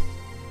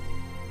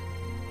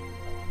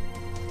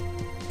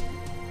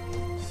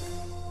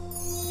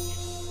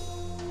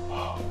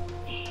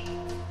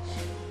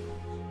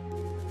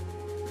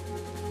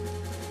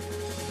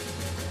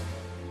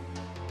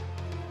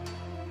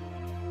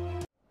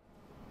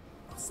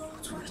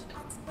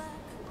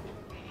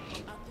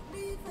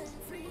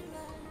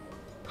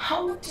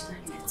 How did I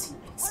let him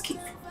escape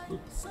from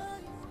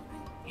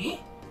me? Eh?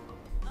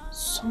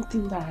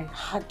 Something that I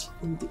had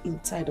in the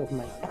inside of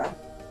my brain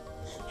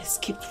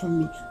escaped from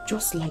me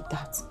just like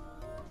that.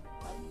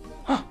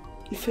 Ah,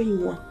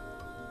 Ifeyinwa,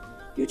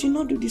 you did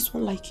not do this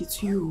one like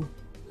it's you.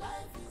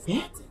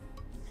 Eh?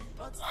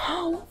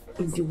 How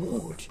in the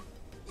world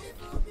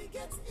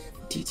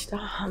did that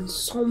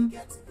handsome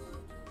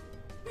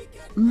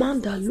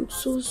man that looks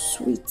so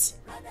sweet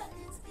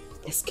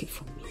escape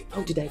from me?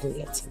 How did I even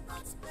let him?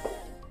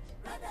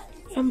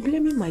 I'm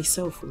blaming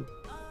myself.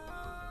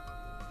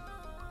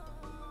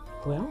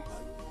 Well,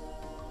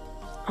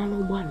 I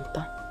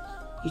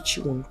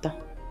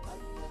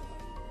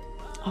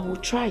will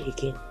try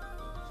again.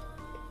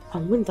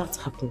 And when that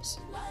happens,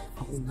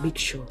 I will make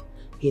sure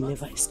he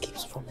never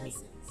escapes from me.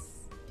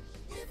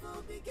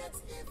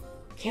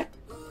 Yep.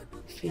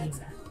 Feeling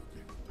that.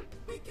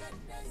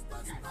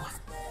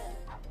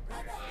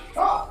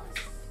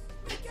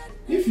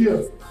 If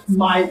you're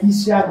my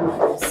Isiago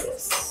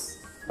princess,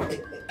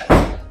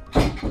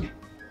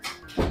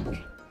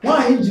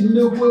 why did you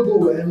not go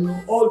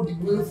all the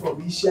way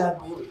from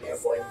Isiago to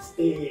Ebonyi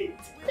State?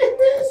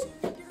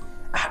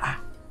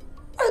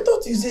 I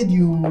thought you said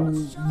you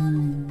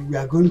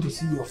are going to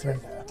see your friend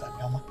at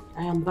Anyoma.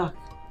 I am back.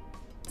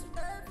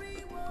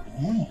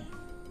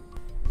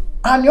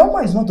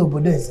 Anyoma is not over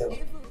there, sir.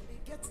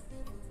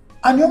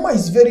 Anyoma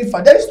is very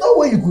far. There is no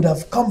way you could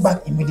have come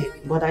back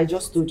immediately. But I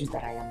just told you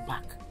that I am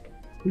back.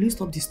 Will you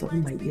stop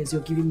disturbing my ears?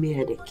 You're giving me a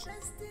headache.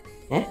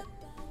 Eh?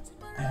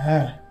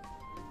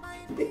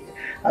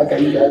 How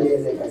can you get a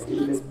headache?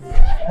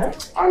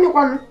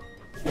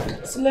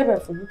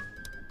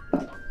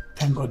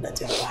 Thank God that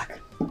you're back.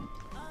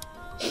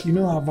 You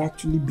know, I've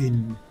actually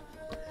been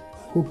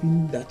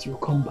hoping that you'll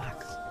come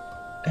back.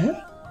 Eh?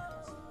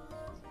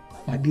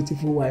 My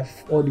beautiful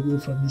wife, all the way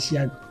from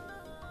Isiago.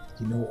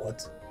 You know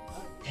what?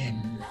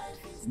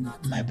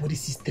 My body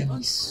system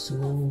is so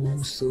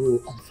on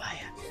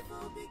fire.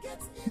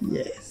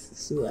 Yes,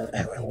 so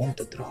I want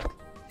to drop.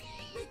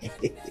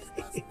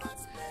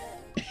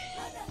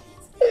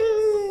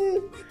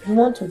 You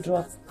want to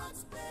drop?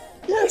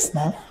 Yes,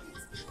 ma'am.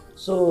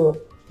 So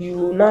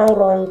you now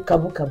run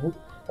kabu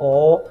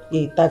or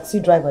a taxi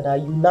driver that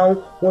you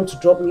now want to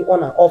drop me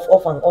on and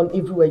off and on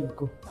everywhere you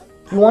go.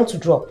 You want to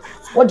drop?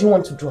 What do you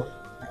want to drop?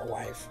 My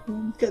wife.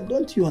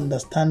 Don't you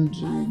understand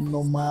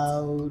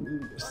normal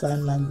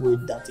sign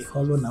language that a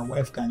husband and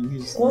wife can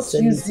use? What's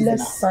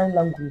useless sign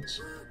language?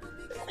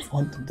 I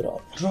want to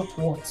drop. Drop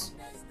what?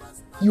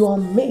 Your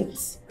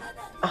mates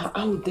are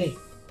out there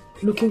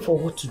looking for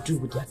what to do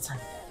with their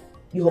time.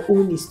 Your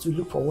own is to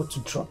look for what to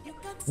drop,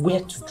 where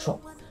to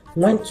drop,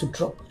 when to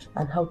drop,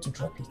 and how to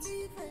drop it.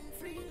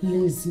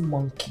 Lazy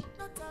monkey.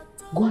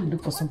 Go and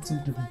look for something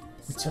to do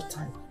with your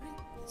time.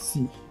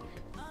 See,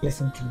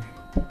 listen to me.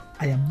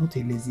 I am not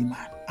a lazy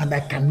man, and I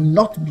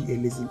cannot be a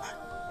lazy man.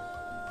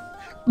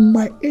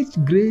 My age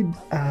grade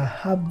are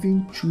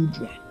having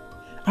children,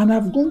 and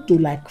I've gone to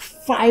like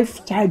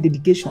 5 child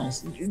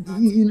dedications in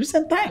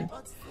recent time.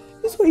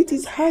 So it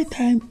is high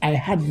time I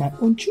had my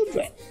own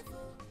children.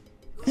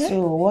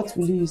 So what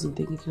will you use in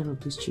taking care of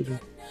those children?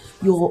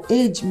 Your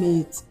age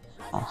mates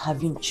are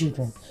having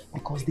children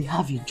because they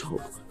have a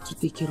job to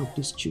take care of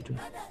those children.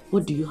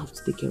 What do you have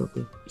to take care of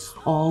them?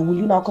 Or will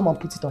you now come and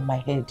put it on my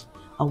head?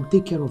 I will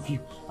take care of you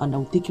and I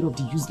will take care of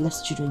the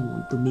useless children you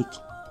want to make.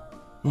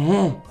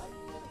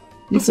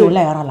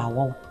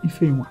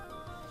 Ifeyinwa,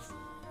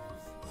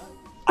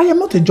 I am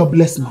not a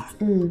jobless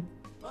man.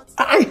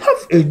 I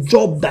have a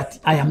job that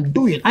I am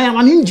doing. I am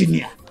an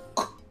engineer.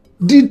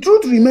 The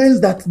truth remains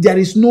that there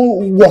is no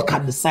work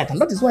at the site, and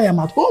that is why I am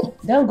at home.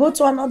 Then go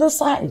to another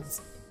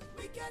site.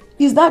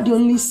 Is that the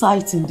only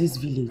site in this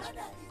village?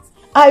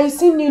 I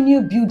see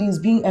new buildings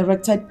being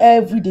erected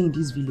every day in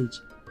this village.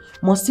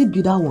 Must it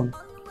be that one?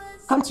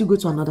 Can't you go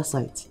to another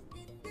site?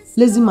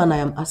 Lazy man, I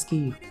am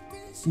asking you.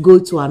 Go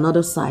to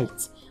another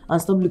site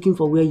and stop looking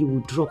for where you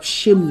will drop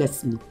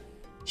shamelessly.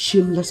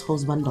 Shameless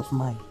husband of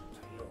mine.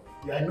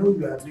 I know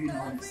you are doing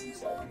all the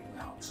things you are doing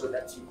now, so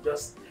that you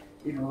just,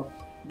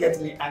 get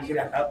me angry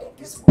and out of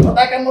this one. But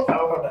I cannot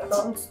allow that.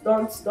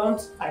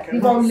 Don't. I cannot.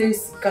 Even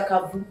lazy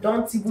kakavu.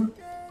 Don't even.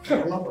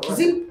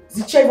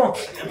 Zichevon.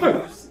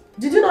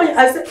 Did you know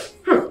I said?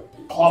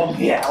 Come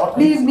here.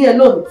 Leave me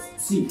alone.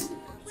 See.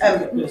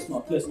 Let's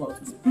not.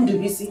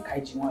 Ndubisi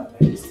kaiji one.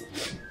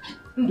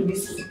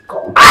 Ndubisi.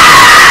 Come.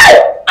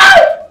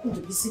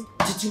 Ndubisi.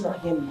 Did you not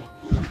hear me?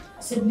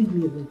 I said leave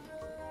me alone.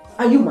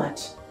 Are you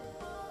mad?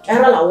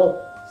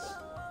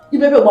 You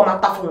baby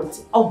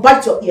I'll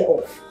bite your ear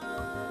off.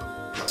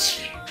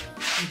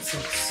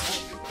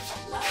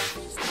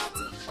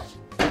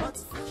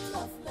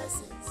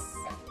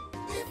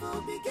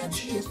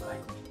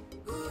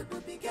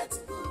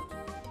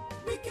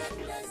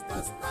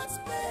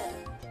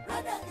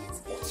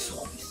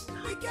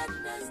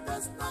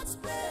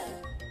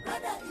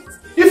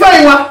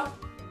 Ifeyinwa!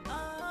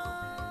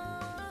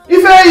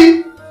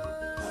 Ifeyi!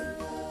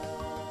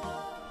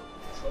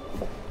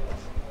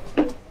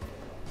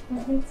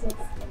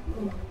 princess.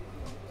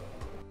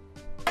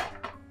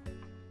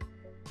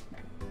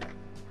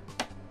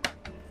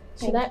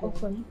 Should I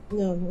open?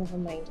 No, never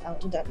mind. I'll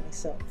do that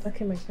myself.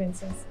 Okay, my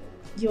princess.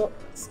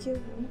 Excuse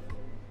me.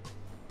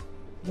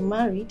 You're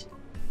married?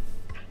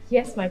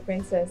 Yes, my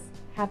princess.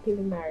 Happily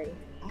married.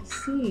 I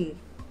see.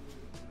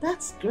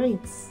 That's great.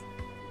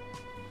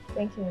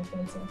 Thank you, my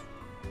princess.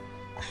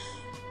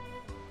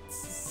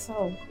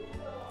 So,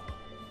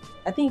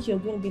 I think you're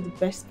going to be the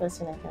best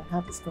person I can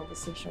have this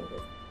conversation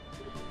with.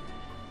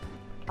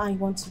 I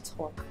want to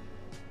talk.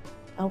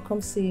 I'll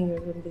come see you in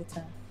your room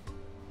later.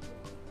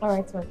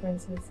 Alright, my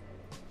princess.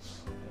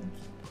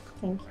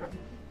 Thank you.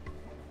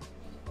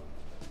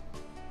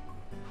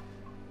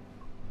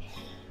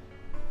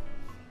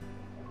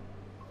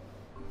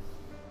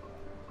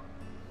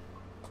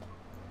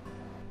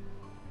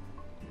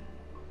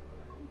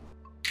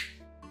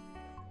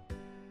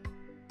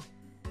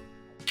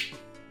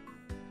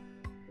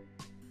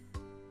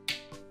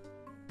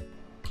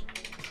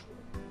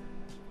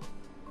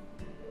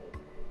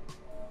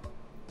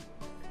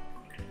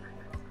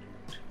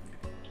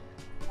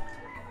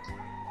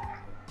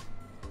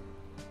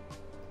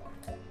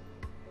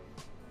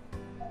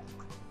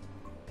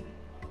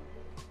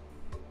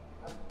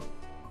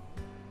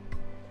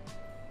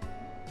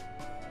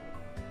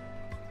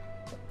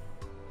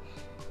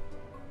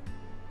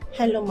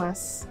 Hello,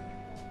 Mas.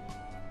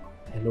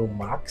 Hello,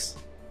 Max.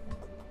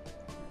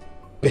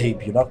 Babe,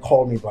 you not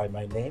call me by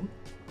my name?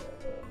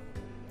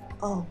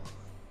 Oh.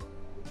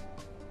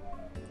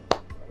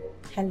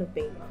 Hello,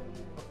 babe.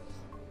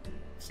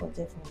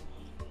 Forgive me.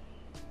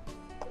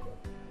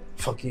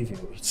 Forgive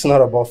you. It's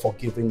not about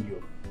forgiving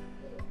you.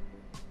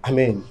 I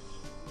mean,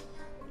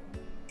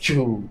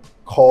 you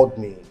called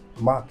me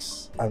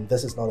Max, and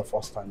this is not the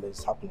first time this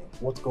is happening.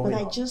 What's going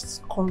on? But I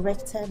just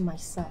corrected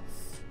myself.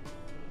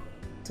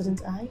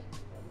 Didn't I?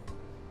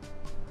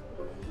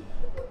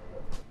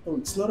 No,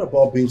 it's not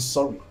about being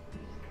sorry.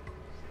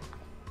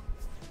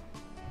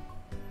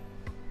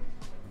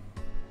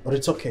 But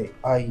it's okay.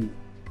 I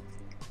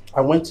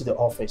went to the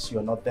office,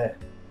 you're not there.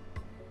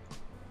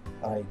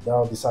 I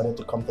now decided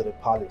to come to the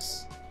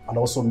palace and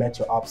also met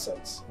your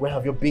absence. Where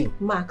have you been?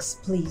 Max,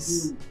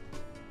 please.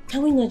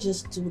 Can we not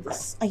just do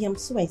this? I am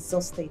so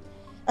exhausted.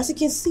 As you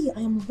can see,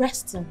 I am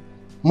resting.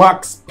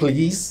 Max,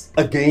 please.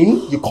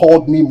 Again, you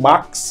called me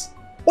Max.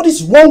 What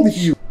is wrong with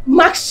you?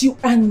 Max, you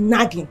are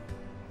nagging.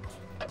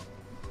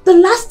 The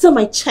last time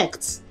I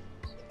checked,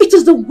 it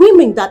is the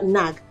women that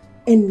nag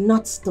and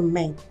not the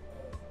men.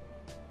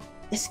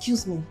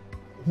 Excuse me.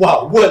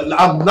 Wow, well,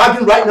 I'm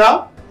nagging right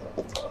now?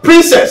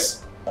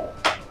 Princess!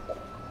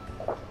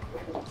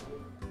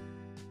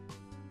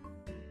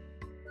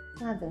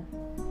 Father.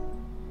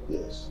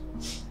 Yes.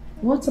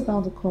 What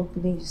about the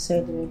company you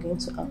said you were going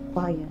to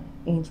acquire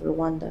in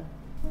Rwanda?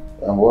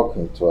 I'm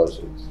working towards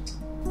it.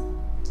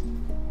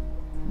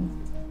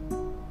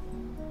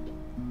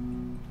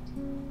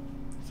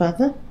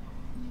 Father?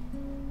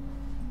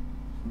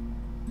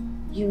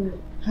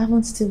 You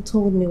haven't still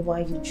told me why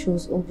you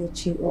chose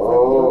Ogechi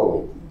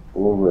over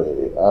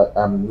the Ure,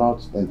 I'm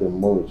not in the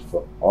mood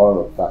for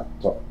all of that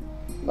talk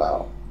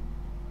now.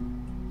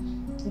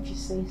 If you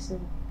say so.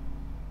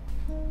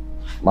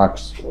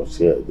 Max was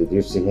here. Did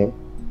you see him?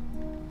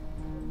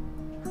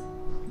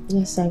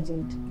 Yes, I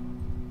did.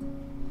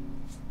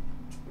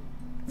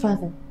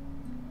 Father,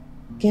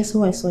 guess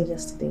who I saw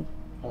yesterday?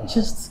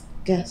 Just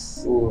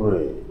guess.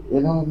 Ure,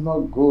 you know, I'm not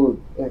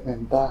good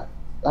in that.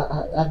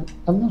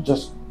 I'm not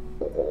just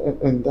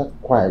in that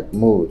quiet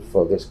mood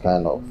for this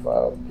kind of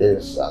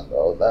pills and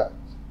all that.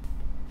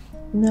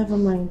 Never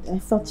mind. I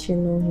thought you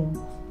know him.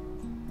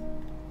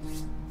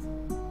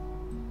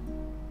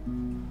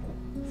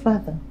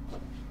 Father,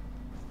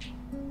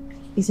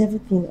 is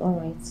everything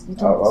alright?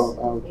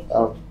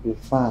 I'll be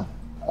fine.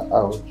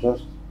 I'll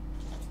just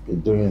be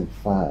doing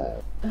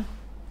fine.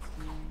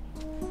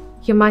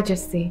 Your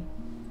Majesty,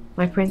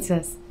 my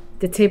princess,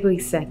 the table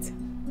is set.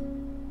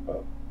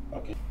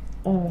 Okay.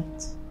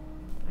 Alright.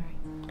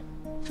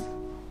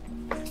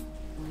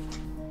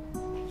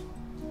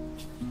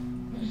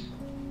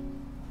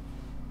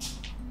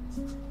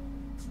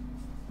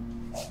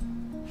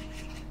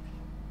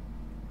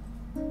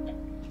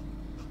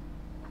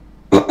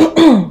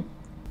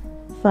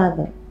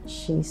 Father,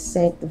 she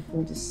said the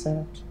food is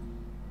served.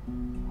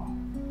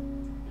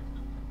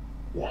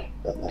 Yeah,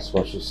 that's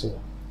what she said.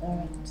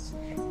 Alright.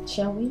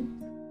 Shall we?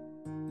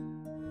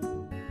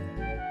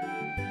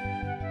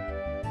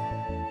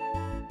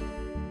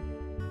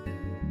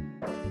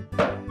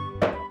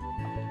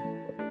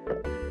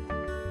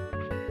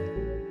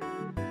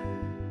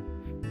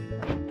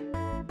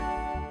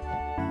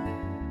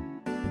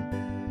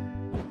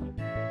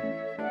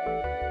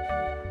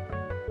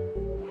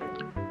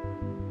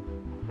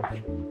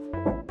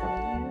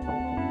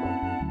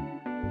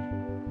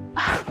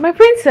 My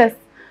princess,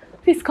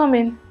 please come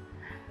in.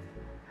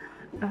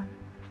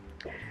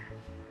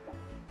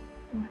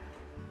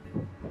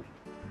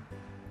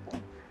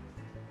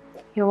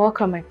 You're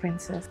welcome, my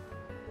princess.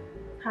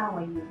 How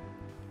are you?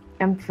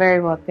 I'm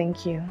very well,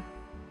 thank you.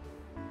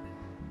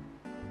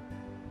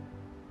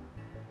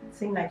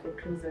 seem like you're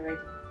close already.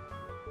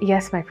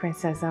 Yes, my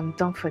princess, I'm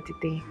done for the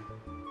day.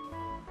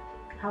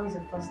 How is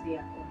your first day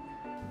at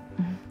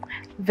home?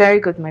 Very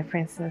good, my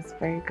princess,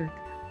 very good.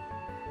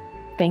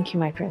 Thank you,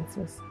 my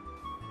princess.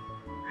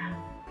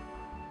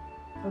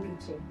 Okay,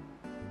 Jane.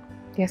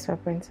 Yes, my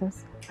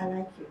princess. I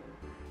like you.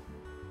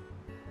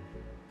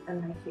 I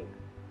like you.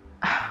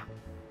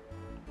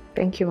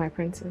 Thank you, my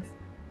princess.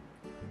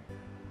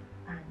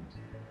 And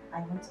I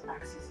want to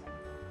ask you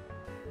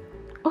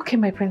something. Okay,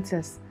 my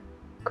princess.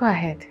 Go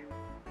ahead.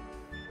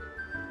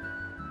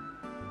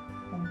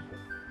 Thank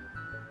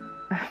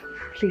you.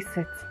 Please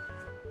sit.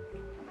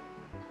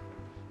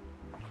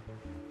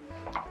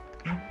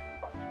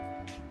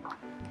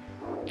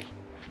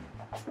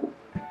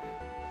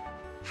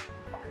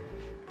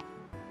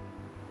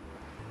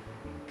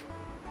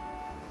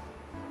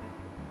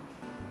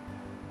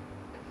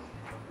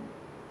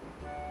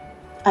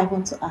 I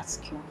want to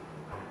ask you.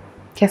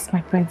 Yes,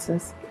 my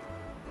princess.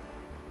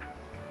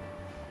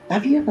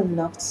 Have you ever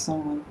loved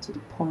someone to the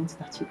point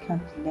that you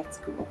can't let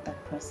go of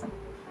that person?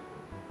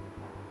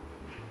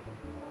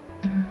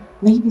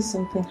 Maybe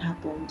something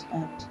happened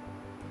and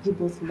you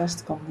both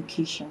lost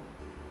communication.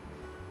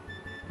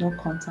 No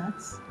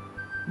contacts,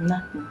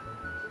 nothing.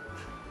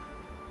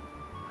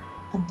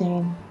 And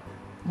then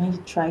when you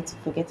try to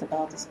forget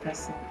about this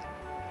person,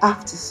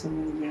 after so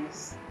many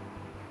years,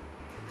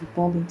 you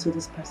bump into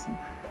this person.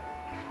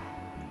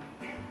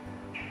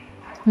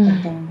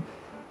 And then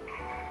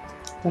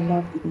the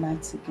love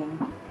ignites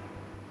again.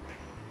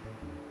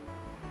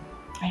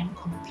 I am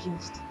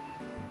confused.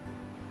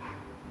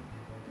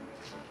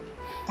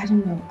 I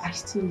don't know, I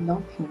still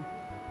love him.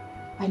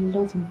 I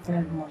love him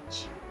very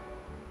much.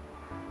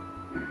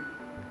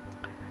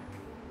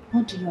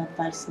 What do you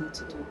advise me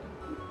to do?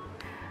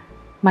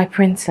 My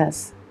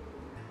princess,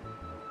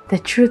 the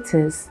truth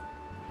is,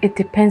 it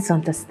depends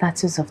on the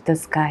status of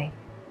this guy.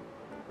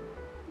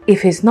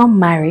 If he's not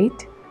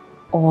married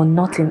or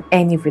not in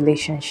any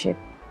relationship,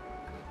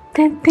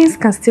 then things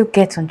can still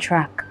get on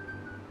track.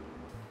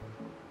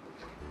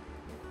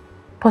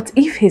 But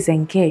if he's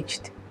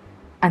engaged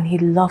and he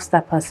loves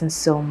that person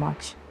so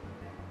much,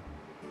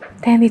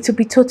 then it will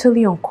be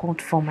totally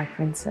uncalled for, my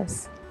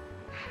princess.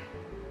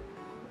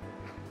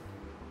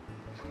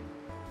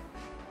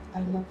 I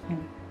love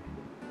him.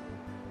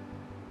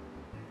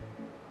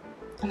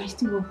 And I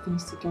still want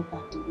things to get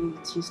back the way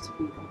it used to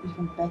be, or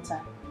even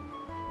better.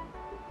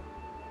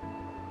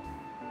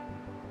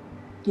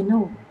 You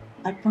know,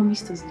 I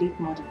promised his late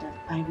mother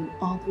that I will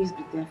always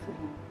be there for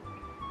him.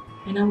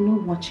 And I will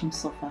not watch him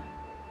suffer.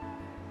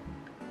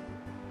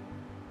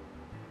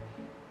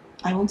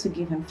 I want to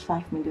give him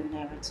 5 million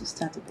naira to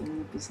start up a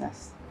new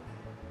business.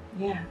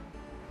 Yeah.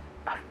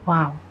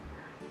 Wow.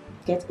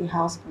 Get a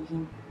house for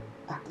him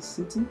at the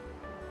city.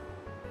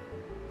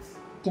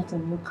 Get a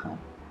new car.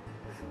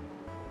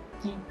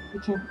 Then we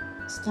can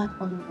start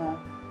all over,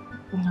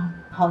 you know,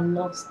 our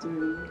love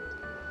story.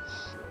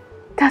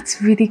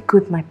 That's really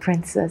good, my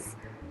princess.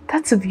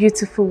 That's a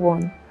beautiful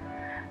one.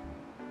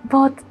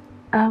 But,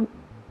 are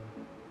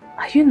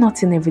you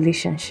not in a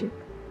relationship?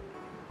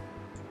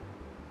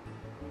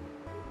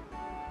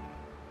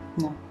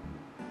 No,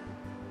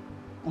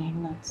 I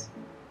am not.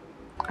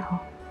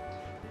 Oh.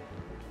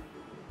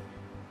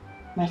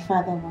 My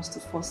father wants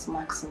to force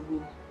Max on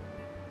me.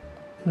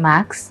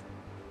 Max?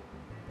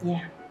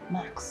 Yeah,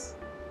 Max.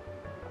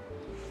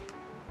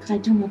 But I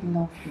do not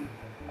love him.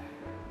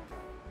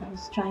 I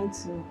was trying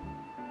to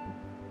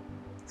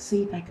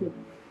see if I could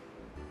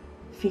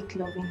fake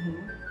loving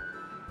him.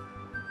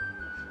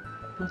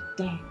 But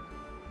then,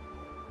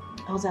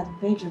 I was at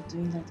the verge of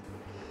doing that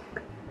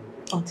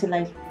until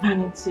I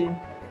ran into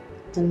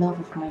the love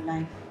of my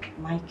life,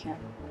 Michael.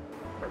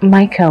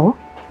 Michael?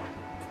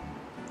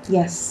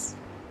 Yes,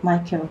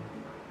 Michael.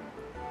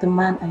 The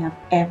man I have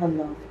ever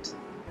loved.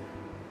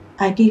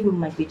 I gave him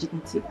my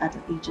virginity at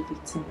the age of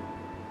 18.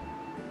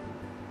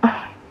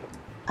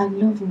 I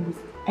love him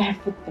with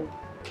everything.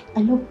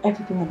 I love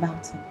everything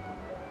about him.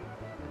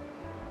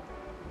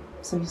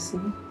 So you see,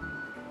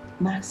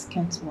 Max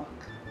can't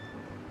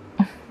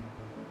work.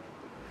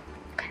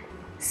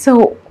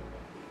 So,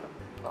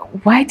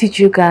 why did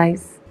you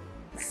guys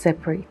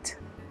separate?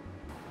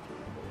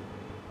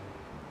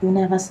 We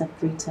never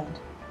separated.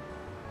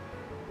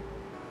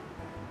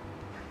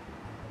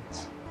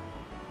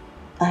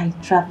 I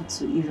traveled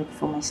to Europe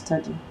for my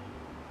study.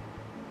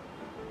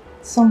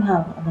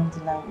 Somehow along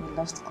the line we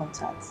lost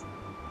contact.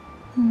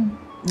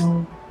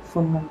 No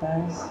phone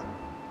numbers,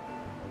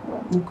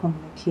 no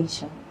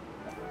communication.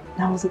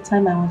 That was the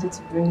time I wanted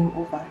to bring him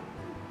over.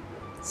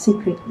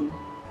 Secretly.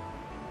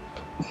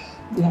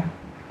 Yeah,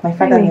 my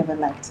father Really? never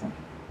liked him.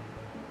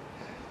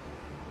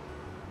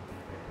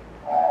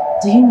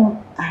 Do you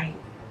know I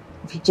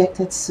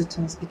rejected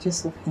suitors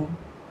because of him?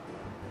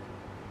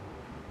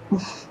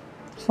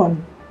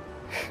 Funny.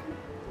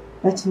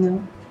 But you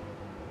know,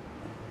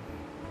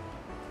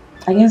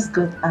 I guess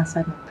God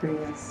answered my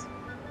prayers.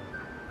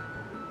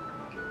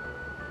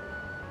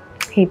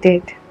 He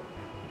did.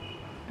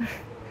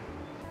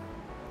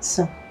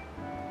 So,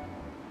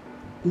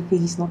 if he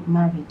is not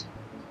married,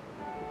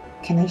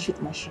 Can I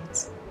shoot my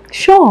shots?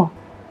 Sure.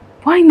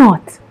 Why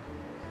not?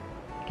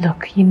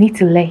 Look, you need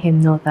to let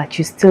him know that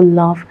you still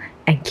love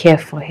and care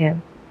for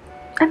him.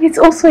 And it's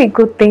also a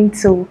good thing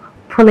to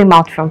pull him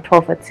out from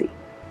poverty.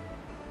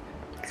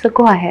 So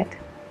go ahead.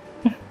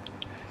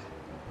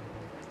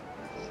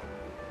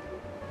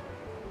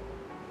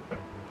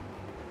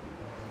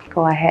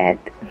 Go ahead.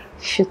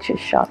 Shoot your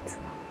shot.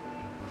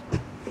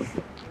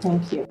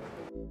 Thank you.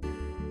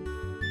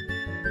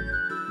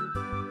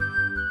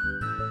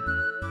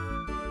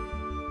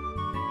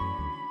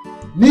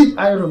 Need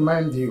I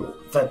remind you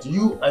that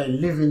you are a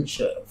living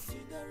chef?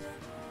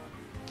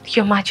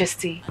 Your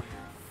Majesty,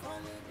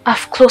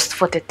 I've closed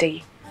for the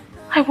day.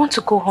 I want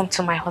to go home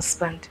to my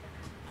husband.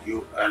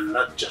 You are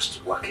not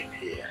just working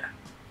here.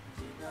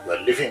 You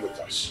are living with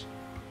us.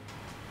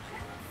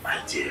 My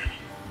dear,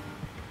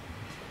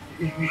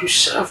 you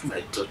serve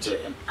my daughter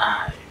and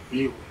I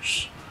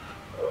meals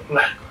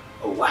like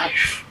a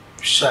wife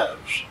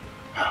serves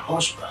her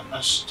husband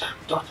and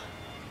stepdaughter.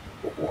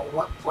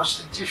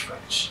 What's the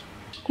difference?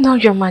 No,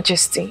 Your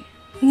Majesty.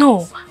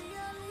 No.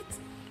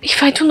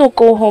 If I do not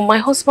go home, my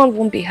husband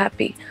won't be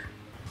happy.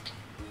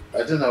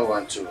 I do not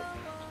want to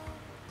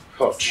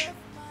hurt you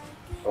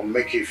or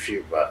make you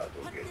feel bad,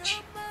 okay?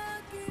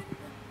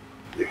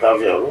 You have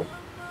your room.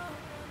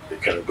 You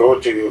can go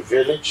to your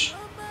village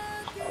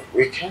on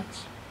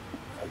weekends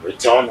and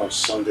return on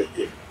Sunday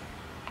evening.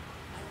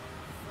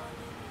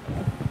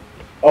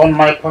 On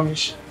my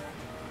permission.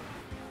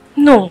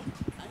 No.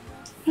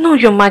 No,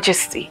 Your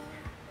Majesty.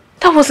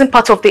 That wasn't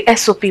part of the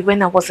SOP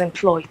when I was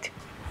employed.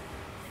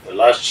 The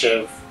last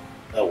chef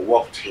that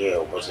worked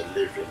here was a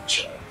living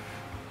chef.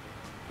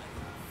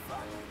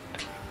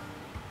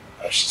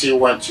 I still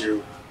want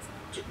you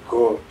to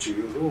go to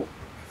your room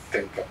and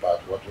think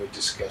about what we're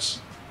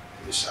discussing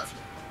this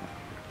afternoon.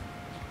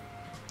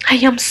 I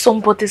am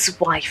somebody's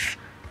wife.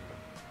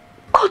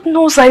 God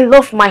knows I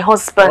love my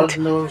husband. God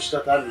knows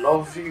that I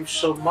love you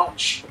so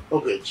much,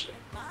 Ogechi.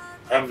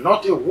 I'm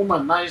not a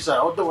womanizer,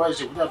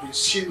 otherwise you would have been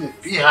seen in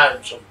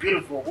beehives of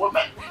beautiful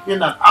women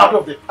in and out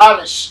of the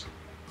palace.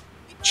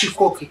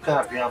 Chiko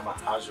Kika Abiyama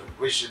has a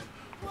reason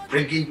for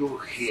bringing you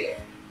here,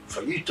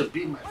 for you to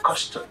be my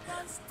custodian.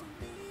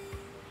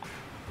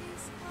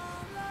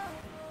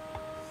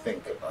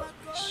 Think about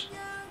this.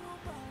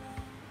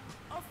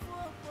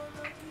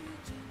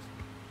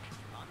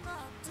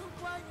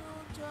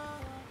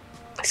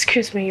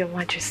 Excuse me, Your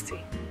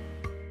Majesty.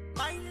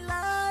 My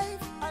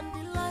life and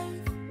the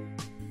life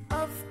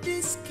of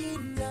this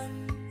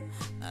kingdom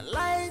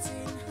lies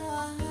in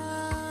her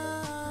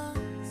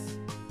hands.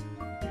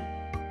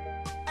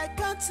 I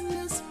can't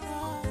lose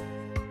her,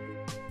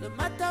 no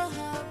matter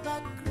her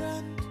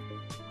background.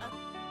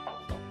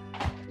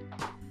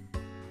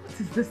 What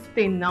is this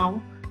thing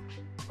now?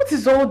 What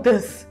is all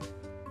this?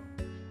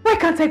 Why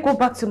can't I go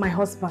back to my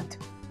husband?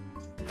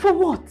 For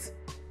what?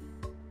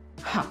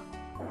 Huh.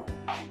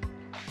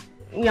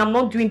 I'm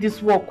not doing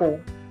this work, oh.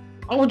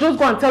 I will just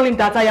go and tell him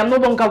that I am no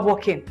longer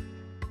working.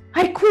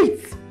 I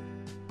quit.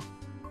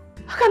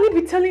 How can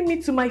he be telling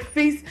me to my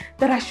face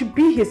that I should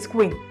be his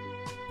queen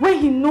when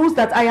he knows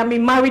that I am a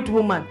married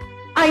woman?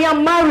 I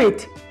am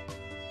married.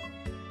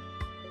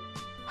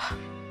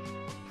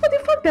 For the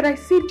fact that I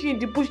saved you in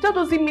the bush, that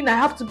doesn't mean I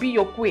have to be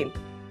your queen.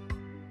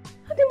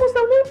 And he must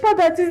have known part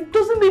that he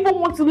doesn't even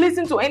want to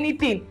listen to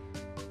anything.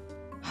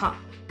 Huh.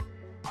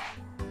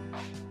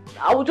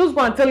 I will just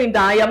go and tell him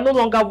that I am no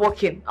longer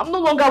working. I'm no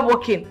longer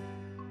working.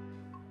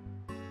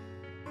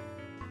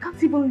 I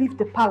can't even leave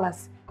the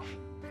palace.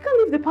 I can't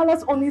leave the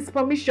palace on his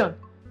permission.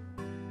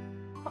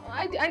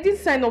 I didn't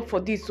sign up for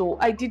this, so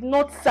I did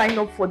not sign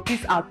up for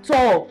this at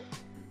all.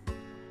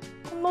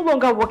 I'm no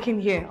longer working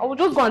here. I will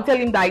just go and tell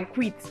him that I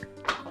quit.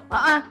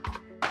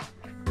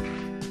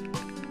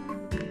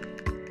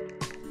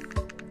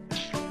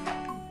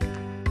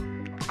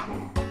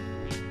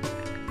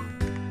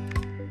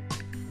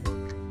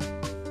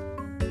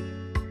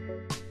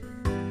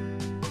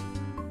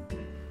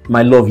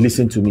 My love,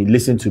 listen to me,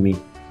 listen to me.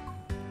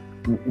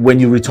 When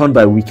you return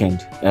by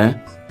weekend,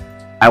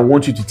 I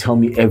want you to tell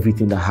me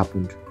everything that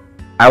happened.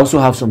 I also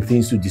have some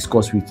things to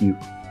discuss with you.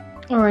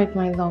 Alright,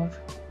 my love.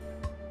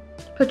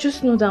 But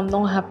just know that I'm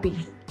not happy.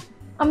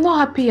 I'm not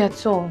happy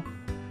at all.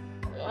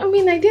 I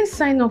mean, I didn't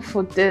sign up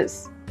for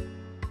this.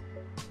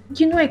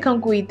 You know I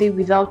can't go a day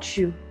without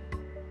you.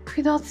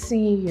 Without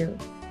seeing you.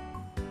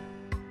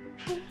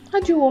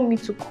 How do you want me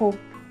to cope?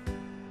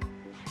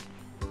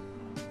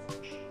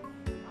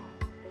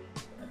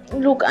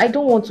 Look, I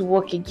don't want to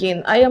work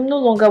again. I am no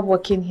longer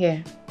working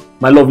here.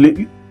 My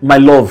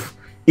love,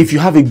 if you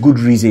have a good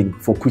reason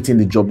for quitting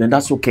the job, then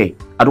that's okay.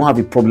 I don't have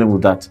a problem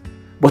with that.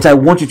 But I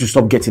want you to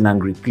stop getting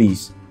angry,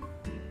 please.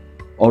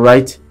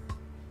 Alright?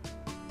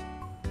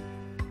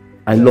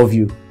 I love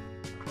you.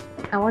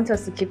 I want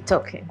us to keep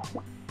talking.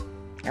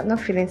 I'm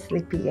not feeling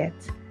sleepy yet.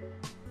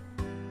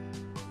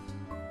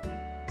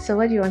 So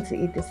what do you want to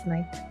eat this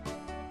night?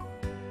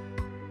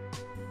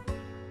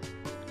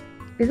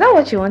 Is that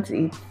what you want to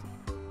eat?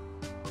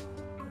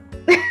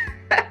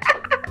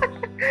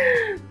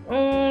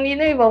 You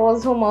know, if I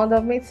was home, I would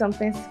have made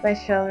something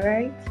special,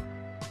 right?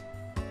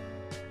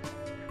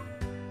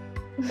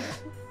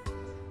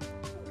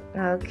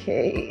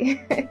 Okay.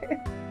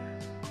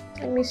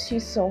 I miss you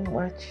so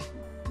much.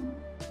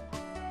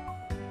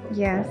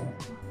 Yes.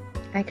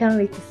 I can't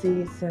wait to see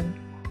you soon.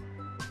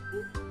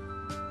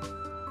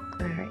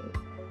 Alright.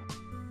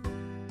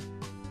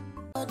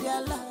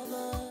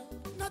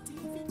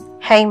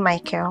 Hey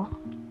Michael.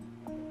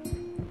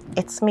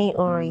 It's me,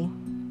 Uri.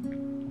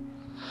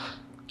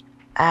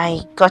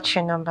 I got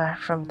your number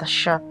from the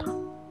shop.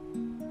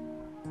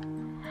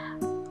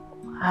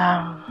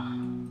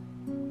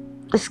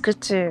 It's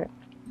good to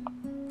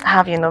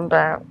have your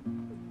number.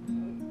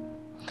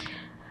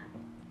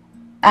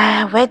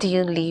 Where do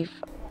you live?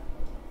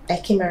 I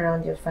came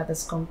around your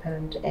father's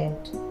compound and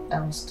I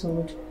was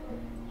told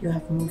you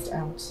have moved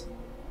out.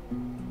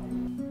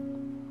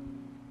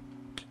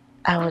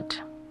 I would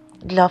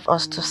love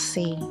us to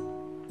see.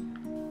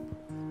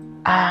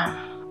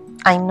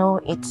 I know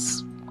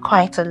it's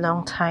quite a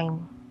long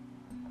time,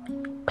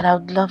 but I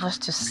would love us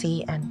to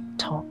see and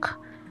talk.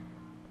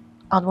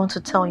 I'd want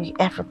to tell you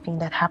everything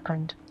that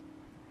happened.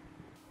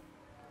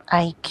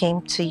 I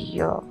came to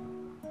your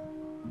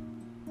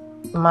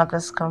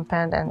mother's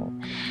compound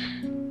and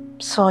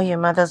saw your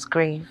mother's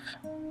grave.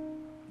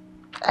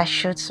 I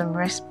showed some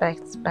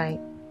respect by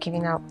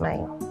giving out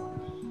my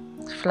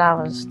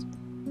flowers.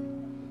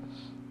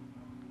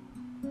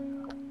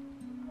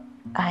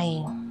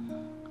 I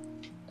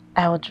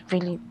would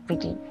really,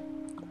 really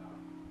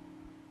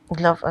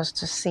love us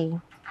to see.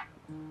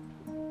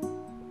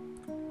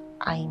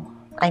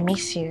 I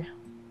miss you.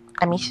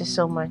 I miss you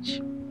so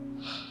much.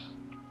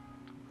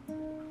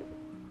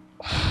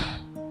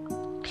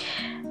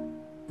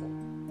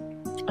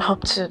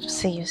 Hope to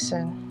see you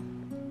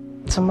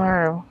soon.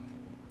 Tomorrow.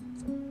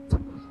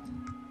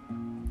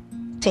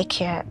 Take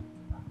care.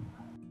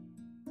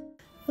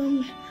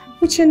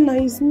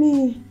 Uchenna, is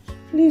me.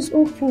 Please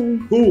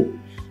open. Who?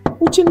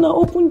 Uchenna,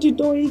 open the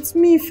door. It's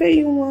me,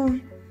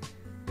 Ifeyinwa.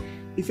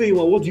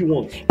 Ifeyinwa, what do you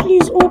want?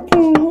 Please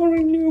open.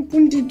 Hurry,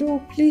 open the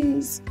door,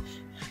 please.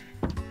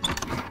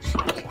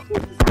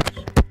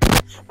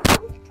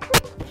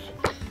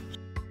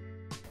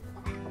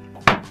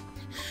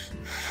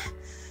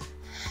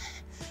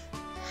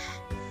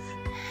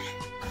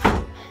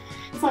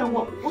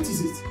 What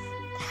is it?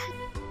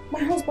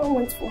 My husband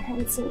went for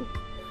hunting.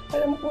 I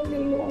am all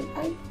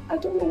alone. I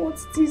don't know what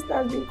it is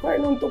that has been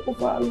crying on top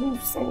of our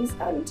roof since,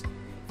 and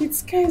it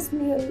scares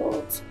me a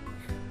lot.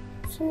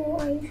 So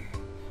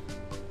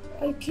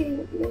I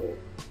came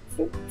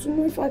to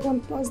know if I can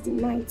pass the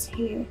night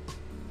here.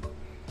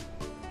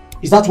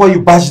 Is that why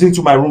you barged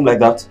into my room like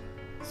that?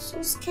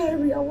 So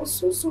scary. I was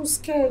so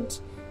scared.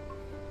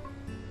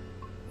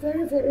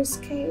 Very, very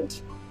scared.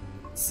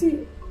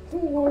 See,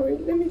 don't worry,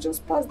 let me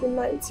just pass the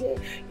night here.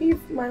 If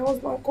my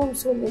husband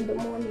comes home in the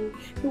morning,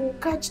 he will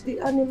catch the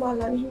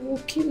animal and he will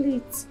kill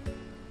it.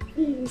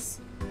 Please.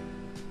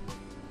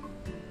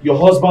 Your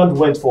husband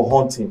went for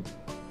hunting.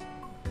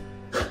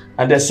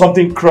 And there's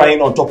something crying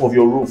on top of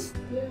your roof.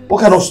 Yes.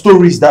 What kind of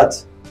story is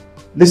that?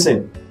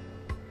 Listen,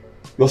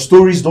 your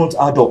stories don't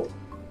add up.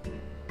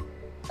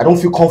 I don't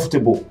feel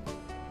comfortable.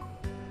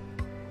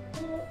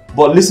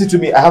 But listen to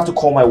me, I have to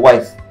call my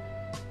wife.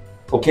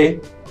 Okay?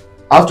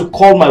 I have to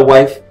call my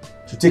wife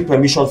to take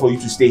permission for you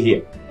to stay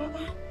here.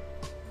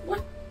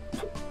 What?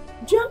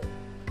 John,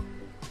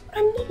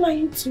 I'm not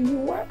lying to you.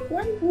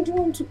 Why would you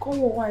want to call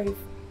your wife?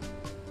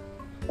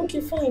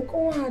 Okay, fine,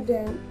 call her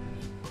then.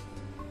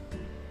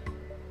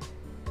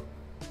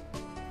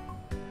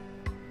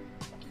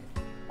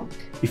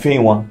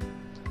 Ifeyinwa,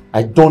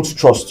 I don't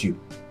trust you.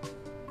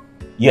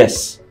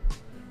 Yes,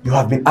 you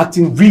have been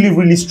acting really,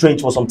 really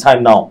strange for some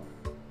time now.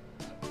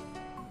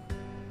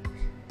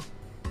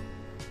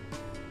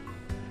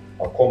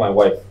 I'll call my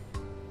wife.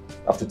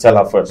 I have to tell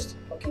her first.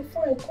 Okay,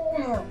 fine, call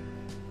her.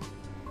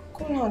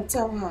 Call her and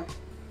tell her.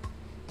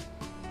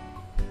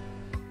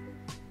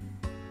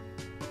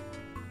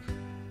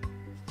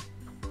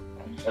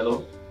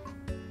 Hello?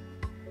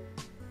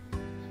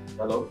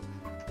 Hello?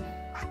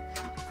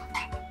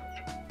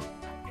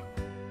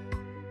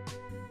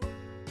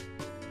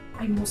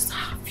 I must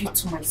have you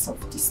to myself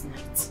this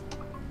night.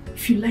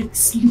 If you like,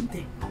 sleep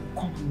there. I'll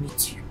come and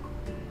meet you.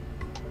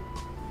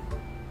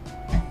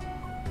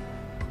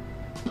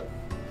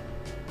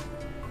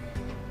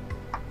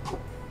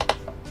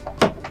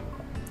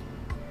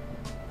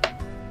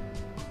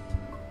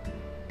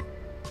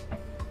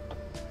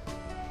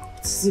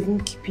 What's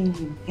even keeping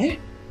him, eh?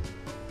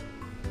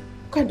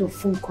 What kind of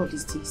phone call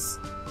is this?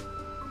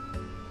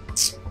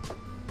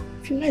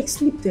 If you like,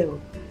 sleep there.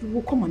 You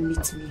will come and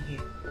meet me here.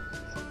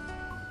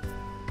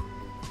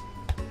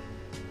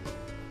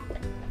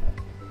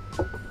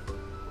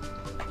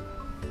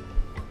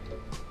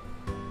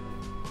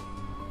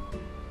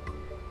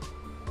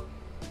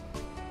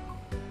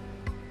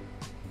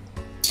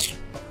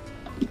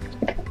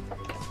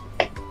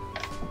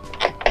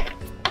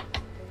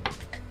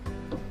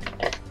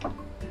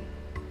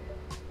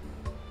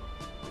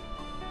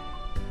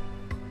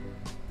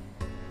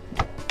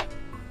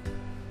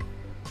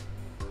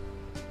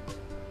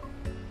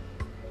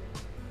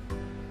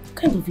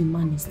 What kind of a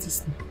man is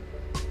this now?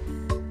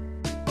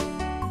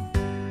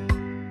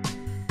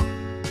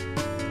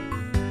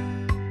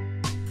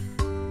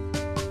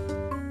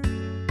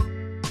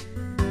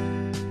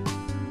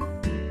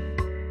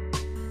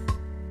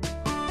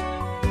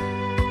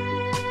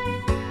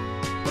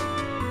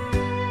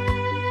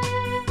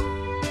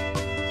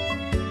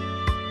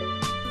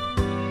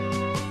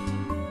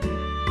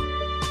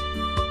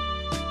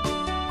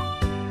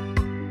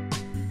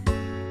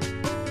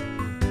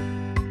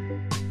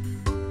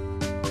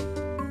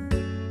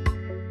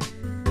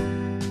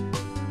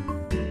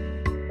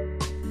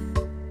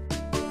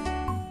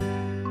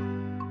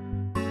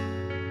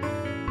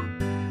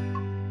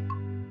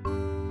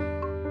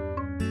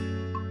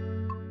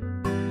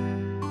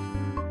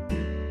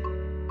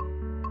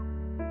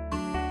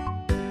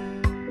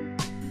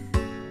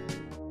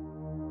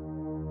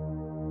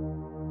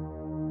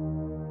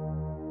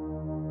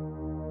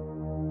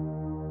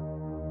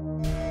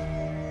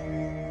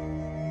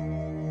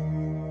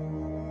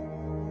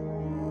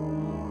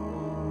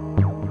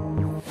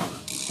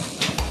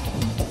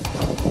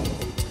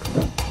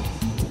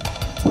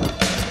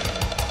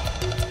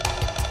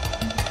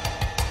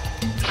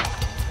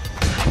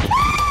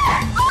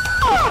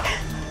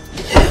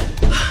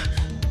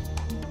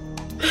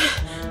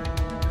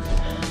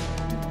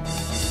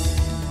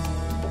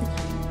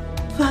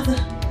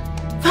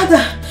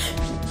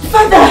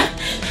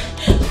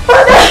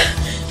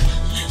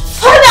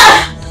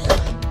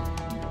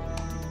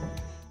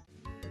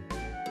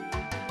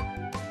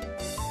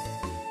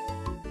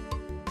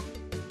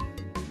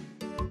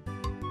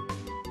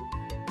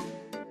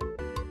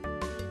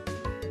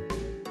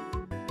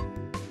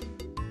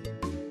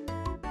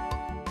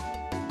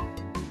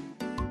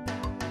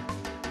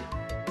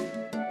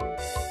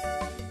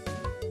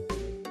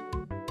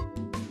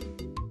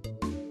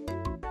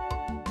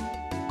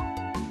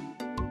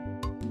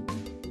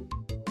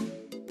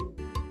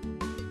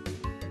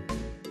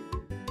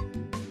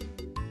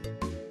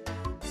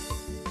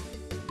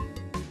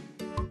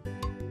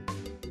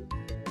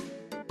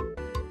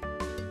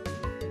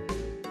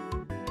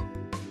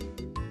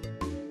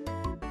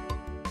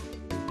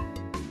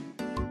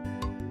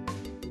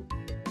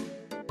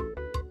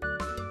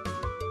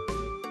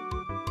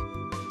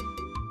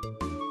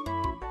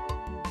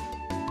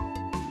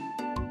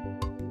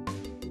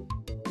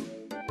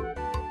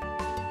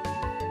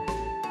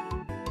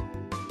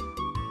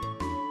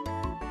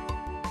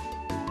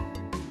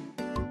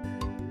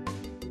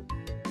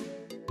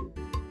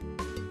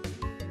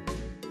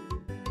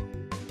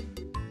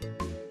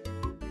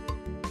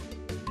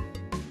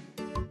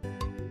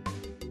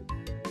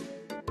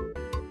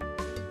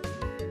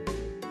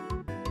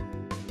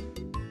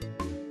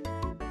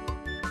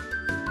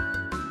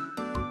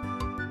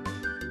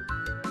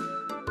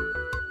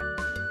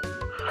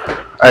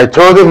 I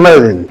told the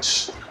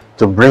maidens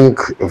to bring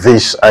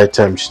these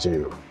items to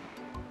you.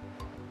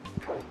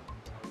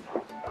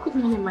 Good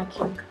morning, my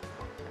king.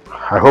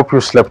 I hope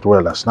you slept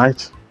well last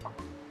night.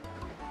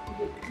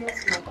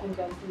 Yes, my king,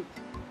 I did.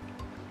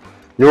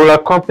 You will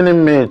accompany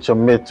me to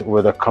meet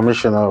with the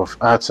Commissioner of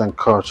Arts and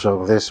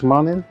Culture this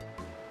morning,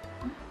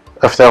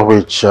 after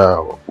which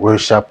we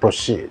shall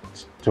proceed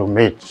to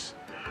meet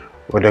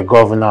with the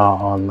governor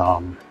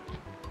on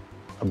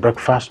a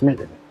breakfast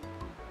meeting.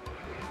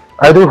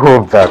 I do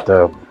hope that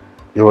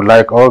you will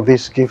like all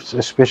these gifts,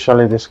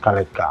 especially this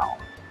scarlet gown.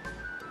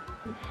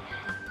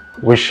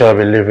 We shall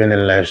be leaving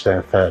in less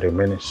than 30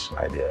 minutes,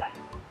 my dear.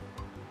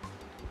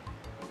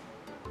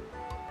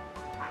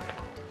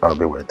 I'll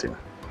be waiting.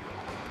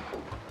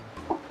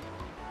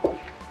 What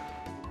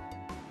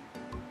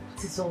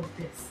is all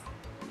this?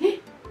 Eh?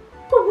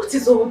 What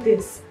is all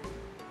this?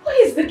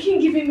 Why is the king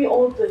giving me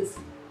all this?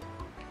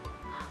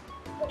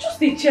 I'm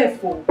just a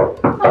chef.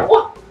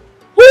 What?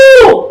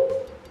 Who?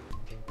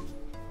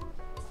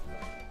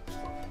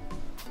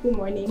 Good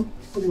morning.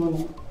 Good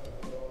morning.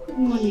 Good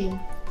morning.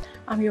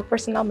 I'm your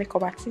personal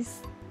makeup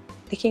artist.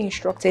 The king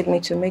instructed me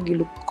to make you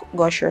look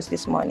gorgeous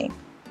this morning.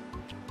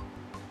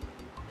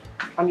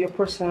 I'm your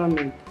personal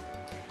maid.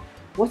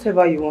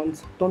 Whatever you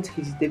want, don't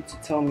hesitate to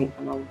tell me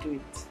and I'll do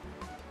it.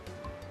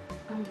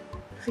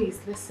 Please,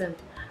 listen.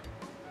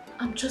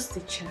 I'm just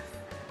a chef.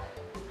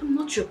 I'm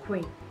not your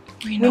queen.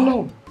 We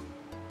know.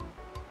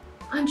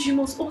 And you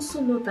must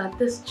also know that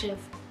this chef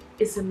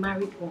is a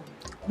married one.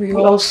 We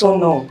also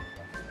know.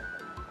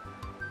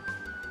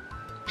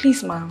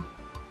 Please, ma'am,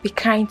 be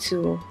kind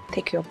to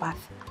take your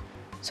bath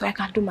so I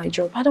can do my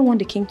job. I don't want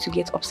the king to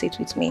get upset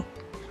with me.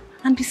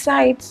 And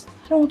besides,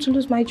 I don't want to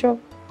lose my job.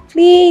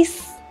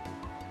 Please.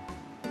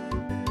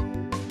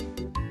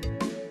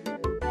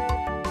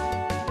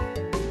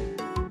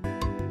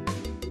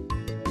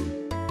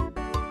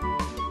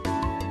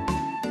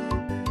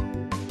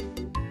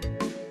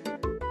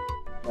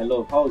 My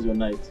love, how was your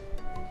night?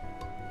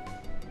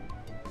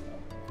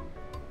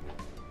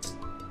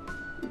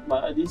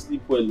 I didn't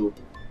sleep well, though.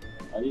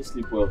 I didn't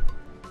sleep well.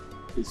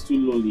 It's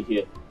too lonely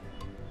here.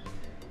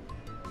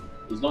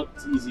 It's not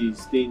easy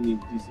staying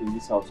in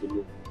this house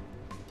alone.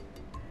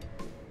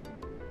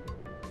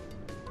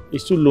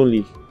 It's too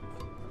lonely.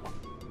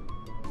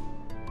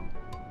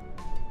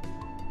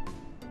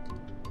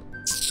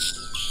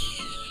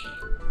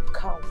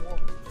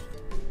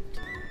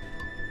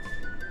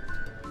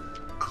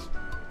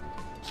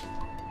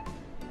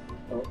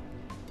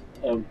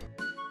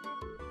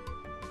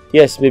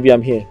 Yes, baby,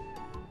 I'm here.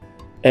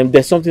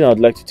 There's something I'd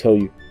like to tell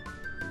you.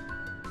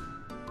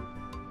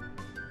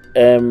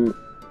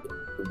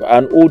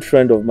 An old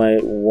friend of mine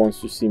wants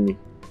to see me.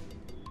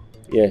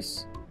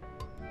 Yes.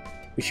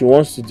 She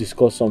wants to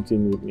discuss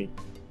something with me.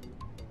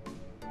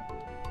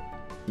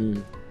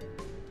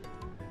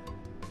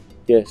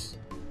 Yes.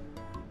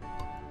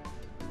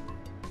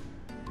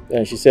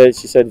 And she said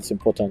it's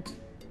important.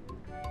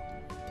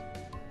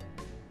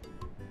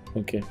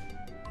 Okay.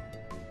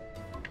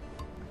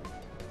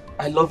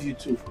 I love you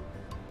too.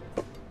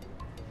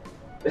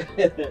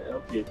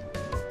 Okay.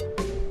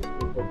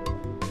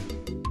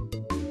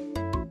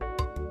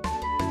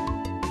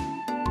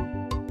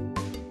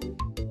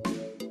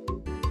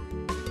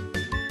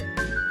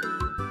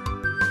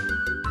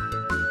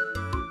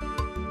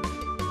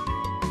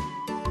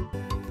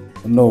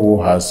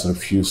 Nowo has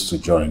refused to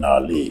join our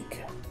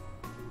league.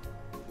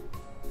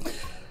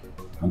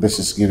 And this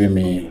is giving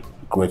me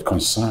great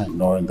concern,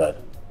 knowing that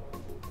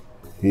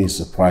he is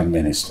the Prime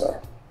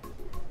Minister.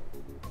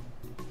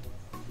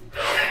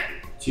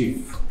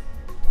 Chief,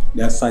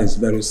 the answer is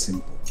very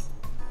simple.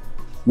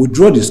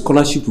 Withdraw the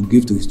scholarship you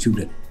give to his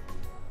children.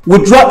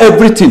 Withdraw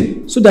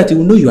everything so that he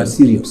will know you are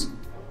serious.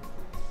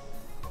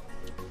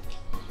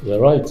 You're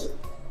right.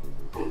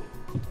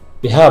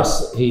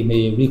 Perhaps he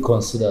may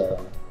reconsider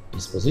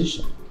his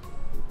position.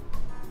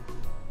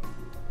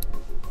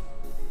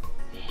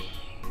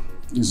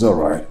 It's all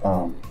right.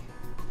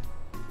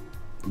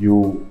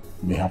 You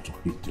may have to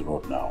hit the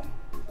road now.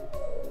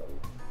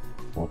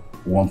 But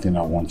one thing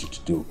I want you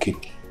to do, keep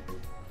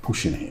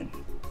pushing him.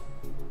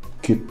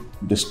 Keep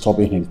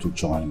disturbing him to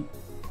join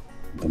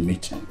the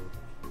meeting.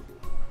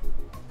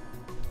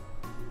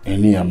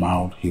 Any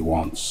amount he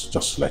wants,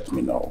 just let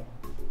me know.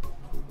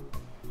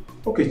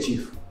 Okay,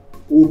 Chief.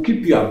 We'll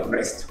keep you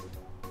abreast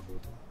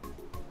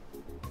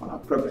on our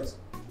progress.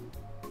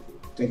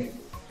 Thank you.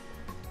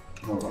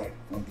 All right.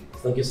 Thank you.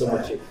 Thank you so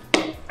much, Chief.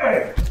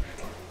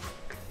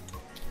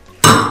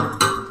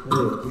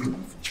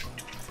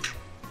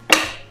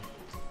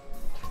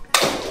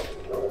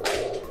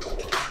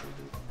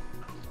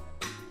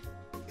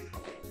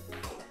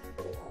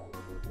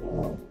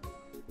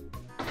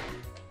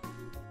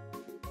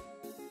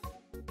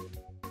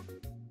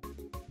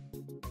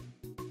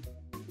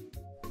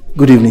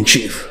 Good evening,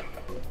 Chief.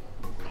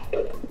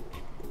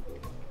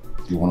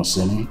 You want to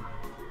see me?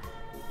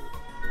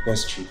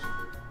 Yes, Chief.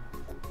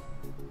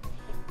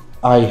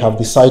 I have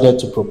decided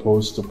to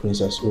propose to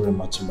Princess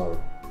Urema tomorrow.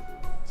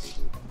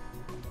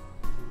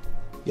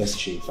 Yes,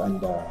 Chief,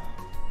 and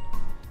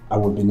I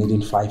will be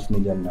needing 5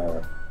 million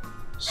naira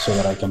so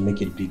that I can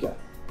make it bigger.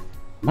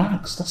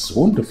 Max, that's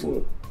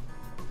wonderful.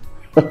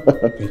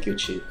 Thank you,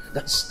 Chief.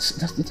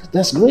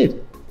 That's great.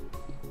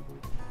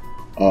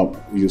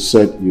 You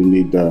said you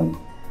need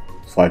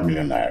 5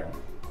 million naira.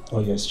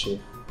 Oh yes, Chief.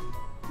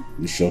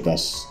 You sure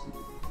that's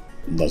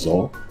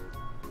all?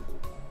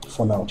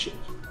 For now, Chief.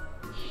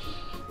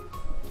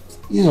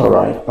 It's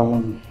alright.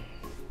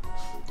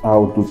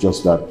 I'll do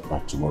just that by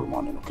tomorrow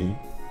morning, okay?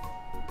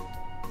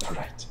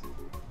 Alright.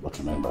 But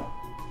remember,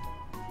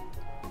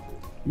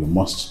 you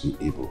must be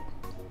able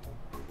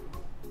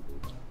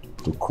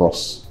to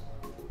cross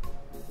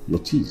your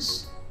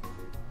T's,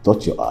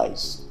 dot your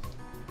I's,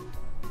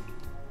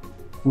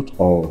 put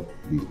all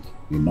the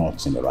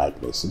knots in the right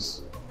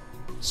places,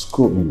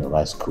 screw in the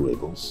right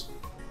screwables,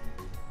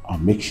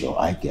 and make sure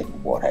I get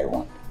what I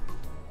want.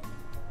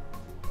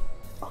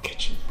 Okay,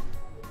 Chief.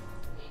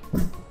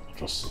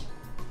 Trust me.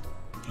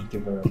 Thank you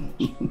very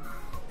much.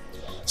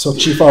 So,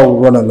 Chief, I will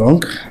run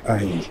along.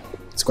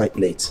 It's quite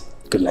late.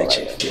 Good night,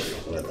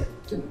 Chief.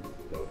 Good night.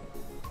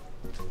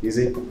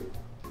 Easy.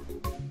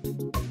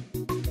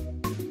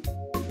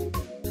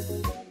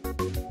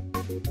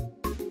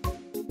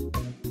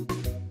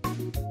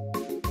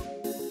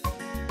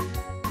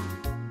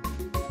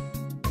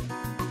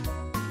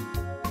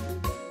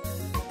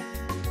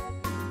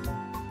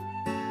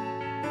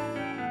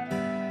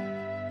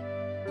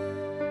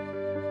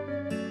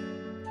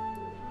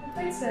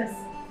 Princess.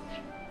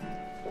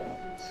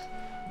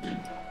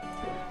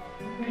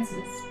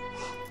 Princess.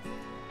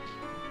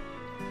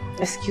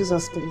 Excuse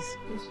us, please.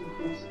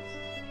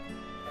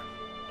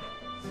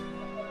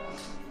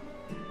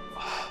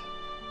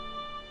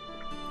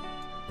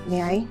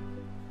 May I?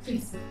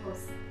 Please, of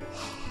course.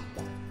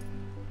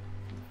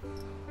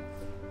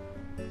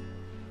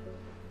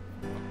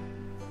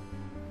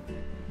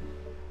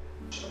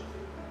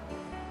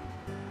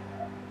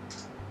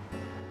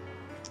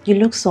 You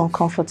look so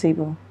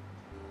uncomfortable.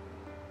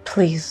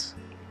 Please,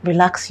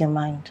 relax your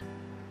mind.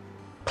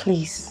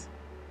 Please.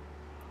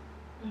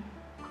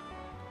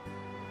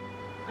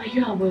 Are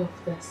you aware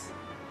of this?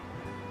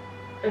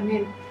 I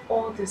mean,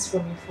 all this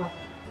from your father.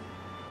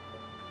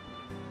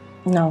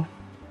 No,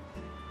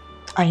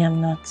 I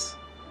am not.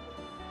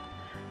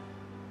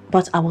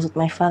 But I was with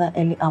my father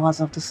early hours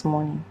of this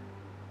morning.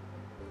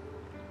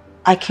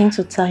 I came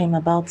to tell him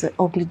about the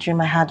ugly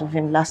dream I had of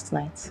him last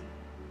night.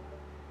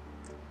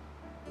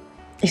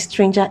 A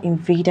stranger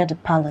invaded the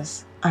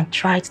palace and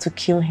tried to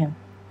kill him.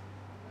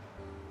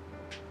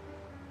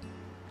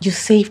 You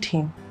saved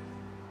him.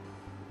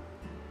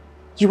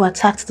 You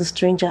attacked the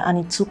stranger and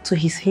he took to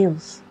his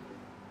heels.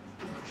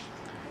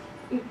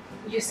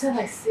 You said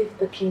I saved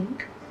the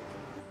king?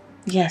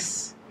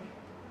 Yes.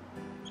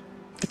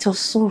 It was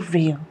so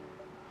real.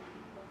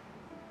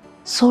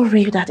 So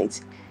real that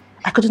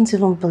I couldn't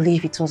even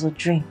believe it was a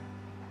dream.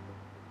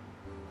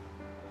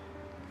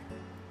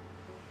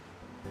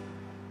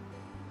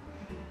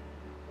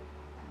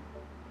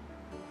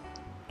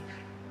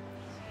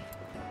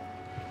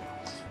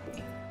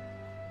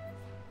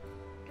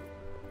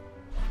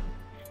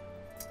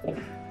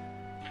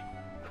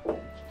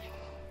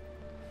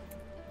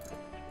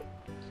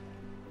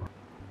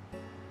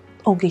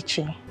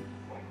 Ogechi,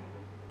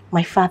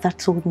 my father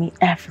told me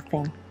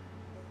everything.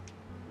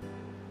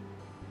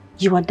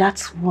 You are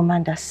that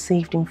woman that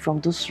saved him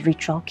from those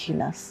ritual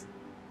killers.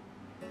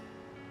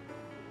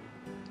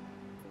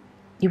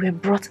 You were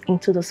brought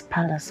into this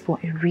palace for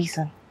a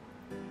reason.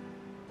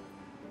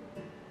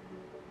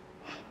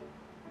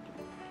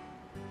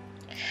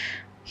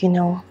 You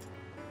know,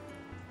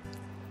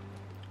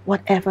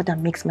 whatever that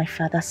makes my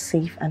father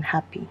safe and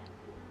happy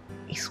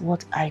is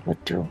what I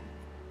would do.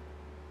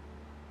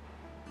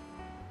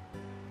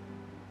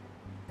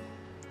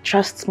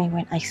 Trust me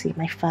when I say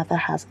my father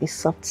has a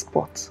soft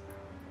spot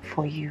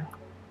for you.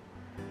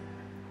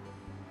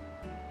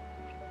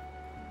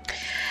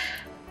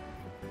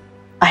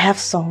 I have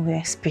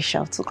somewhere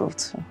special to go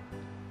to.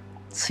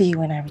 See you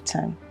when I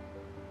return.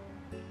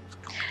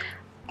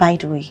 By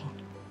the way,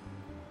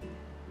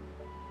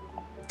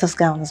 this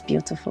gown is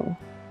beautiful.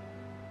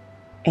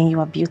 And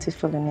you are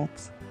beautiful in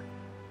it.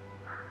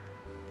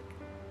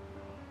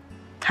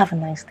 Have a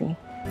nice day.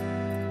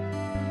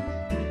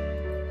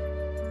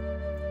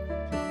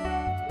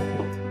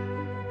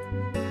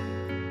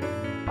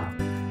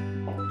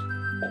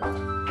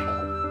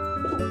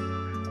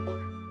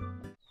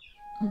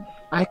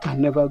 I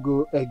can never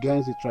go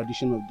against the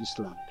tradition of this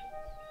land.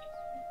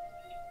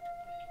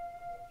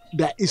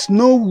 There is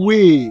no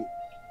way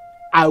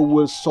I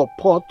will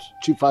support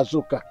Chief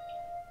Azuka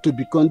to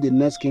become the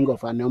next king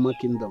of Anioma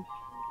Kingdom.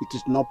 It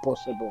is not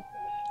possible.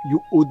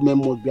 You old men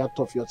must be out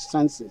of your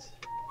senses.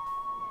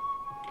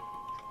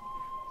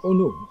 Oh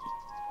no.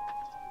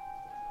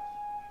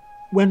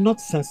 We're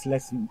not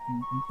senseless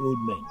old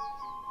men.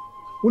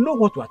 We know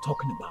what we're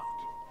talking about.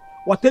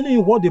 We're telling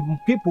you what the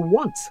people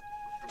want.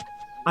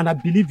 And I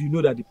believe you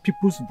know that the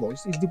people's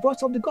voice is the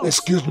voice of the gods.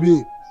 Excuse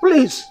me,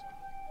 please.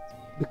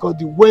 Because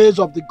the ways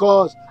of the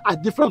gods are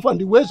different from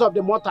the ways of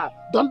the mortal.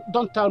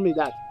 Don't tell me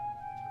that.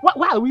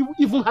 Why are we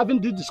even having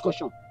this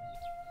discussion?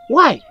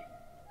 Why?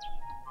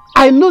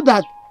 I know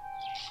that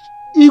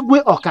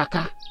Igwe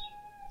Okaka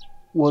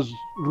was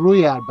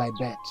royal by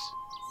birth.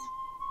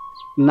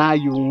 Now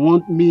you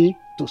want me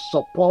to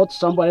support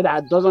somebody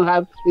that doesn't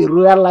have a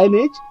royal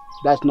lineage?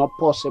 That's not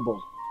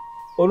possible.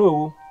 Oh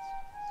no.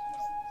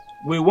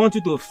 We want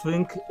you to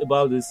think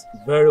about this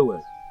very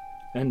well.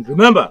 And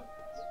remember,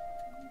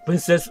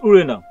 Princess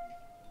Urena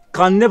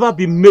can never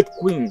be made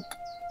queen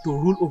to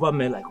rule over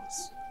men like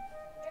us.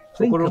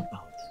 Think about it.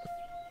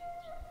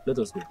 Let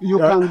us go. You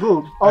can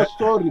go.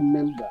 Also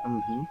remember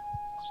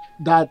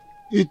that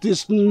it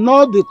is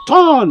not the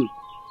turn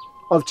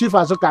of Chief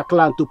Azuka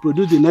clan to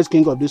produce the next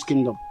king of this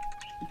kingdom.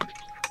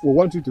 We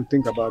want you to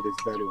think about this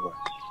very well.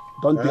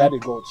 Don't dare the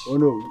gods. Oh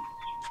no.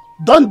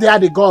 Don't dare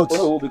the gods.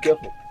 Oh, be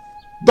careful.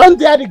 Don't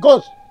dare the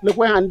gods. Look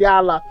when Handi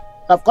Allah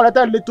have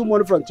collected little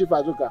money from Chief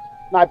Azuka.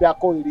 Now they are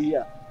calling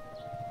here.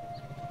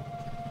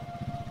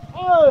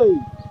 Hey!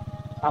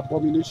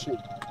 Abomination.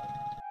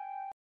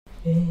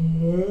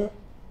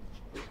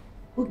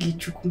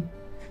 Ogechuku,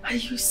 are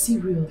you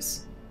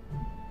serious?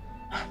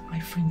 My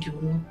friend,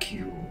 you're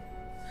lucky.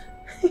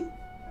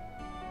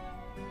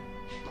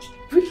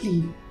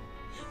 Really?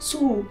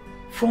 So,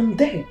 from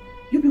there,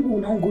 you people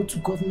will now go to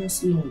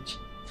Governor's Lodge.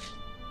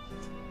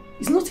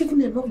 It's not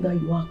even enough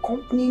that you are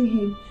accompanying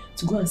him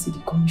to go and see the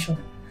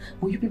commissioner.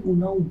 But you people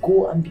will now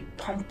go and be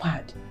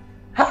pampered.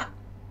 Ha!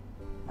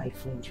 My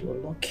friend, you're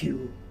lucky.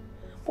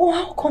 But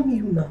how come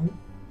you now?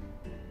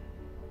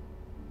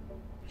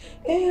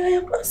 I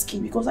am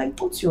asking because I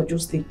thought you're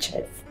just a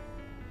chef.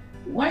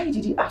 Why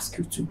did he ask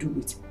you to do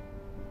it?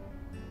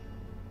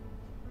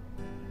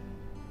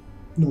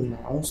 No,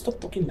 I'll stop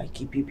talking like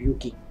a baby,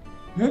 okay?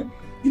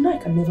 You know I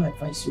can never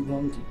advise you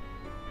wrongly.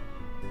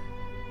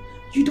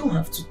 You don't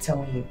have to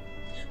tell him.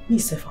 Me,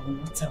 self, I will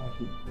not tell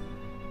him.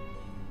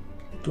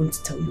 Don't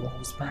tell your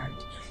husband.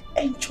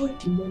 Enjoy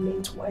the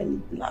moment while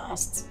it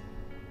lasts.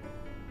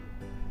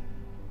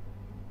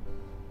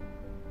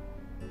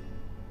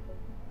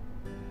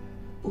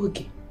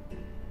 Okay.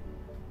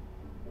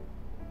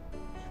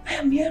 I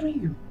am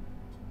hearing you.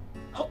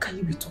 How can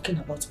you be talking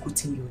about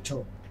quitting your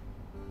job?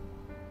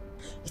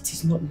 It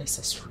is not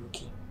necessary,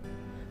 okay?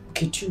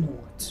 Okay, do you know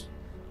what?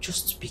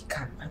 Just be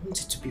calm. I want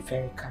you to be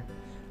very calm.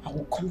 I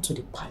will come to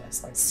the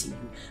palace and see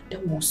you.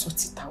 Then we'll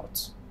sort it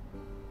out.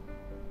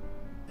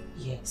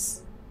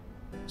 Yes.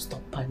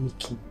 Stop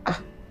panicking.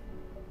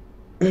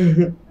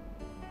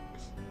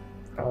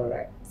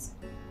 Alright.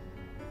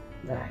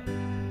 Bye.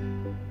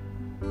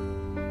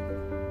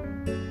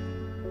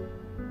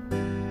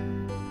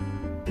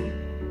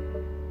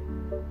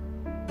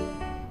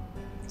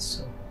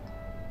 So,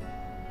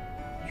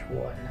 you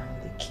are now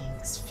the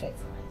king's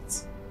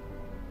favorite.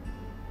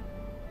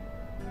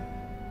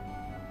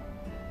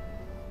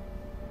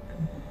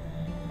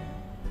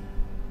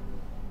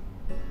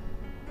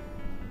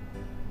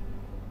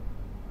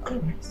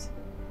 Alright.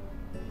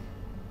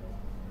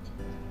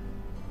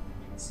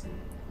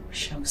 We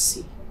shall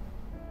see.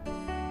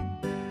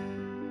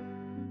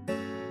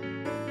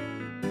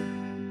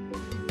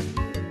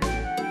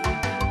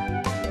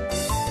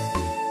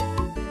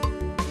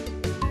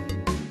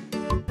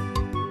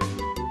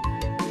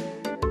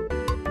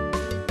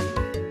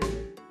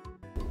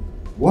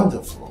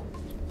 Wonderful.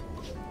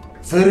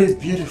 Very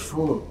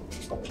beautiful.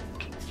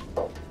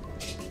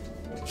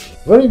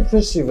 Very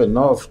impressive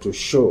enough to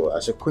show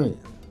as a queen.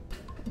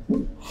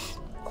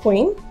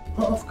 Queen?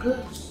 Oh, of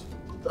course.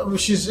 I mean,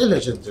 she's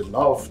elegant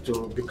enough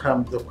to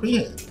become the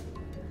queen.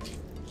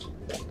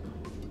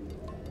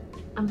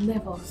 I'm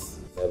nervous.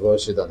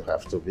 Nervous you don't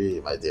have to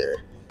be, my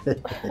dear.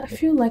 I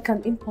feel like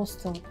an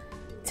imposter,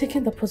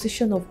 taking the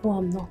position of who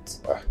I'm not.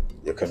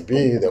 You can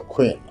be the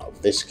queen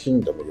of this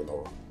kingdom, you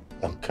know.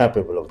 I'm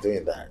capable of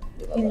doing that.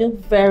 You look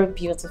very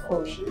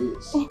beautiful.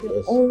 Oh,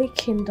 The only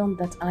kingdom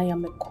that I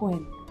am a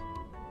queen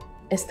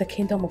is the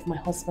kingdom of my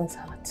husband's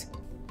heart.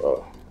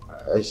 Oh,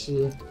 I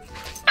see.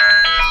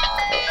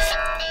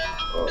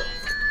 Oh.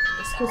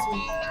 Excuse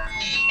me.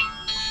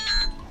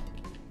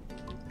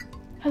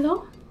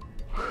 Hello?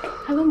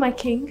 Hello, my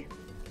king.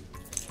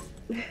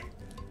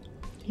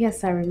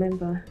 Yes, I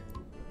remember.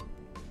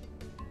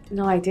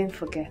 No, I didn't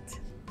forget.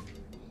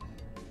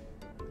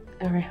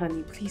 Alright,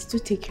 honey, please do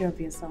take care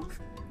of yourself.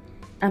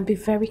 And be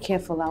very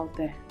careful out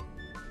there.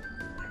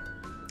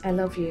 I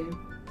love you.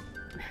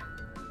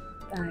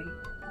 Bye.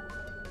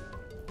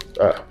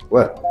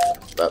 Well,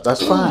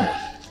 that's fine.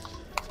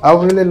 I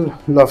would really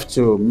love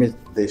to meet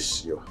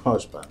this your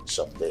husband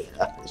someday.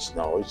 It's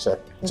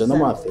a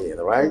normal thing,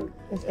 right?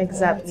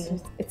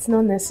 Exactly. It's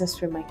not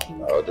necessary, my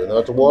king. Oh, do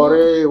not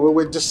worry. We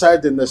will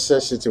decide the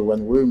necessity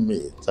when we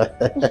meet.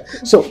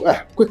 So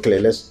quickly,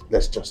 let's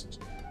just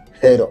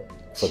head up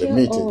for the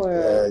meeting.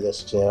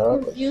 Just cheer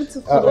up.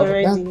 Beautiful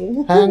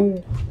already.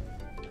 Hang.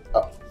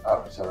 Oh,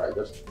 it's all right.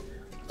 Just.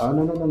 Oh,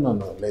 no.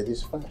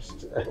 Ladies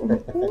first.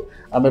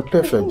 I'm a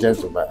perfect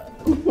gentleman.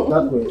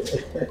 That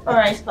way. All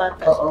right,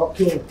 Father.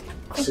 Okay.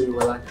 See you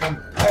when I come.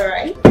 All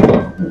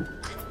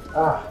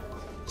right.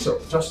 So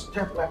just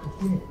step like a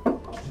queen.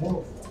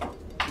 Move.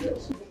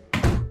 Yes.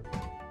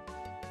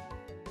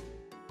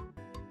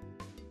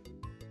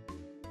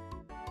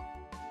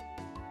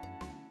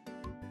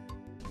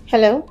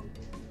 Hello?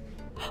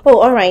 Oh,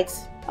 all right.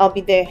 I'll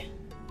be there.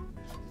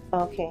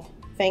 Okay.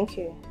 Thank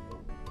you.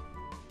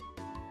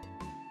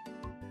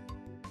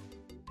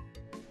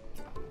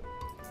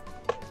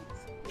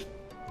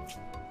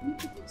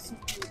 So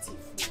beautiful.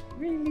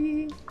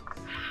 Really?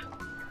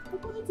 I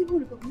couldn't even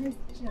recognize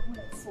the chair when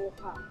I saw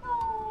her.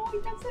 Oh,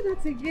 you can say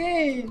that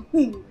again.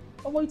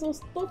 Oh, it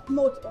was top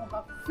notch on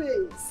her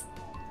face.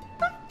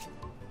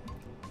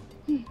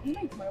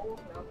 It's my work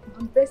now.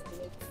 I'm best in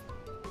it.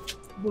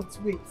 But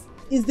wait,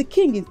 is the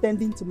king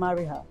intending to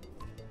marry her?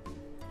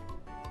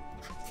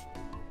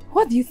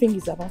 What do you think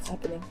is about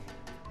happening?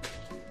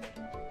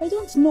 I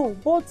don't know,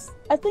 but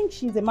I think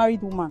she's a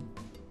married woman.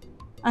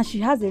 And she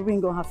has a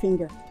ring on her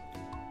finger.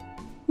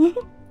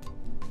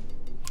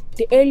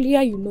 The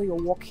earlier you know your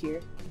work here,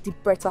 the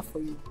better for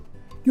you.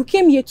 You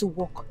came here to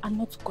work and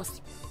not to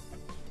gossip.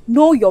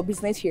 Know your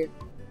business here.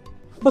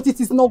 But it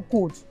is not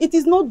good. It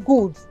is not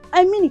good.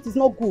 I mean, it is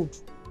not good.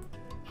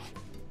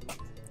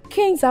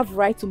 Kings have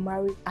right to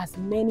marry as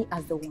many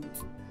as they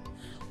want.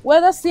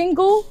 Whether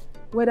single,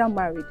 whether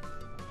married.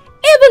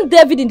 Even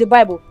David in the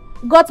Bible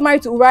got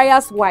married to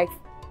Uriah's wife.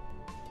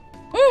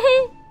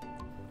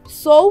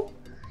 So,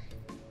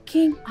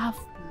 king have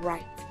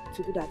right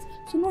to do that.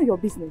 So know your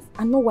business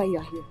and know why you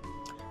are here.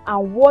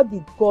 And what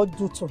did God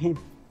do to him?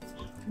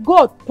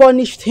 God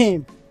punished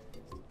him.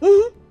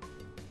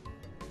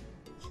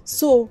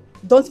 So,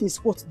 don't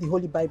misquote the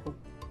Holy Bible.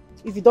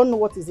 If you don't know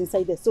what is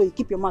inside there, so you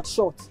keep your mouth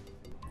shut.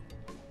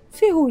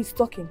 See who is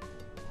talking.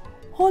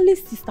 Holy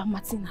Sister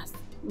Martinez.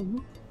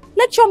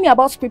 Lecture me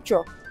about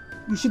scripture.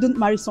 You shouldn't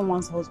marry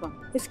someone's husband.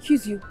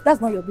 Excuse you, that's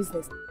not your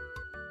business.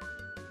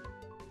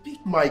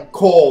 Pick my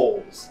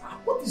calls.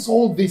 What is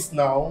all this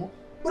now?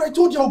 But I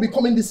told you I'll be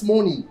coming this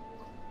morning.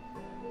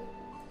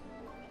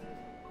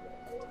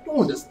 I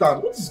don't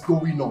understand. What is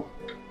going on?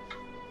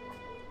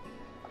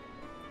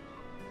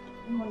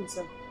 Good morning,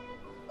 sir.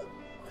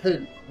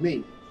 Hey,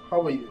 May,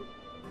 how are you?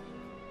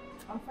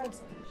 I'm fine,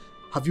 sir.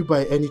 Have you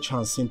by any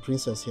chance seen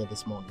Princess here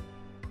this morning?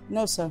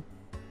 No, sir.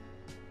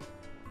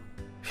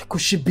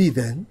 Could she be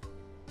then?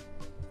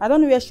 I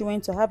don't know where she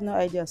went to. I have no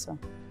idea, sir.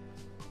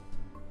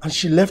 And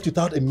she left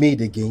without a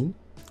maid again?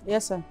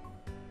 Yes, sir.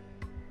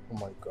 Oh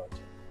my God.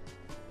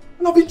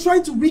 And I've been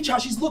trying to reach her.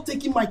 She's not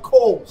taking my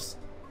calls.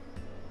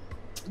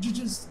 You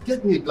just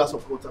get me a glass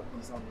of water,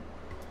 please.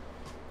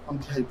 I'm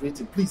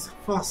dehydrated. Please,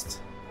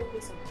 fast. Okay,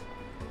 sir.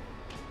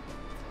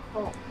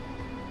 Oh. What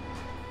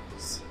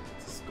is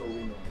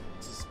going on?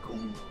 What is going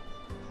on?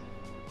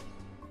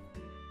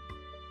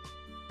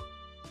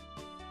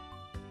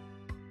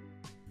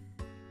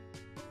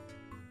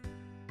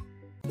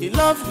 He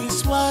loved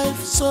his wife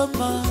so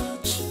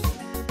much,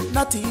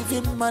 not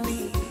even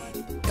money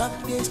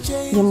can be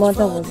exchanged. Your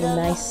mother was a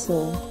nice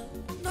soul,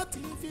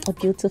 a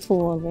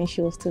beautiful one when she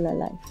was still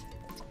alive.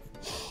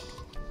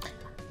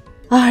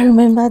 I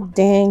remember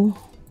then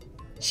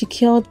she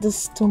cured the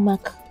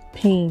stomach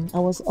pain I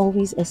was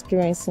always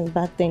experiencing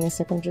back then in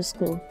secondary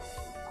school.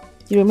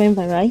 You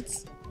remember, right?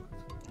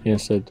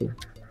 Yes, I do.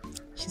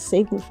 She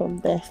saved me from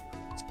death.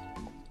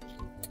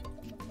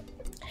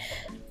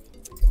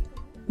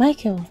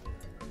 Michael,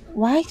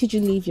 why did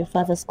you leave your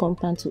father's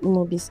compound to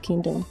Umobi's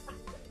kingdom?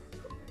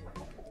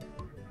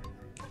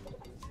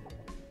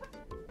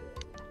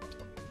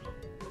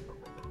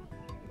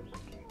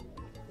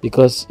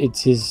 Because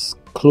it is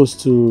close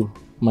to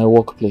my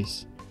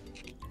workplace.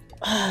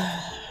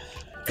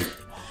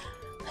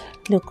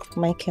 Look,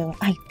 Michael,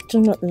 I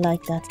do not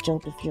like that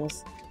job of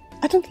yours.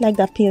 I don't like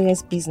that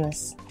POS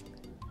business.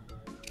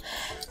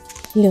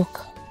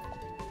 Look,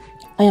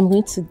 I am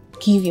going to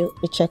give you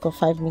a check of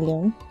 5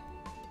 million.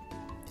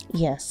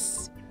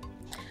 Yes.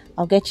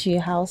 I'll get you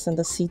a house in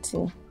the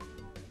city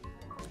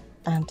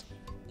and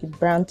a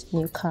brand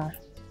new car.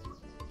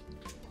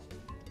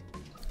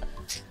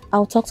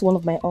 I'll talk to one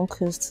of my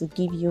uncles to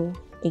give you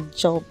a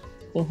job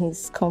in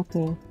his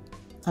company,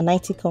 an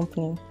IT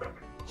company.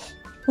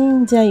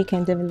 There you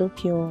can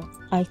develop your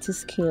IT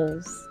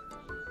skills.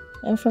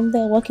 And from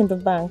there, work in the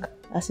bank,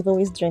 as you've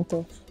always dreamt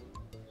of.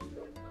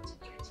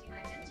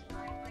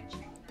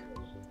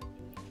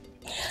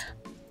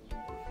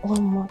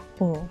 One more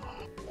thing.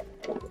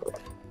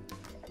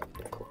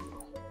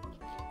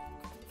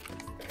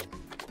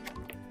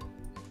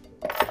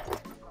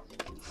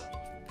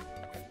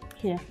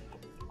 Here,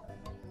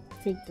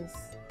 take this.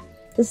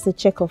 This is a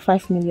check of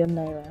 5 million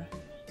naira.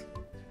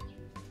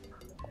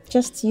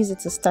 Just use it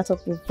to start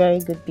up a very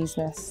good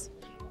business.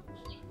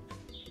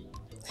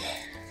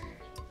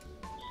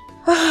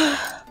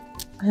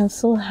 I am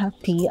so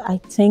happy. I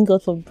thank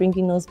God for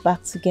bringing us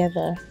back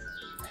together.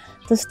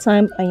 This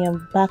time I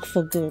am back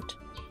for good.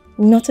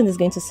 Nothing is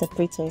going to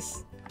separate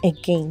us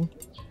again.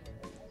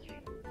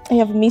 I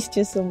have missed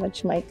you so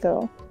much,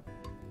 Michael.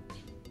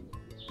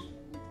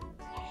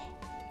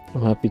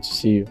 I'm happy to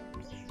see you.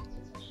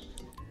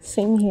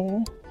 Same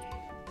here.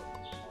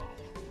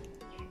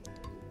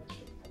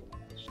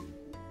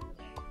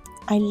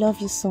 I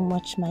love you so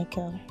much,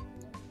 Michael.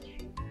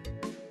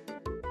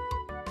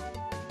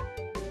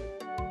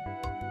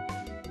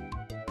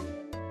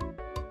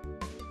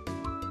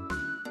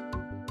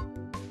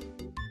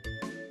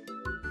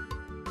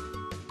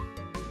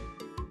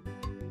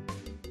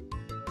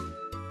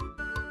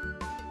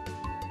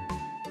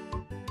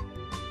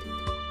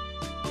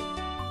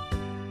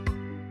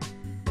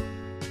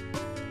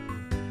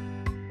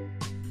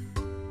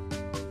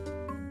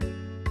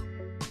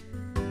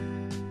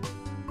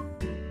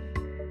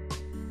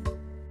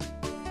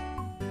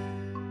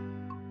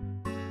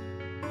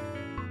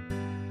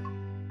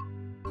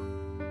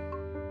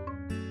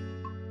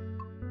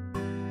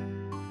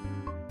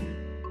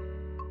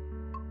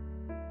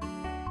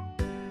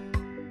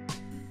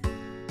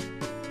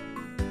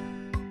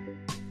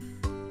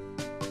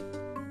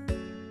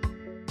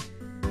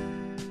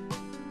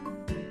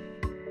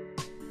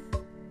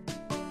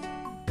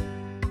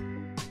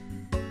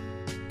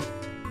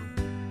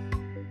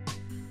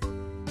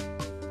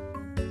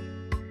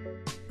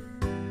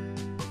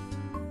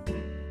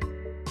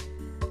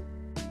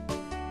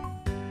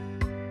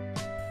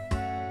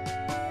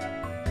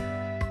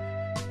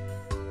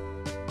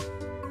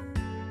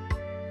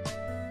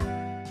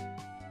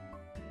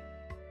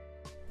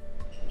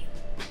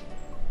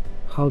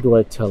 How do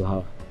I tell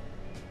her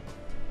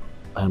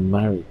I'm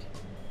married?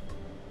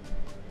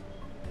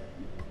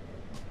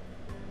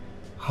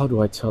 How do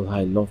I tell her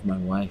I love my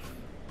wife?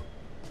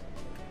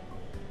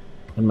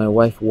 And my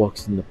wife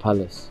works in the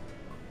palace.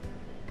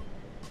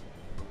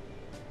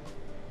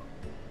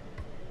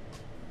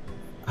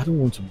 I don't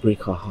want to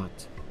break her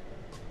heart.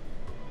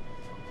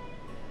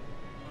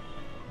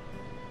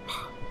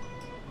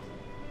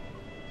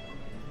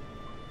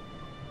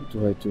 What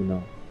do I do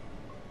now?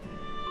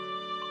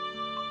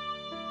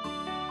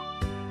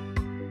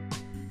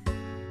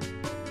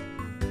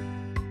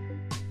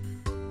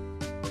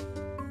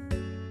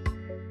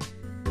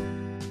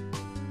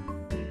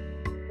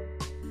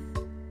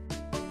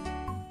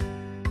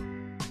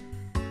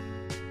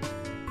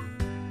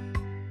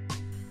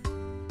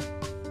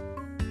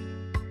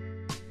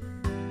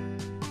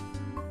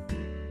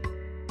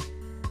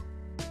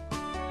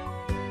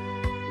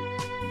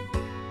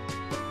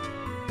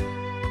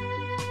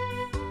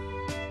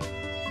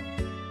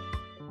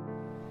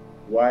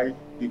 Why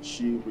did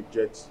she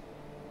reject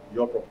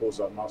your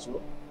proposal,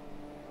 Maxwell?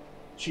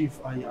 Chief,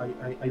 I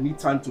need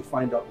time to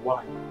find out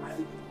why.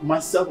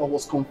 Myself, I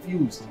was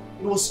confused.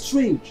 It was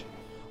strange.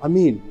 I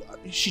mean,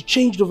 she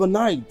changed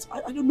overnight.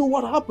 I don't know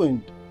what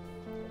happened.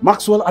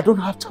 Maxwell, I don't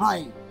have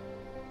time.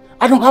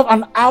 I don't have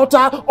an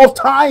iota of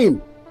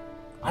time.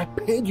 I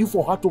paid you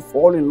for her to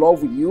fall in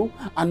love with you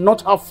and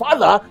not her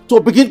father to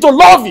begin to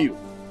love you.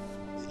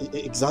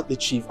 Exactly,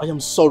 Chief. I am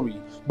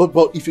sorry. But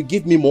if you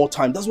give me more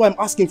time, that's why I'm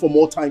asking for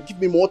more time. Give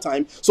me more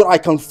time so that I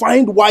can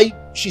find why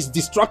she's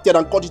distracted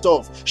and cut it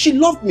off. She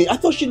loved me. I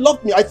thought she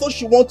loved me. I thought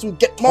she wanted to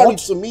get married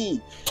to me.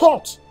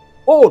 Thought?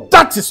 Oh,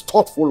 that is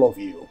thoughtful of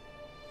you.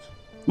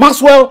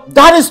 Maxwell,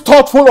 that is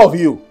thoughtful of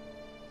you.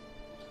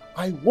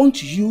 I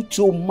want you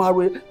to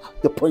marry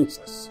the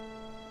princess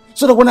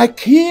so that when I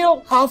kill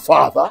her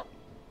father,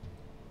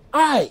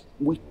 I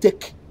will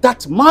take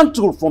that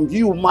mantle from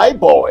you, my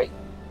boy.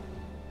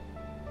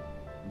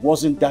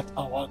 Wasn't that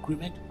our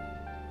agreement?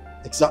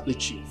 Exactly,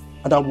 Chief.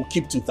 And I will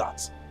keep to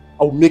that.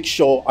 I will make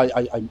sure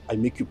I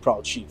make you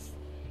proud, Chief.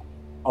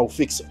 I'll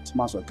fix it.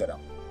 Maxwell, get out.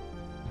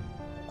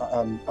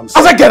 I'm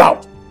sorry. I said get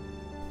out!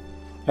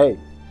 Hey,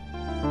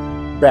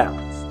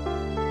 balance.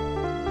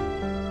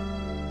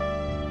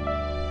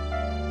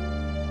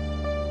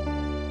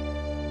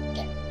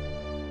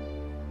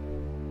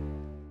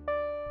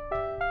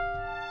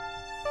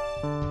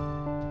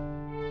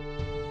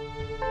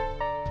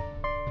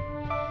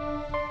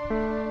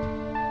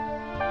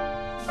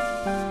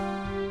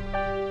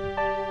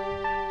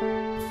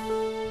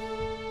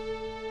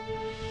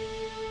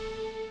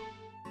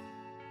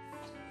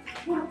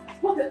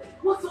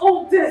 What's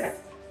all this?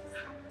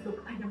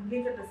 Look, I am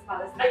leaving this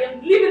palace. I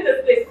am leaving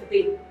this place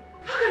today.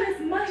 How can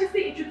His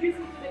Majesty introduce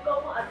me to the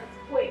governor at this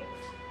point?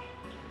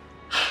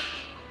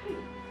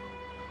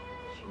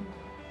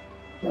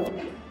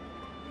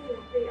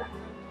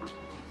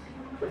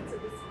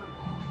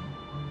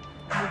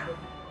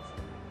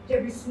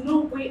 There is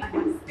no way I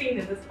am staying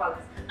in this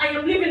palace. I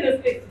am leaving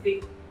this place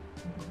today.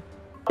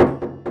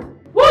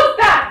 Who's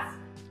that?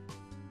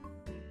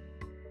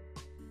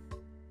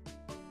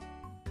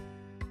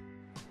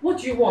 What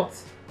do you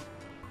want?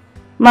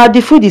 Ma,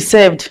 the food is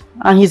served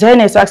and His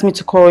Highness asked me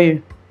to call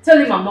you. Tell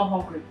him I'm not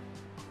hungry.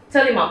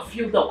 Tell him I'm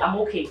filled up. I'm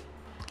okay.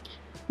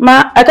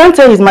 Ma, I can't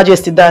tell His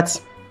Majesty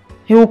that.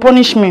 He will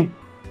punish me.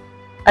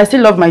 I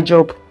still love my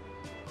job.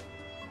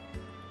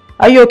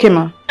 Are you okay,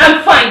 Ma?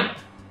 I'm fine.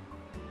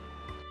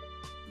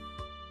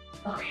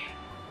 Okay.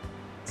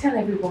 Tell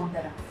everyone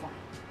that I'm fine.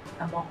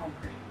 I'm not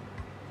hungry.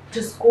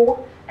 Just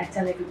go and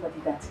tell everybody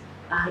that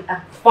I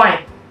am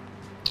fine.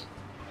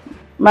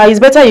 Ma, it's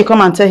better you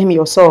come and tell him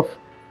yourself.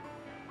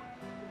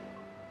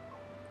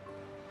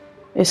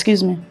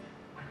 Excuse me.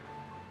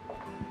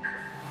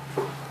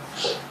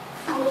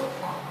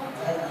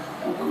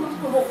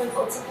 What have I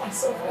gotten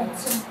myself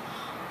into?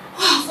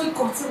 What have I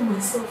gotten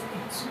myself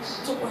into?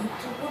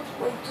 What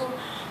do I do?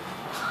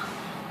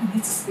 I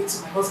need to speak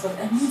to my husband.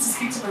 I need to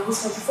speak to my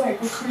husband before I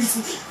go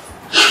crazy.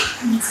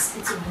 I need to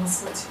speak to my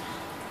husband.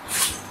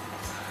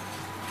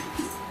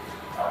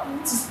 I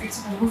need to speak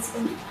to my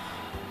husband.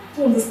 I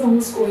don't understand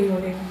what's going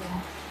on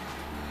anymore.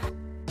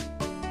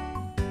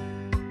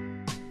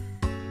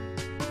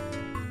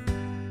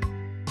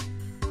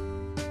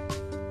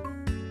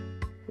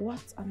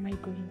 What am I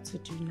going to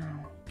do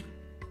now?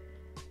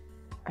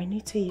 I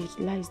need to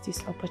utilize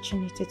this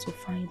opportunity to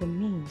find a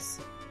means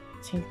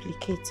to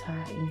implicate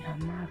her in her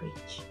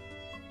marriage.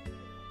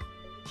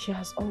 She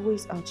has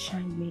always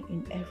outshined me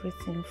in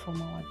everything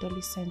from our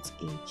adolescent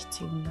age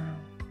till now.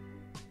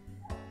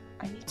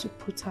 I need to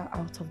put her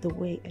out of the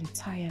way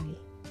entirely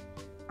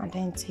and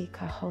then take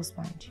her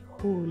husband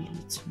wholly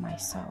to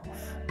myself.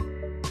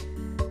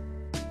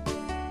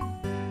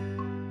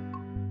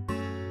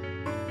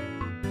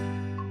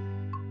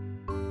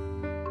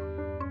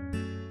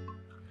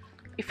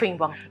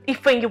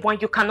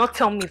 Ifeanyi, you cannot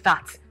tell me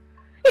that.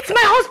 It's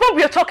my husband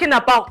we are talking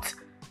about.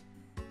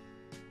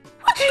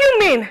 What do you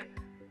mean?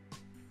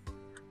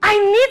 I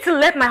need to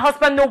let my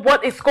husband know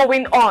what is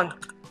going on.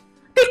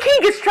 The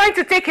king is trying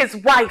to take his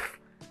wife.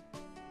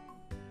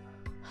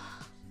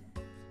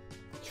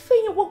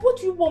 Ifeanyi, what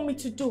do you want me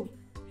to do?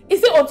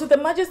 Is it until the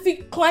Majesty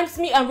climbs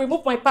me and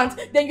removes my pants,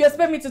 then you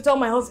expect me to tell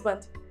my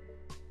husband?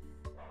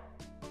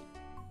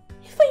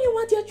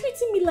 Ifeanyi, they are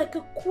treating me like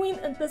a queen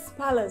in this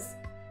palace.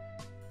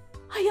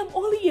 I am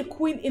only a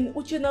queen in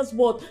Uchenna's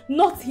world,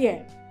 not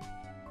here.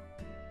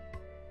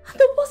 And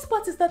the worst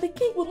part is that the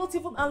king will not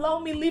even allow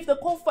me leave the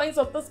confines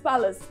of this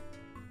palace.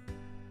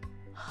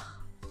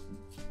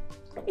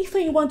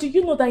 Ifeanyi, do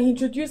you know that he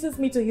introduces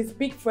me to his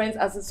big friends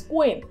as his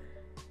queen?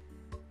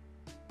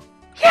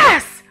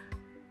 Yes!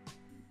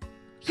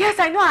 Yes,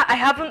 I know I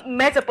haven't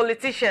met a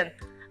politician,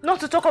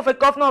 not to talk of a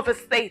governor of a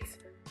state.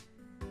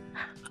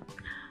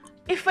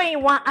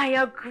 Ifeanyi, I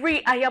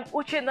agree, I am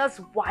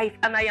Uchenna's wife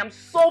and I am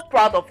so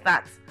proud of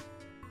that.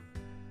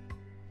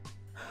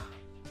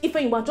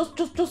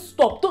 Ifeanyi, just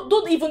stop.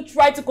 Don't even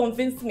try to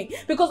convince me,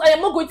 because I am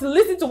not going to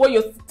listen to what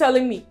you're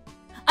telling me.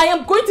 I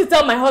am going to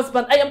tell my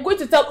husband. I am going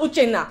to tell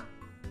Uchenna.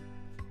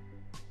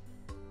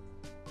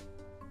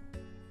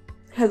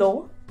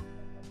 Hello?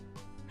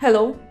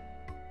 Hello?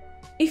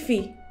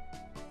 Ify?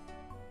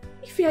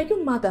 Ify, are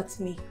you mad at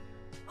me?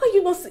 Why are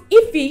you not...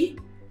 Ify?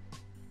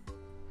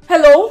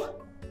 Hello?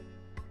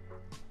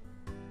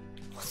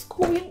 What's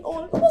going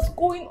on? What's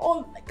going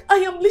on? Like, I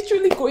am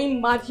literally going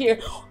mad here.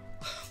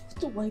 What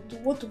do I do?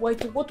 What do I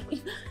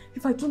do?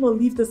 If I do not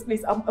leave this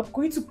place, I'm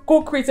going to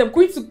go crazy. I'm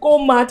going to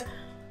go mad.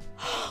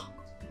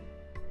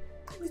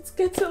 And it's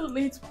getting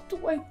late. What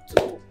do I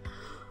do?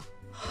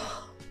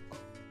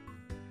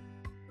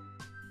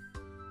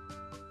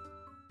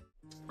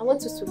 I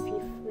want us to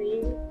feel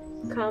free,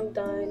 calm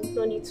down,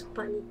 no need to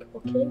panic,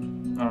 okay?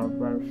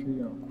 But I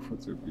feel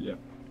uncomfortable, yeah.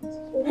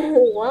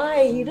 Oh,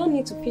 why? You don't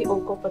need to feel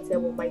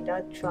uncomfortable. My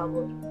dad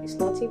traveled. He's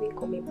not even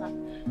coming back.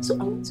 So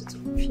I want you to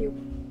feel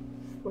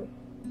free.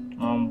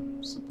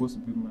 I'm supposed to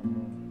be my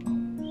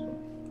mom now,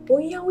 so... Oh,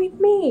 you're with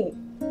me.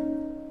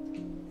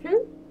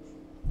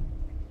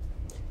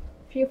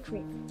 Feel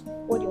free.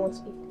 What do you want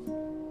to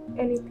eat?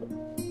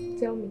 Anything.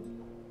 Tell me.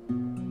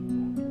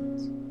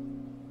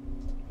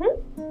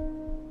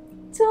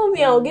 Tell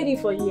me, I'll get it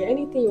for you.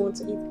 Anything you want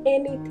to eat.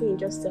 Anything,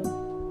 just tell me.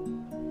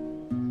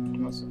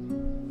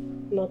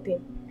 Nothing.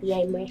 Nothing. You're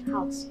in my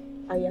house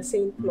and you're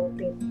saying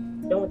nothing.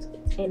 You don't want to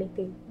eat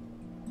anything.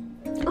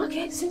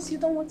 Okay, since you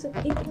don't want to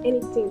eat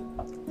anything,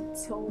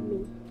 tell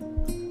me.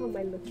 How am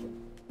I looking?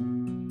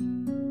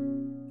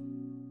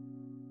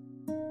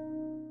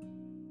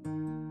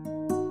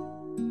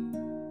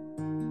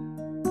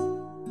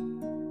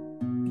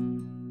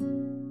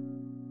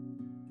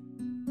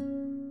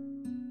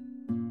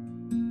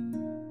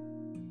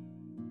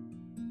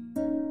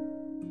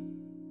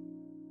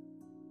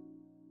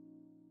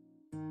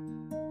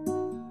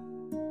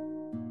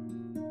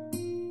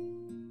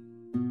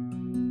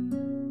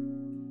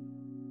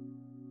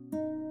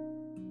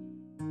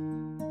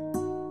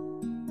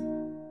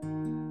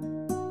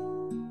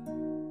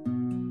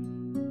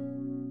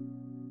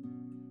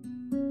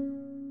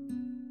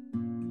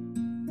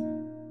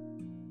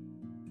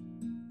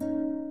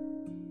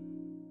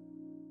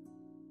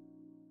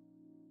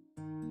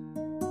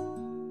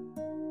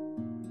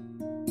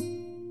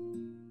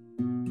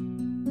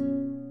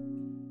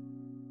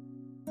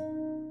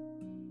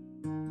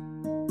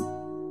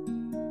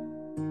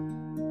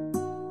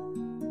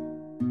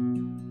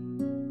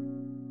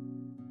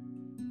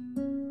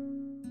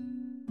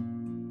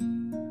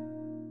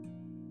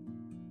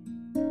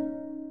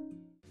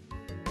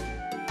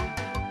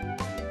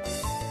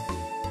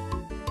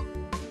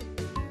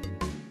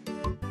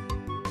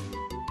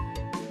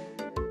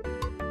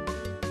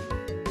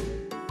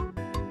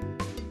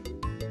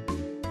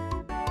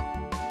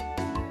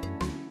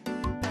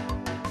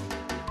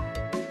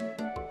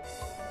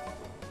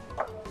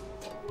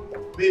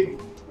 Baby.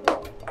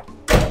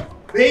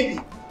 Baby.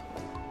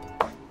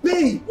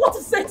 Babe. What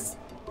is this?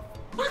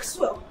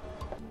 Maxwell,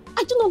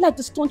 I do not like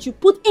the stunt you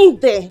put in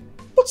there.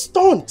 What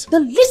stunt? The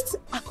least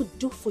I could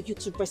do for you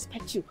to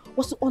respect you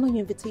was to honor your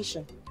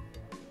invitation.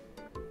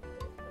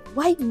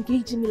 Why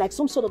engaging me like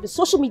some sort of a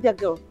social media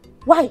girl?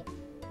 Why?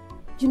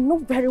 You know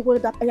very well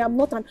that I am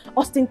not an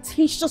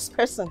ostentatious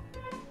person.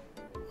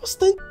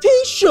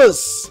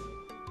 Ostentatious?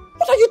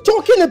 What are you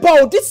talking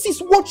about? This is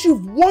what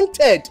you've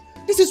wanted.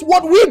 This is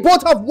what we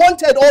both have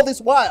wanted all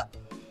this while.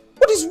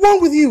 What is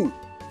wrong with you?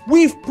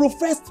 We've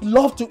professed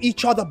love to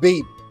each other,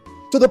 babe.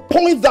 To the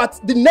point that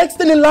the next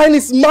thing in line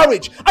is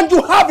marriage. And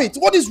you have it.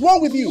 What is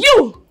wrong with you?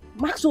 You!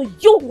 Maxwell,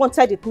 you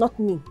wanted it, not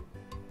me.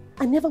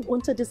 I never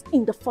wanted this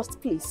in the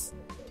first place.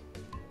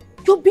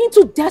 You're being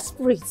too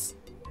desperate.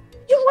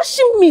 You're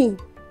rushing me.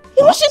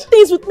 You're rushing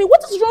things with me.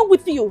 What is wrong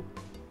with you?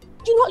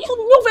 You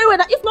know very well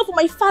that if not for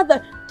my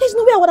father, there's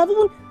no way I would have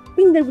even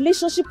been in a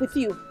relationship with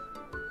you.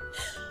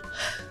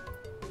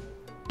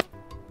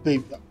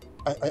 Babe,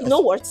 you know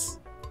what?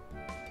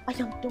 I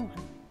am done.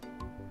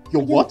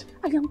 You're what?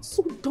 I am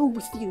so done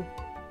with you.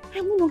 I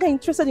am no longer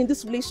interested in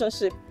this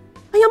relationship.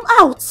 I am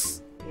out.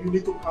 You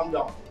need to calm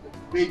down.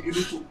 Babe, you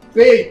need to...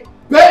 Babe!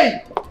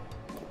 Babe!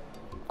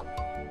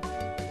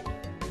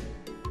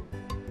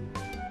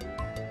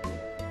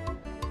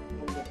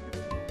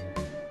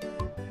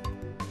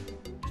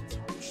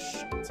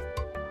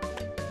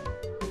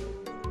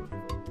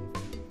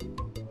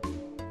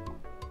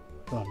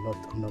 No,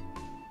 I'm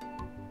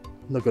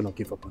not gonna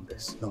give up on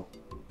this. No.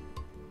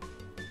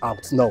 Out.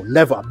 No,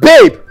 never.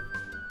 Babe!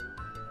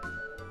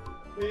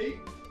 Babe?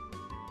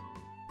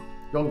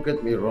 Don't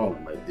get me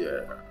wrong, my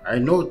dear. I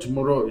know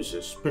tomorrow is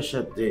a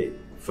special day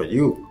for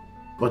you,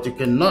 but you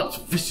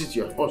cannot visit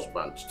your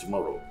husband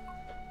tomorrow.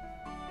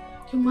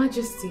 Your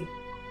Majesty,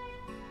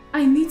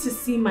 I need to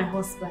see my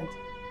husband.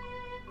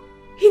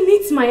 He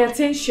needs my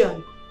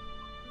attention.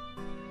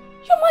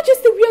 Your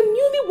Majesty, we are a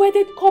newly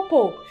wedded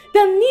couple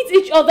that needs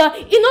each other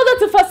in order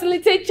to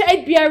facilitate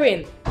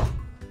childbearing.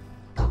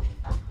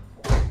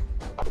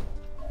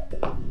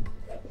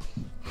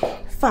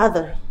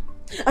 Father,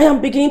 I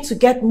am beginning to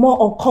get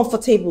more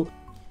uncomfortable.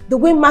 The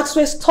way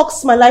Maxwell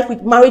stalks my life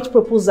with marriage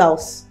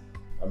proposals.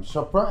 I'm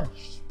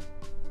surprised.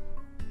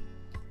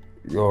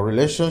 Your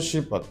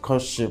relationship and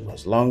courtship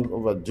is long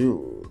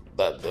overdue.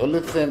 That the only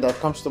thing that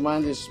comes to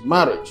mind is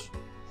marriage.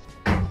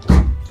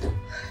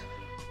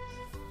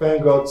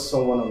 Thank God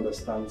someone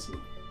understands me.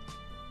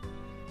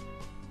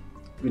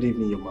 Good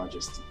evening, Your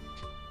Majesty.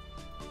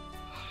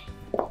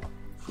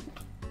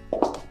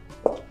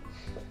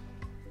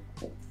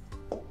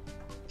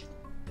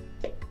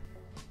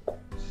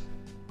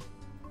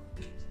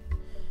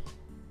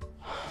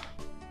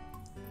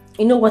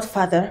 You know what,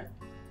 Father?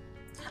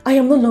 I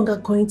am no longer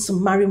going to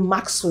marry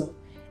Maxwell,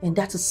 and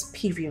that is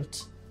period.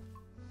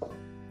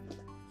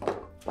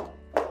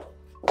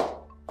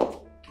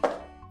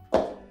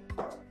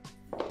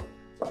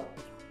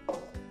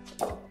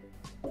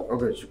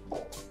 Okay,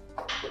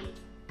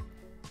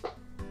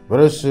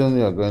 very soon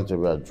you are going to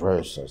be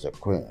addressed as the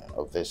queen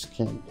of this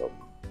kingdom.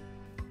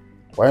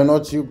 Why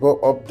not you go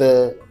up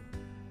there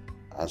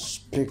and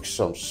speak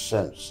some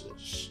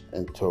senses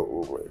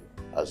into Uri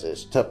as a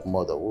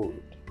stepmother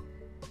would?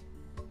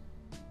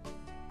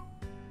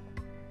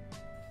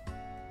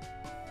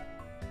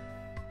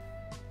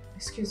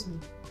 Excuse me.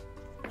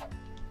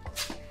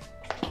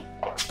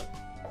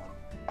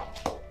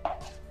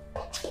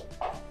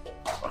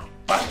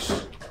 Max,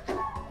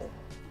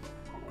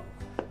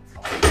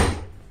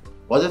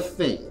 what do you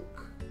think?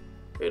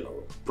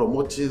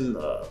 Promoting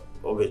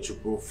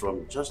Ogechukwu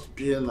from just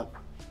being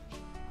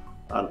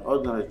an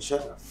ordinary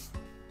chef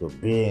to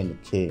being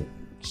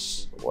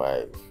king's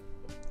wife.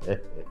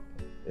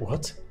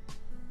 What?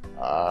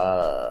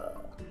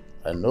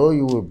 I know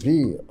you will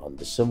be on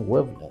the same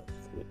wavelength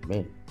with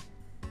me.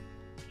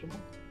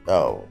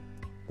 Oh,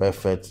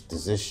 perfect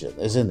decision,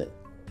 isn't it?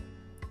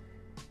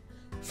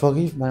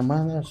 Forgive my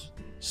manners.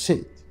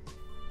 Sit.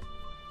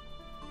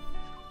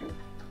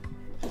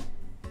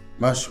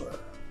 Maxwell.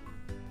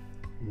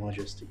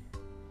 Majesty.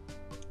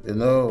 You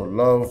know,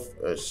 love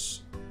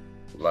is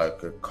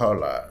like a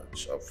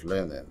collage of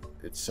learning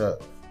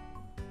itself.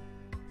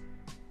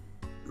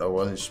 No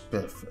one is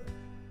perfect.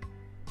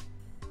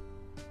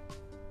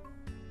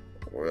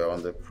 We are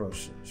on the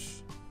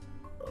process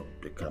of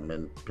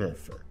becoming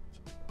perfect.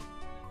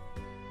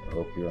 I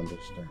hope you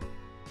understand.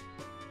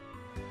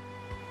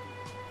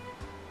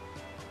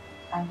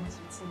 I was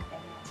with him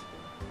earlier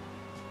today.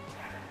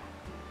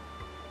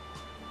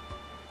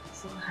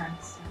 So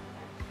handsome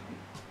and free.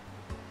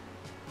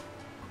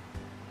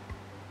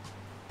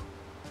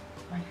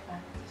 My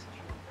father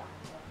destroyed our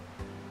love.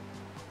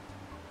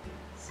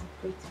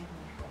 Separated me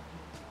from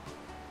him.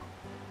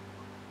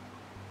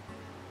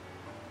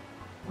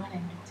 When I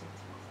looked into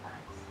his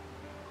eyes,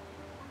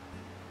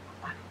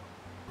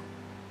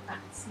 I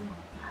could see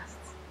our past.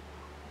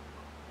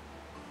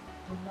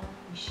 The love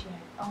we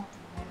shared, all the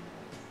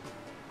memories,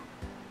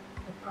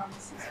 the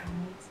promises we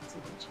made to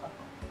each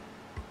other.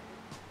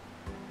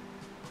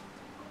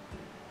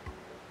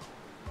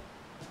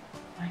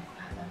 My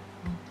father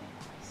wounded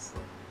my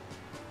soul.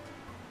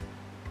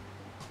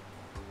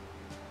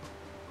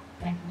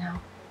 And now,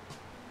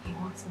 he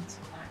wants me to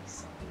marry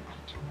someone I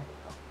do not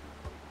love.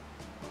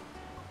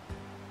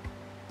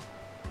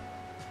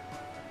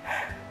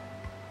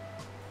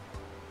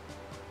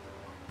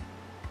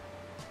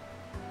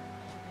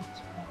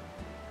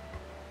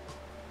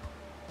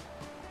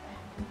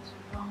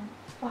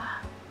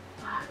 Far,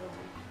 far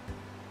away.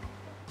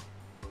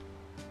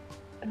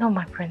 No,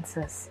 my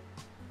princess.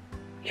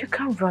 You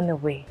can't run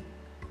away.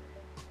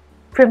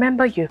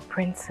 Remember, you're a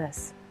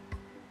princess.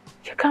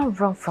 You can't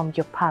run from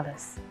your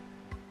palace.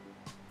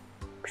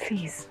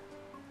 Please,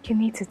 you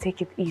need to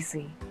take it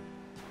easy.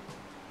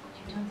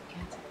 You don't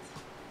get it.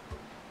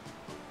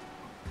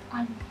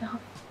 I love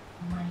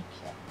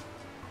Michael.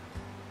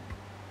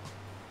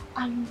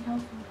 I love him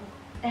with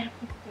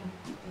everything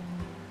within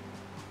me.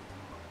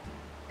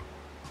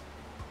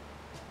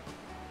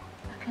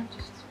 I can't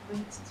just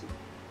wait to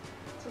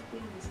be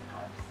in his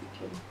arms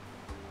again.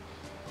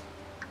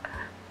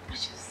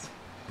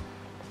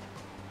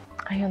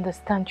 I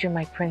understand you,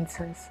 my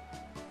princess.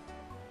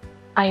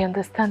 I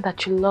understand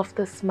that you love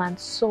this man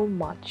so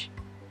much.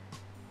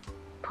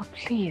 But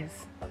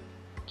please,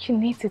 you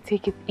need to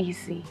take it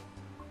easy.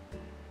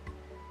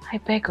 I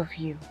beg of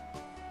you.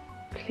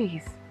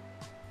 Please.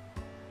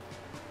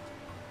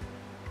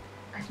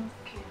 I don't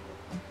care what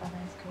my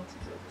father is going to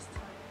do this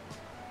time.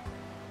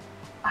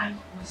 I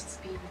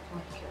must be with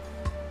Michael.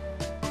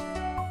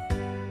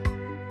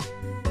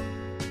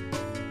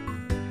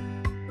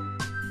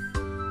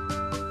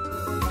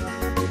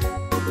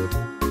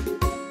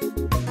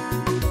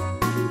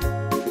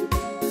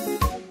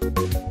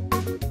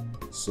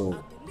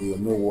 You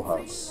know who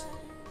has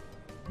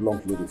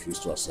bluntly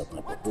refused to accept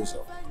my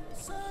proposal.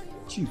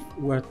 Chief,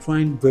 we are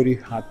trying very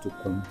hard to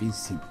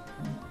convince him,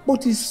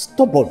 but he's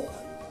stubborn.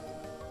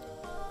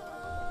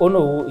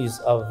 Ono is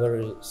a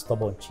very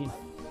stubborn chief,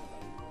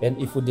 and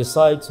if we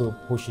decide to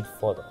push it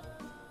further,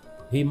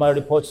 he might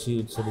report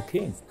you to the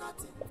king.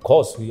 Of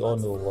course, we all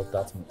know what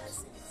that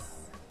means.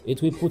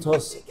 It will put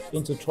us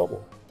into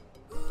trouble.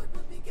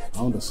 I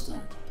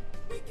understand.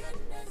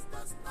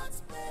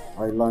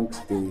 I learned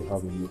they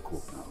have a new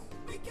cook now.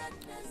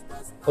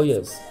 Oh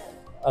yes,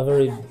 a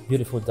very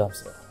beautiful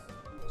damsel.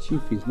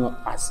 Chief is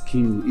not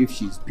asking you if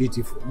she's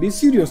beautiful. Be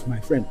serious, my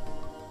friend.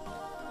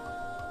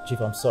 Chief,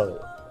 I'm sorry.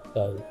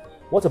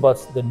 What about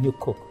the new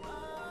cook?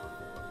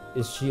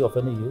 Is she of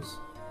any use?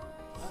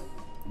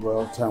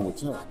 Well, time will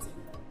tell.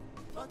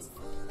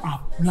 Our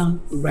plan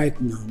right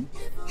now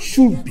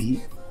should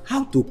be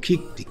how to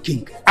kick the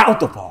king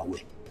out of our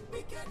way.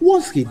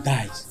 Once he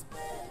dies,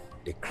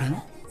 the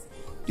crown,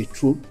 the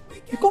throne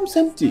becomes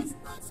empty.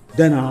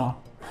 Then our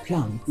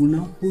plan will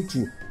now go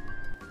through.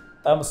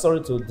 I'm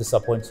sorry to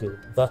disappoint you.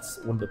 That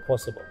won't be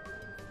possible.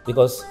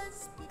 Because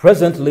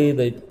presently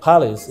the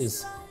palace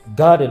is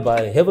guarded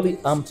by heavily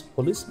armed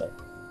policemen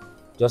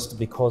just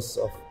because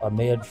of a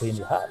mere dream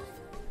you had.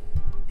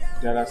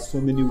 There are so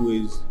many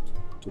ways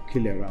to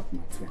kill a rat,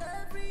 my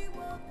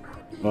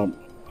friend.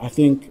 I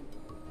think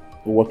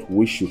what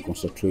we should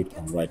concentrate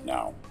on right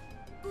now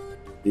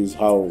is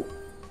how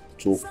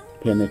to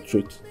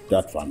penetrate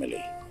that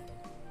family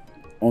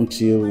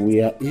until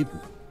we are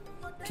able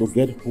to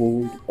get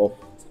hold of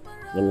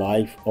the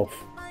life of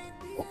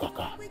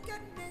Okaka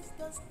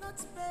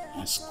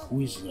and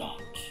squeeze it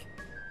out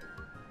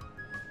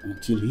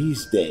until he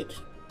is dead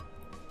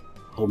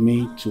for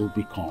me to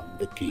become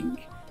the king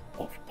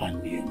of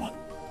Panyuma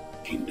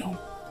Kingdom.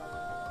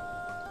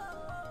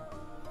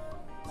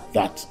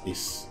 That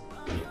is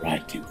the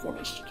right thing for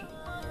us to do.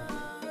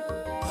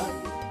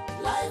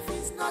 Life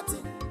is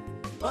nothing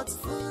but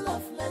full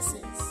of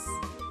lessons.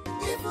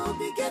 Evil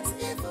begets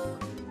evil.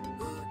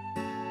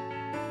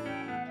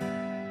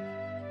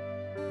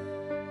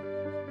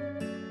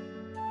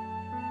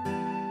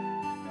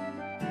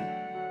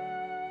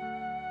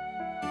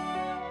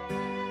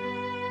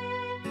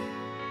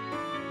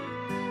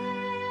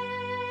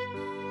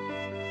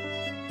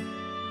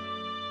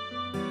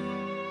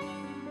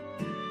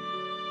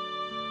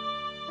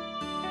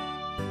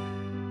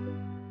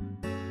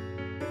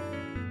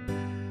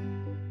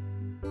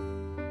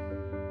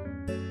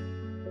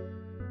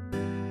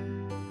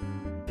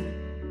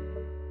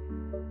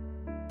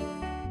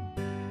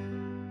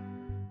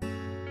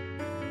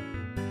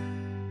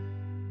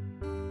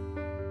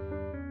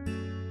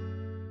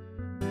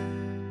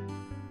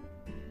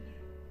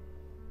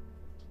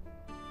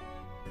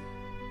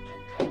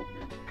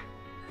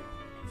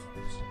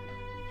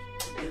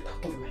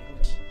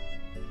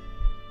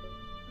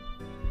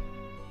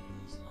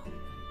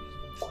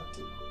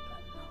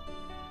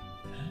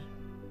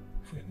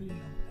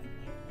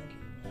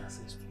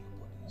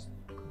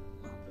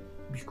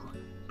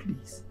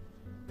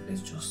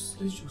 Let's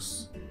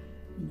just,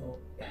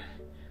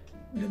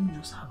 let me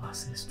just have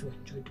access to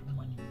enjoy the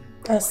woman in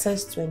you.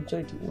 Access to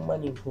enjoy the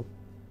woman in who?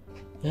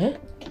 Eh?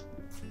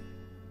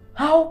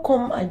 How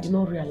come I did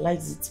not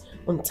realize it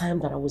on time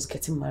that I was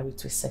getting married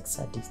to a sex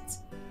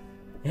addict?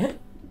 Eh?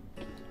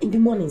 In the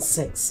morning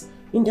sex,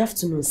 in the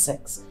afternoon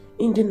sex,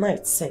 in the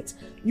night sex.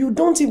 You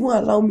don't even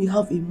allow me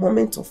have a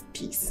moment of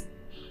peace.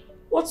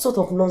 What sort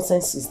of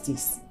nonsense is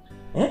this?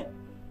 Eh?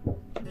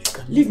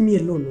 Leave me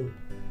alone.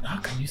 How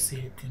can you say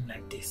a thing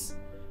like this?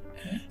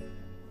 Eh?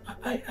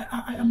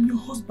 I am your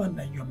husband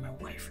and you are my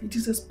wife. It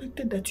is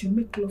expected that you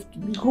make love to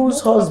me. Whose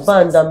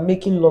husband and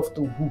making love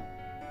to who?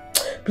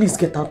 Please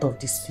get out of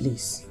this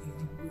place.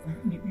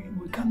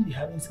 We can't be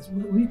having sex.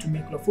 We need to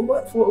make love.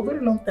 For a very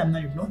long time now,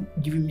 you've not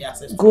given me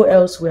access. Go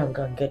elsewhere and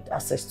go and get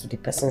access to the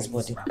person's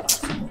body.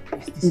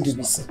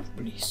 Ndubisi.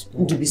 Please.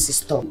 Ndubisi,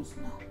 stop.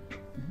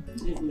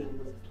 Leave me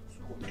alone.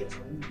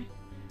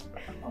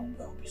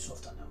 I'll be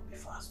soft and I'll be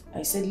fast.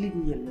 I said leave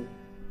me alone.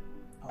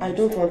 I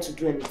don't want to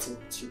do anything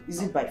with you.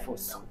 Is it by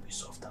force? I'll be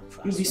soft and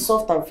fast. You'll be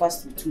soft and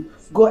fast with you.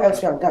 Go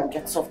elsewhere and go and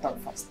get soft and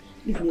fast.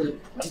 Leave me alone.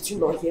 Did you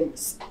not hear me?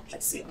 I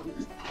said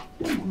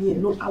leave me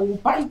alone. I will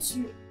bite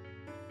you.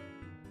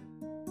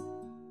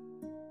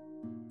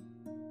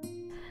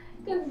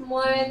 Good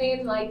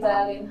morning, my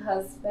darling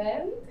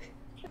husband.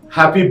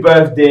 Happy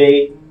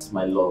birthday,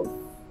 my love.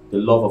 The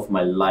love of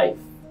my life.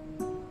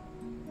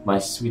 My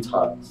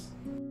sweetheart.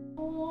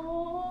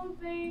 Oh,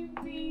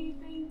 baby.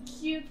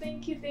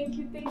 Thank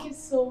you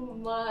so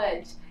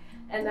much.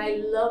 And I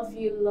love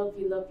you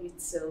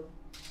too.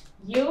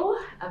 You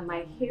are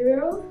my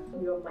hero.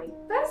 You're my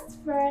best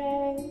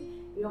friend.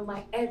 You're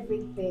my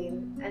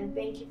everything. And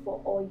thank you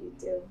for all you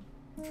do.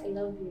 I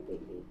love you,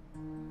 baby.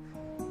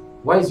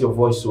 Why is your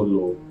voice so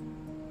low?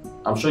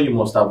 I'm sure you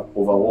must have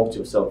overworked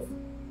yourself.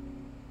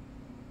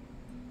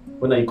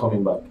 When are you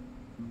coming back?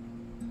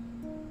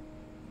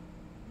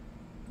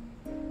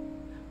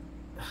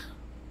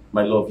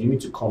 My love, you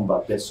need to come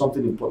back. There's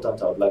something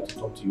important I would like to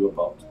talk to you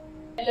about.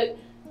 Look,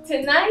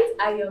 tonight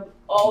I am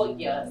all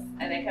yours,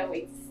 and I can't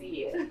wait to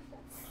see you.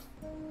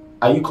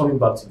 Are you coming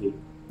back today?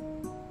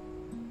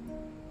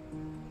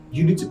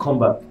 You need to come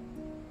back.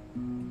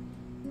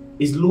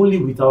 It's lonely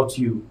without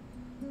you.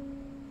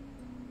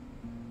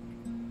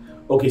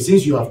 Okay,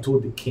 since you have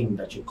told the king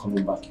that you're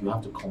coming back, you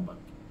have to come back.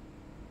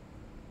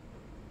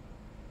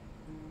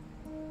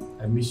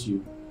 I miss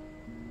you.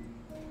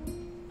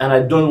 And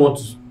I don't want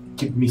to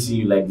keep missing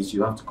you like this.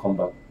 You have to come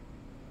back.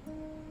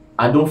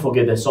 And don't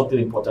forget, there's something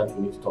important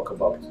we need to talk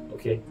about,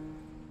 okay?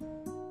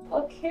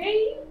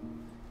 Okay,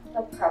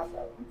 no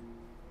problem.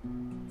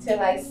 Till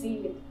I see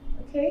you,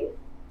 okay?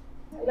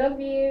 I love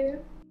you.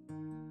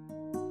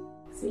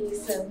 See you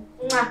soon.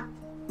 Mwah.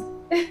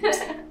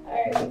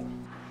 Alright.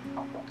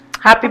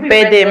 Happy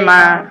birthday,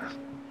 ma.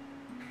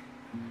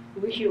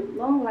 Wish you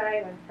long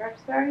life and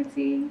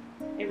prosperity.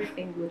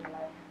 Everything good in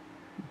life.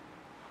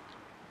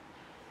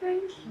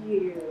 Thank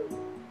you.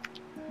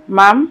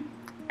 Ma'am,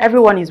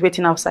 everyone is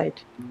waiting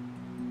outside.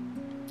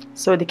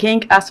 So the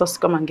king asked us to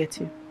come and get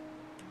you.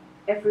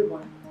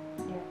 Everyone.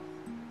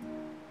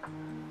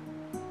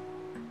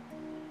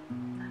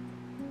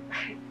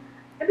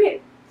 A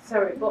bit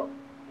sorry, but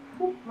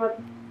who brought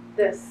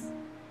this?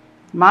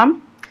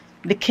 Ma'am,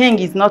 the king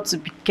is not to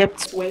be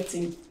kept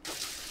waiting.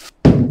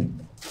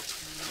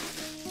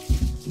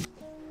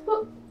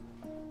 But,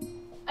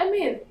 I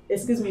mean...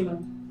 Excuse me,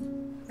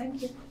 ma'am.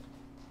 Thank you.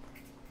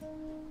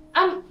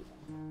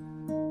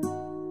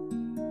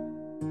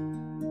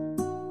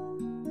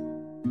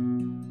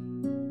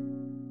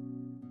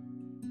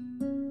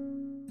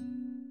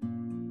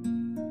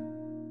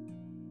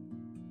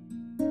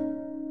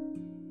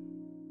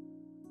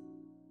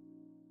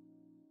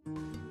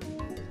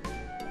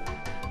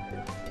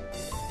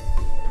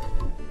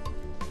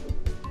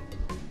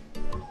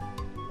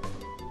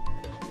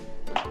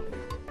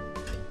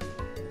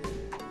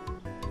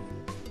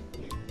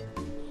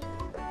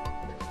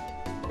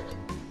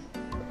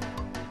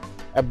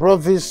 I brought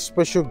this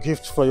special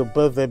gift for your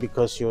birthday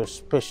because you're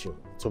special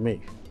to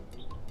me.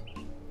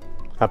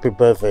 Happy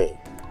birthday.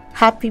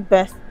 Happy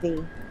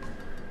birthday.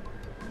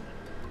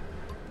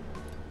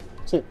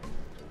 See,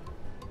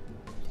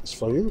 it's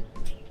for you.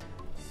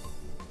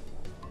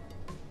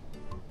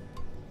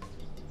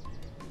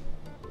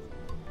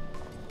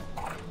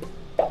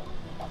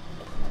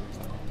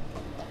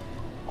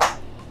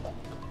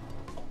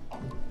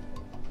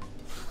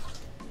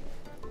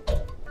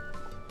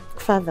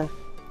 Father,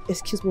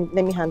 excuse me,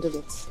 let me handle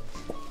it.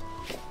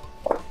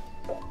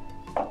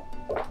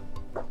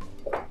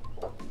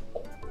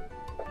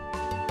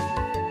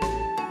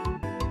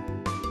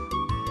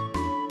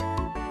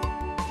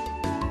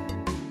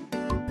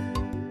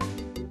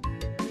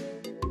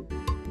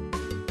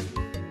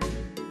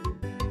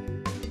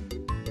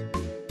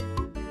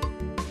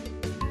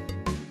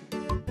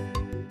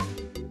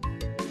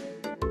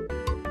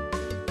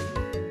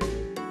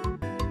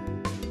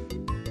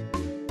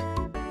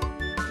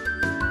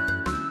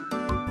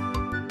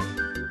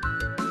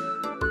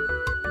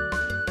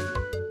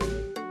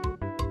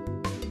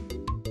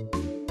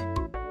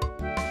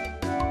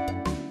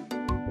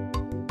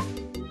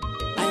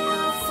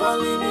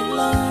 Falling in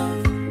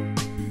love,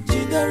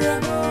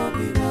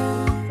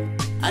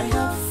 I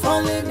have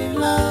fallen in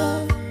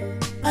love.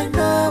 I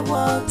know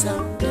what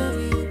I'm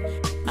doing.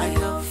 I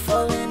have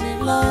fallen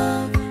in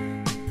love,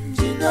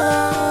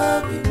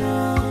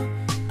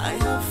 I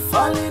have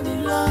fallen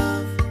in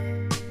love.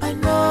 I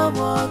know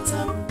what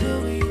I'm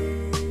doing.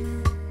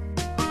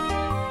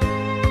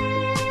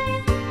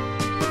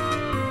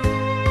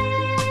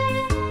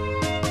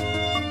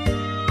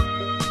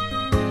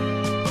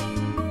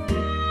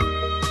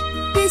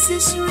 This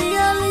is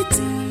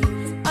reality.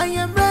 I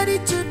am ready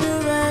to do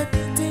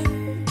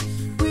anything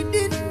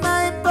within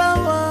my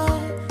power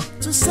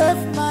to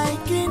serve my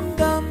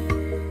kingdom.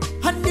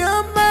 And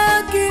you're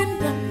my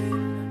kingdom,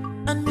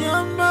 and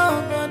you're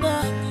my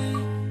brother,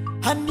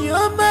 and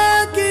you're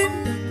my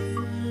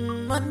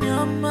kingdom, and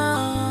you're my.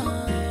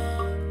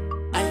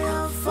 I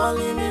have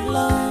fallen in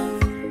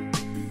love,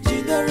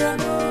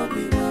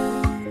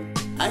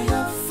 I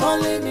have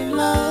fallen in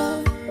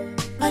love.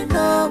 I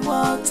know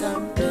what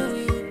I'm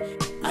doing.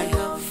 I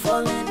have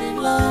fallen in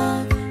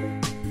love,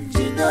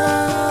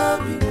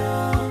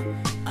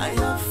 I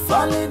have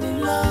fallen in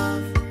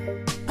love.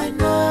 I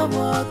know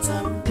what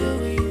I'm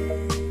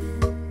doing.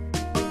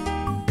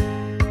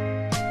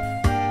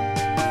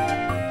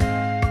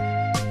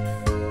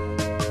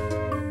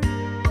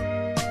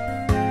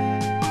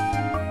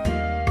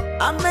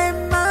 I'm a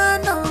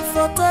man of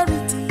authority.